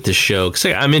with this show, because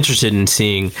I'm interested in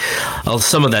seeing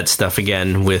some of that stuff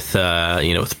again with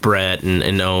with Brett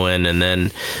and Owen, and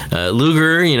then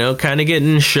Luger, kind of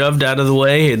getting shoved out of the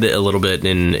way a little bit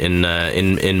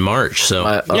in March.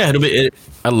 So it'll be.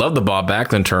 I love the Bob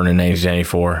Backlund turn in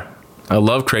 1994. I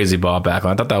love crazy Bob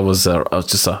Backlund. I thought that was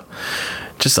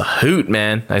just a hoot,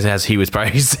 man. As he would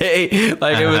probably say,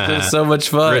 like, it was just so much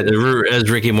fun. As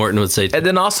Ricky Morton would say. And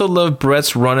then also love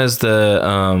Brett's run as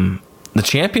the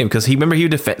champion, because he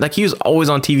would defend, like, he was always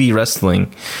on TV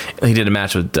wrestling. He did a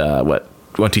match with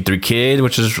 1-2-3 Kid,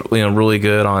 which is really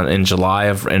good in July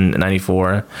of in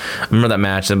 '94. I remember that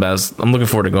match, and I'm looking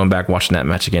forward to going back watching that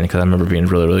match again, because I remember being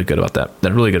really, really good about that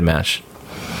really good match.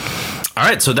 All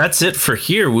right, so that's it for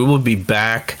here. We will be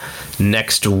back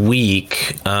next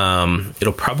week.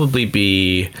 It'll probably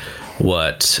be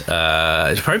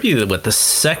the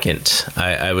second.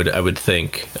 I would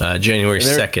think January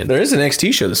 2nd. There is an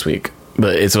NXT show this week,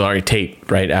 but it's already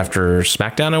taped right after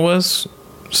SmackDown. It was,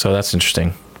 so that's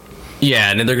interesting.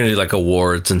 Yeah, and then they're going to do like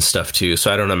awards and stuff too.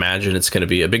 So I don't imagine it's going to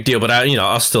be a big deal, but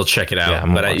I'll still check it out.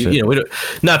 Yeah, but we don't,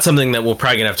 not something that we're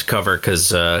probably going to have to cover,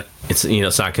 because it's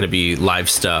it's not going to be live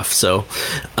stuff. So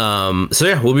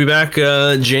yeah, we'll be back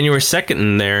January 2nd,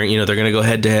 and they're going to go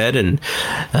head to head, and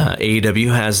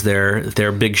AEW has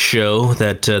their big show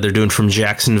that they're doing from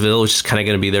Jacksonville, which is kind of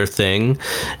going to be their thing,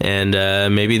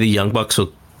 and maybe the Young Bucks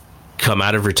will come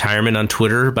out of retirement on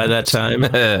Twitter by that time.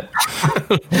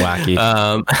 Wacky.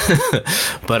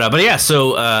 But yeah,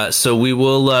 so we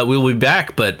will be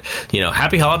back. But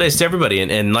happy holidays to everybody.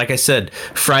 And like I said,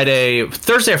 Thursday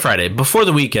or Friday before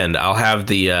the weekend, I'll have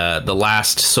the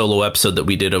last solo episode that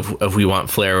we did of We Want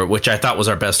Flair, which I thought was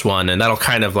our best one, and that'll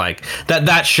kind of like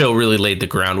that show really laid the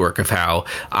groundwork of how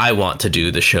I want to do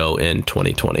the show in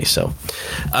 2020. So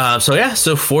yeah.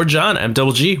 So for John, I'm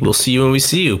Double G. We'll see you when we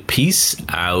see you. Peace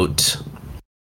out.